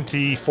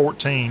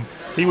 2014.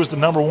 He was the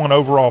number 1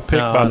 overall pick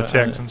by the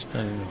Texans.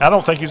 I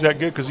don't think he's that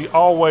good because he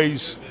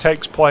always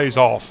takes plays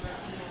off,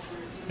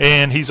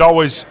 and he's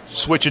always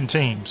switching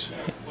teams.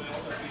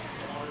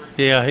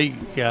 Yeah,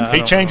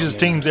 he changes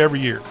teams every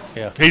year.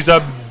 Yeah, he's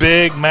a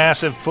big,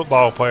 massive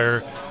football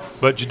player,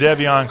 but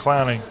Jadeveon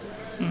Clowney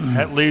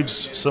that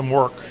leaves some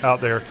work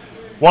out there.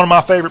 One of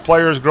my favorite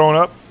players growing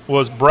up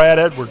was Brad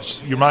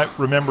Edwards. You might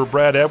remember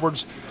Brad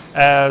Edwards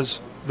as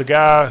the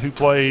guy who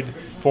played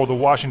for the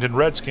Washington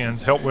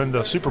Redskins, helped win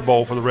the Super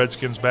Bowl for the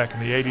Redskins back in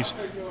the 80s.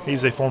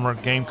 He's a former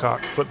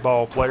Gamecock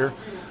football player.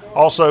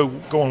 Also,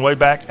 going way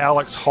back,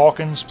 Alex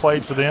Hawkins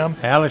played for them.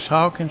 Alex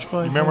Hawkins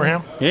played. You remember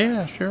him?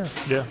 Yeah, sure.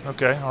 Yeah.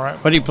 Okay. All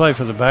right. But he played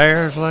for the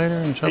Bears later,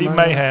 and something. He like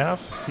may that?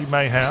 have. He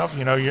may have.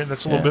 You know,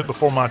 that's a little bit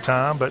before my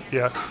time, but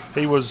yeah,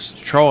 he was.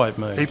 Troy,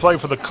 maybe. He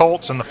played for the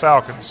Colts and the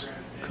Falcons.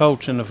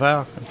 Colts and the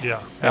Falcons.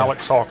 Yeah.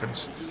 Alex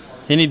Hawkins.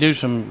 Didn't he do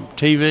some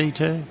TV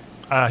too?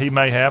 He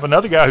may have.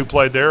 Another guy who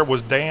played there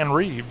was Dan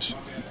Reeves.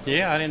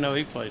 Yeah, I didn't know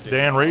he played there.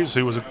 Dan Reeves,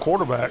 who was a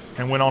quarterback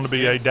and went on to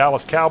be a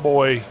Dallas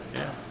Cowboy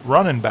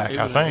running back,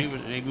 I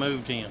think. He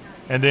moved in.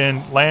 And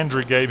then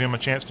Landry gave him a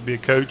chance to be a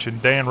coach,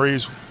 and Dan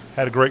Reeves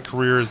had a great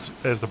career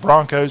as the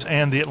Broncos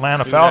and the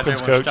Atlanta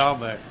Falcons coach.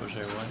 Staubach was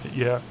there, wasn't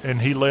he? Yeah,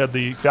 and he led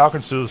the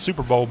Falcons to the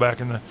Super Bowl back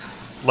in the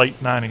late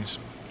 90s.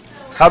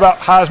 How about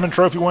Heisman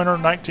Trophy winner,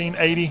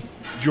 1980,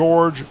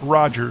 George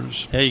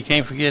Rogers? Yeah, you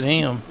can't forget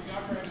him.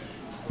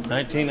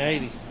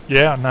 1980.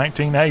 Yeah,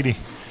 1980.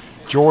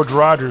 George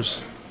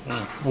Rogers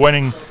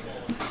winning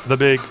the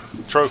big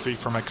trophy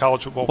from a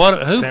college football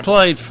Who standpoint.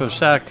 played for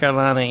South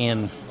Carolina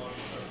in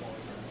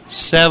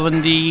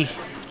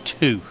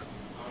 72?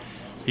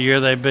 The year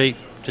they beat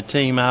the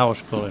team I was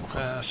pulling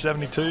for.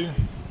 72?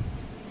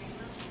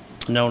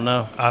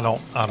 No. I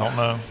don't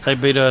know. They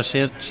beat us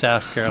in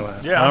South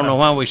Carolina. Yeah, I don't know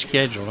why we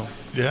scheduled them.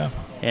 Yeah.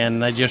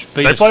 And they just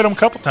beat They us. played them a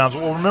couple times.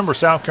 Well, remember,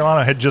 South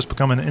Carolina had just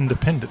become an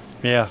independent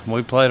Yeah,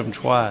 we played them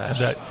twice.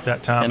 at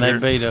that time. And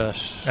period. they beat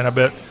us. And I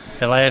bet,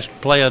 The last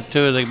play of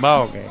 2 of the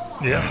ball game.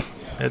 yeah,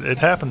 it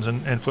happens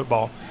in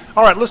football.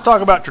 All right, let's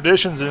talk about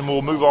traditions, and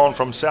we'll move on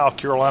from South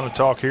Carolina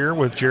talk here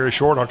with Jerry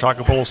Short, our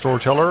Toccopola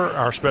storyteller,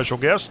 our special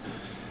guest.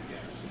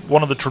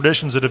 One of the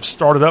traditions that have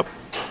started up,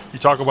 you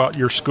talk about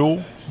your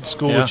school, the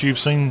school Yeah. that you've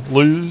seen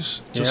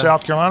lose to Yeah.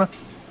 South Carolina.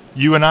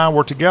 You and I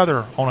were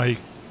together on a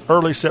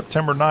early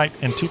September night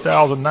in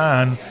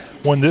 2009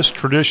 when this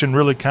tradition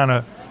really kind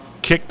of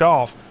kicked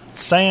off.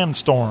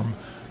 Sandstorm.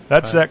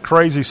 That's that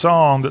crazy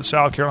song that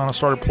South Carolina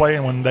started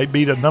playing when they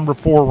beat a number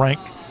 4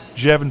 ranked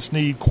Jevin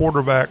Sneed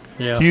quarterback,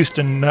 Yeah.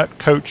 Houston Nutt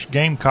coach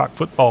Gamecock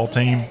football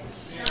team.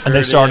 And they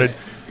it started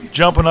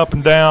jumping up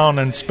and down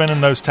and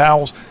spinning those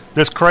towels.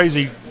 This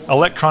crazy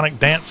electronic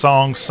dance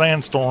song,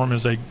 Sandstorm,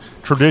 is a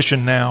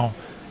tradition now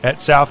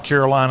at South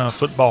Carolina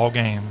football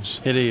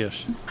games. It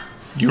is.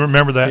 You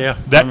remember that? Yeah,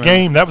 I That remember.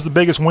 game, that was the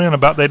biggest win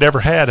about they'd ever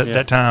had at Yeah.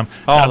 that time.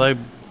 Oh, they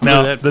blew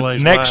Now, that the place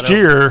next wide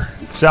year,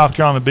 South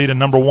Carolina beat a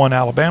number 1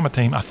 Alabama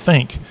team. I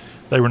think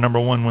they were number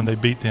 1 when they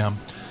beat them.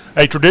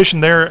 A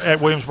tradition there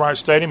at Williams-Brice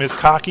Stadium is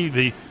Cocky,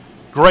 the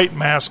great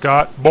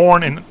mascot,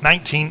 born in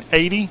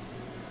 1980,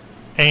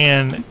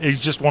 and he's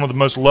just one of the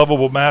most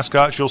lovable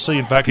mascots you'll see.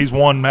 In fact, he's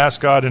won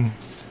mascot in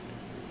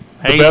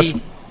the 80? best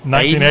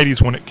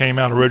 1980s when it came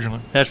out originally.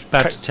 That's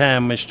about the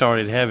time we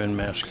started having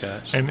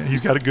mascots. And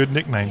he's got a good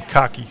nickname,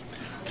 Cocky.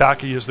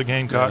 Cocky is the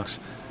Gamecocks'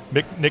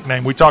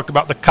 nickname. We talked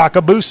about the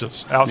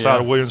Cockabooses outside Yeah.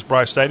 of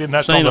Williams-Brice Stadium.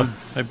 That's Seen on the them.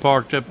 They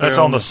parked up there. that's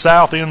on the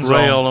south end zone.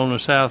 rail on the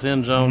south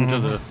end zone to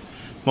the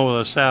more of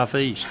the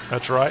southeast.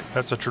 That's right.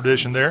 That's a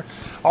tradition there.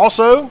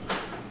 Also,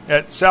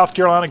 at South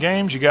Carolina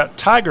games, you got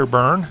Tiger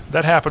Burn.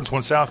 That happens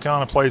when South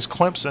Carolina plays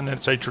Clemson.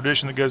 It's a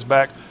tradition that goes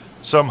back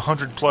some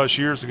 100-plus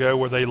years ago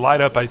where they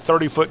light up a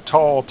 30-foot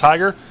tall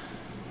tiger,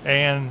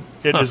 and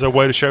it is a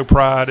way to show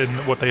pride in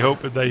what they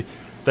hope that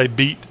they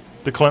beat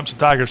the Clemson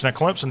Tigers. Now,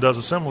 Clemson does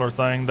a similar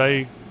thing.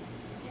 They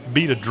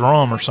beat a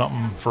drum or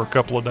something for a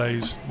couple of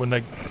days when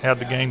they had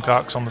the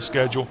Gamecocks on the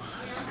schedule.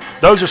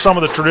 Those are some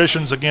of the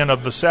traditions, again,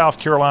 of the South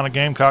Carolina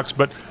Gamecocks.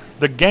 But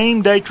the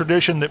game day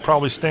tradition that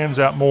probably stands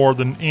out more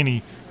than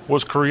any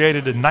was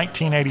created in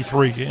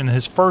 1983 in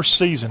his first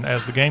season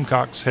as the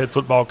Gamecocks head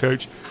football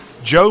coach.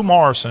 Joe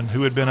Morrison,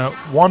 who had been a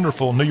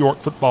wonderful New York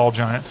football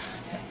giant,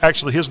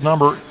 actually his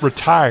number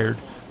retired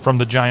from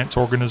the Giants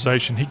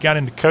organization. He got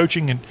into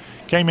coaching and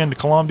came into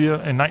Columbia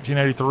in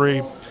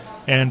 1983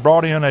 and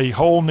brought in a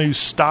whole new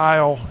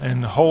style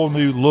and a whole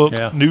new look,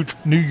 new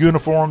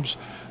uniforms,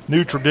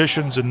 new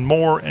traditions, and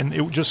more, and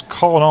it just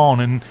caught on.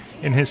 And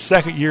in his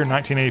second year in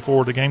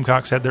 1984, the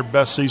Gamecocks had their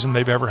best season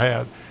they've ever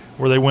had,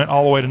 where they went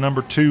all the way to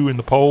number 2 in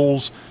the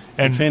polls.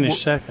 And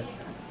finished second.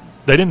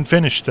 They didn't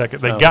finish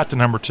second. They got to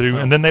number 2,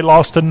 and then they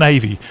lost to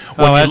Navy.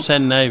 That's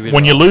that Navy.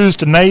 When you lose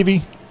to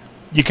Navy,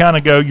 you kind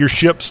of go, your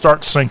ship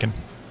starts sinking.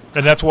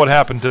 And that's what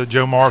happened to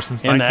Joe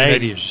Morrison's in the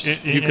 1980s.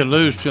 80s. You could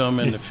lose to them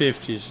in the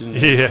 50s and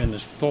in the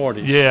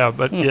 40s. Yeah,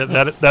 but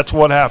that's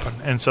what happened.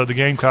 And so the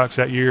Gamecocks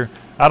that year,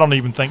 I don't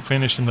even think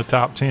finished in the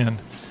top 10.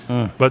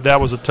 But that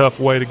was a tough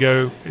way to go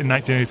in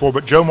 1984.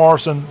 But Joe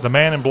Morrison, the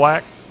man in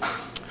black,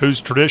 whose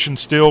tradition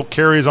still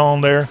carries on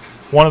there,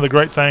 one of the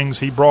great things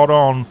he brought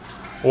on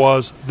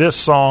was this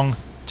song,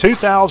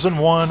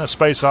 2001: A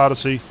Space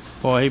Odyssey.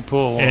 Boy, he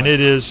pulled one. And it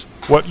is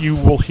what you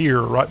will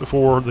hear right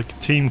before the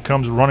team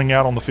comes running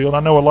out on the field. I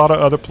know a lot of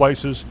other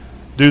places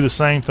do the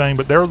same thing,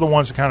 but they're the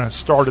ones that kind of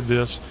started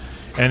this,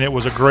 and it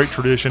was a great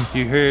tradition.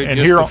 You hear it and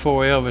just here,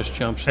 before Elvis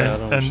jumps out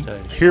on the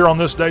stage. Here on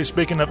this day,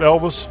 speaking of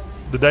Elvis,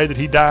 the day that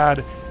he died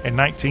in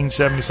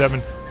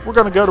 1977, we're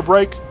going to go to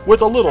break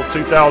with a little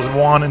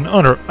 2001 in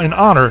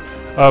honor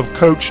of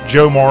Coach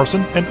Joe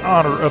Morrison, in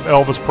honor of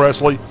Elvis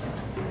Presley,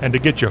 and to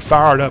get you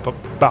fired up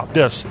about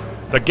this,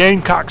 the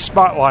Gamecock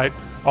Spotlight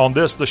on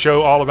this, the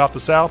show all about the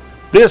South.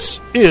 This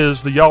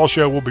is the Y'all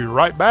Show. We'll be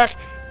right back.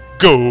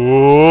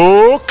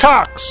 Go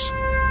Cox!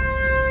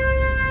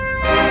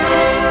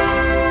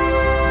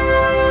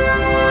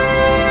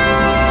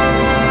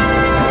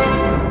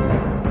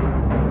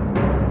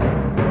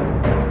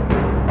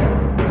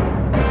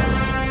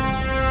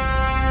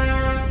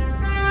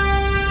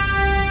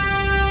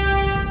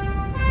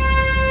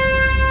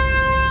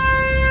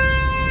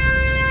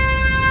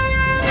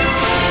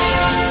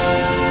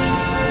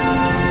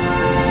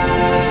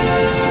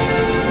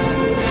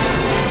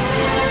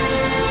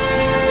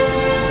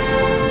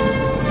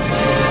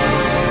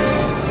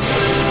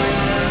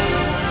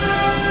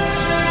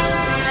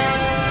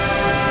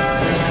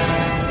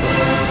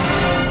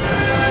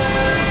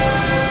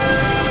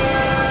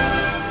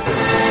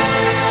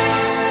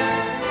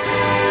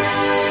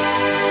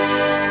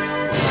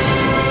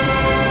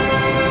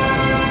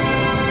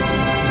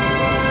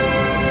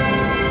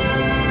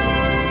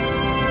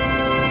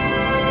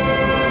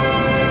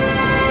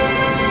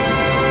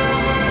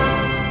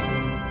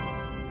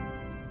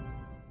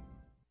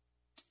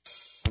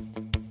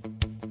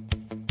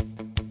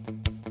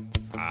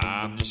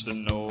 I'm just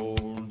an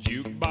old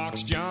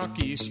jukebox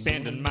junkie,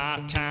 spending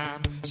my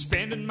time,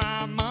 spending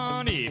my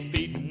money,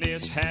 feeding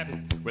this habit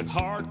with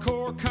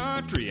hardcore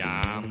country.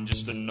 I'm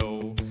just an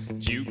old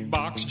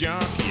jukebox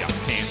junkie. I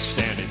can't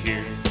stand it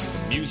here.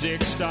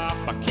 Music stop.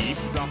 I keep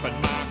dropping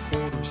my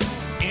quarters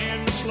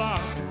in the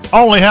slot.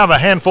 Only have a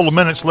handful of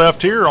minutes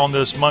left here on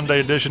this Monday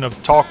edition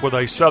of Talk with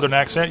a Southern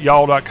Accent.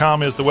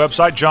 Y'all.com is the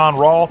website. John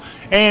Rawl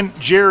and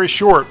Jerry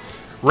Short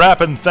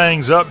wrapping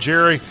things up.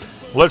 Jerry,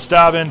 let's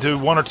dive into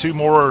one or two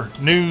more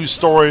news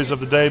stories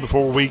of the day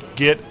before we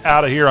get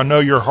out of here. I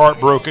know you're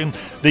heartbroken.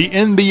 The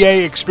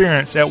NBA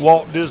experience at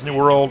Walt Disney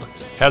World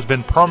has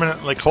been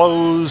permanently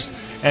closed,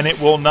 and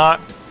it will not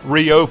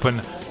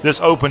reopen. This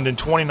opened in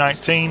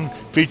 2019,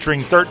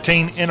 featuring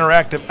 13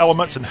 interactive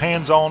elements and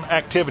hands-on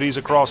activities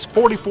across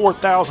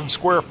 44,000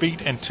 square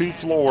feet and 2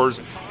 floors,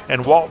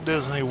 and Walt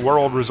Disney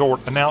World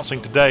Resort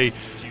announcing today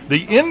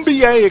the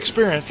NBA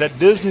experience at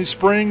Disney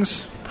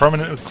Springs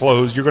permanently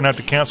closed. You're going to have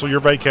to cancel your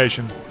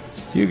vacation.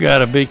 You got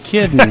to be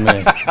kidding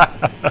me.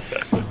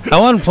 I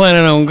wasn't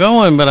planning on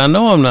going, but I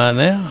know I'm not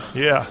now.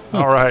 Yeah,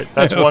 all right.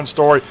 That's one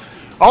story.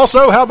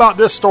 Also, how about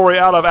this story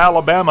out of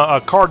Alabama?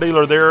 A car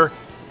dealer there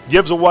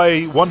gives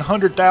away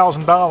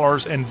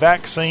 $100,000 in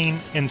vaccine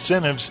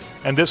incentives,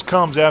 and this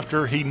comes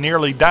after he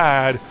nearly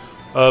died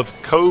of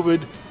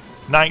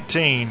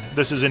COVID-19.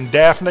 This is in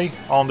Daphne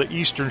on the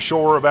eastern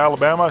shore of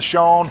Alabama.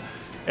 Sean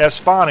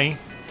Esfani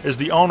is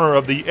the owner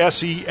of the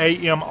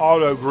SEAM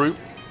Auto Group,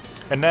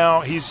 and now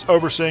he's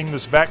overseeing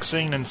this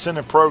vaccine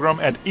incentive program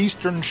at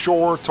Eastern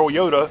Shore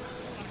Toyota.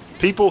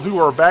 People who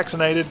are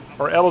vaccinated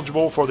are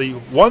eligible for the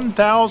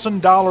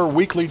 $1,000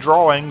 weekly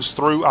drawings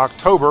through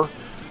October.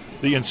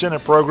 The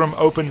incentive program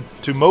open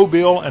to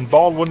Mobile and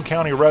Baldwin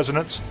County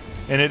residents,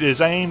 and it is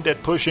aimed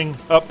at pushing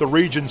up the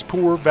region's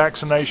poor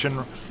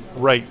vaccination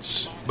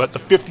rates. But the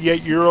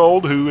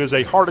 58-year-old, who is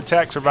a heart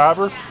attack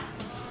survivor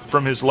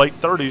from his late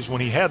 30s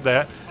when he had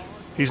that,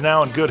 he's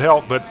now in good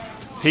health, but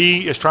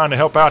he is trying to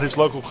help out his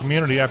local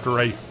community after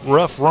a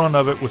rough run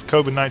of it with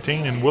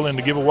COVID-19 and willing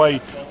to give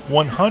away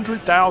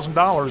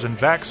 $100,000 in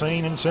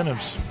vaccine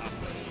incentives.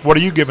 What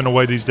are you giving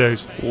away these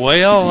days?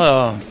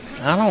 Well,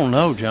 I don't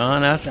know,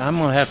 John. I'm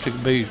going to have to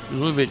be a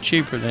little bit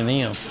cheaper than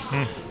him.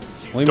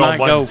 We might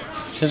go,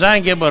 since I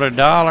can give about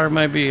 $1,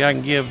 maybe I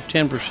can give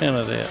 10%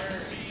 of that.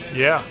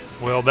 Yeah,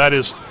 well, that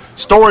is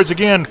stories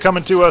again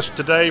coming to us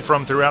today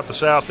from throughout the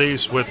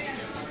Southeast with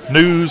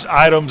news,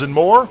 items, and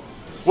more.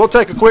 We'll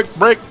take a quick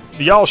break.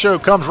 The Y'all Show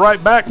comes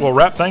right back. We'll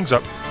wrap things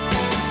up.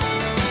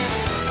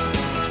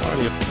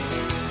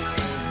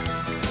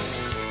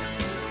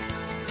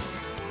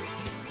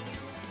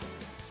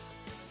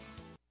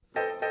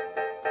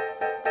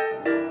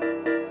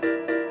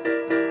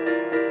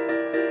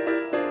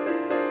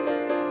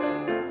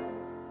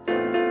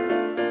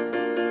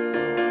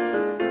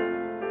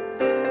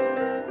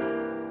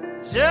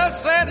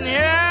 Just sitting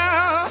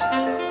here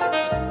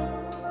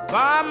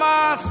by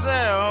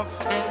myself,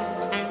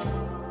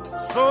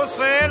 so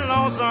sad and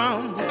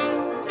lonesome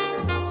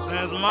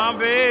since my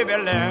baby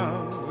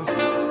left.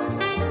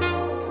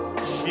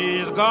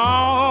 She's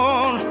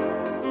gone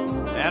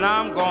and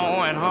I'm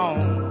going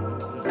home.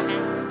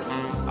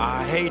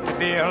 I hate to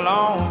be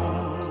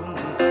alone.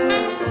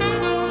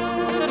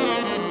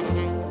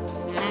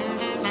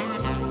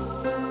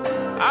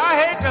 I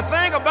hate to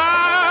think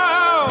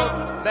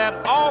about that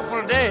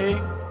awful day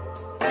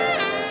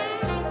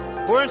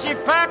when she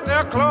packed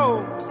her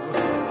clothes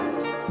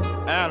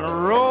and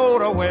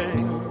rode away.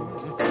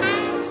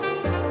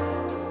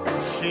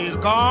 She's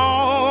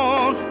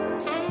gone,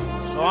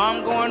 so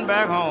I'm going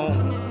back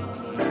home.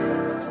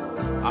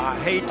 I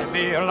hate to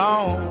be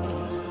alone.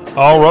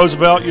 Oh,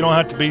 Roosevelt, you don't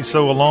have to be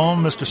so alone.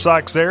 Mr.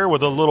 Sykes there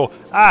with a little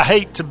I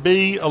hate to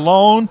be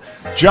alone.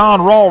 John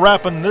Rawl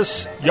wrapping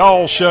this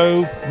Y'all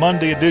Show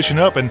Monday edition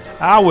up, and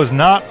I was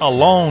not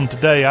alone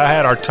today. I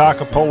had our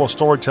Takapola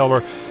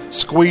storyteller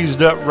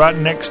squeezed up right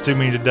next to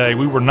me today.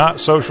 We were not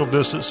social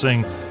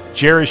distancing.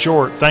 Jerry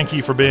Short, thank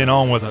you for being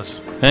on with us.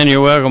 And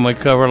you're welcome. We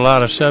covered a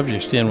lot of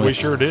subjects, didn't we? We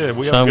sure did.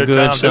 We some had a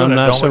good time some doing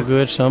not it, so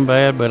good, some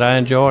bad, but I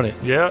enjoyed it.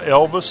 Yeah,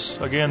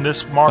 Elvis. Again,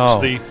 this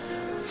marks the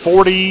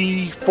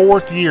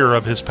 44th year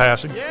of his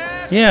passing.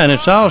 Yeah, and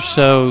it's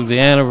also the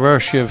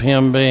anniversary of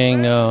him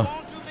being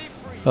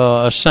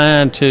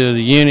assigned to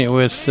the unit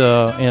with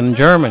in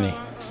Germany.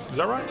 Is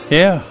that right?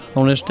 Yeah,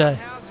 on this day.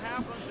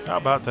 How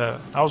about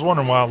that? I was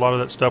wondering why a lot of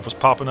that stuff was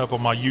popping up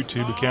on my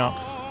YouTube account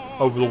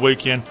over the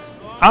weekend.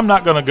 I'm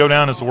not going to go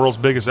down as the world's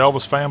biggest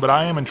Elvis fan, but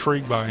I am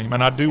intrigued by him,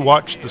 and I do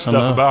watch the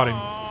stuff about him.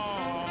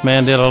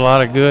 Man did a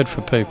lot of good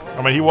for people.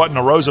 I mean, he wasn't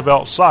a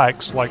Roosevelt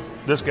Sykes like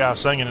this guy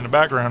singing in the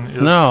background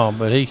is. No,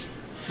 but he,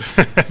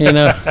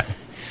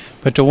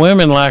 but the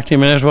women liked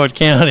him, and that's what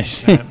counted.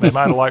 They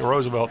might have liked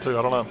Roosevelt, too.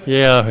 I don't know.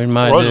 Yeah, he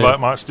might Roosevelt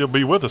might still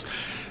be with us.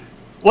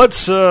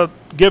 Let's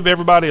give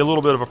everybody a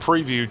little bit of a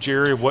preview,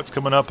 Jerry, of what's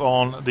coming up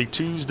on the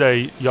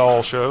Tuesday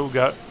Y'all Show. We've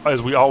got,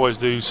 as we always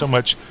do, so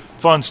much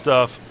fun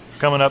stuff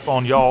coming up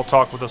on Y'all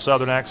Talk with a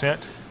Southern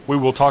Accent. We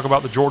will talk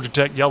about the Georgia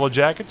Tech Yellow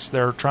Jackets.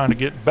 They're trying to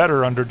get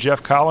better under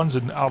Jeff Collins,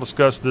 and I'll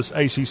discuss this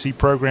ACC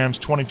program's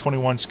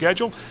 2021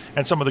 schedule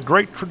and some of the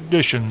great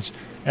traditions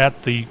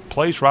at the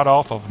place right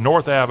off of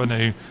North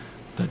Avenue,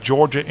 the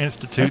Georgia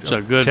Institute That's of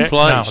a good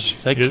Technology.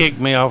 place. They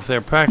kicked me off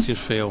their practice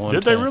field one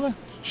time. Did they really?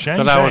 Shame.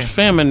 But I was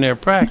filming their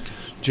practice.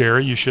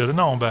 Jerry, you should have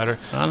known better.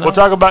 I know. We'll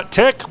talk about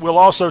Tech. We'll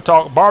also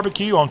talk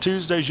barbecue on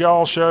Tuesday's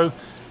Y'all Show.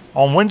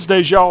 On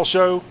Wednesday's Y'all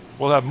Show,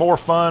 we'll have more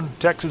fun.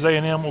 Texas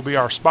A&M will be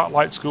our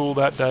spotlight school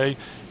that day,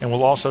 and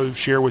we'll also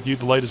share with you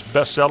the latest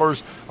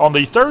bestsellers. On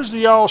the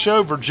Thursday Y'all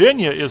Show,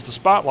 Virginia is the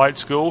spotlight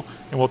school,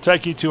 and we'll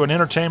take you to an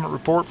entertainment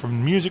report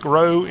from Music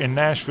Row in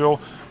Nashville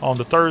on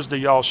the Thursday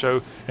Y'all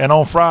Show. And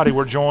on Friday,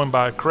 we're joined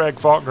by Craig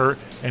Faulkner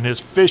and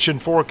his fishing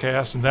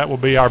forecast, and that will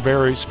be our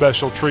very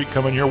special treat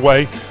coming your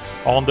way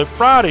on the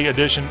Friday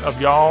edition of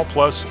Y'all,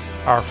 plus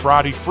our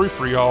Friday Free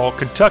for Y'all.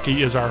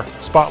 Kentucky is our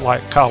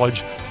Spotlight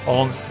College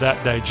on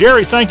that day.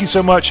 Jerry, thank you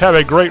so much. Have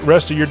a great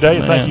rest of your day,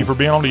 and thank you for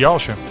being on the Y'all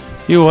Show.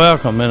 You're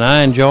welcome, and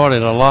I enjoyed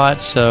it a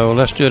lot, so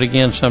let's do it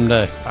again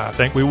someday. I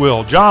think we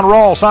will. John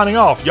Rawl signing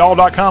off.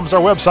 Y'all.com is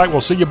our website.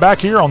 We'll see you back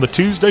here on the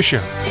Tuesday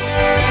Show.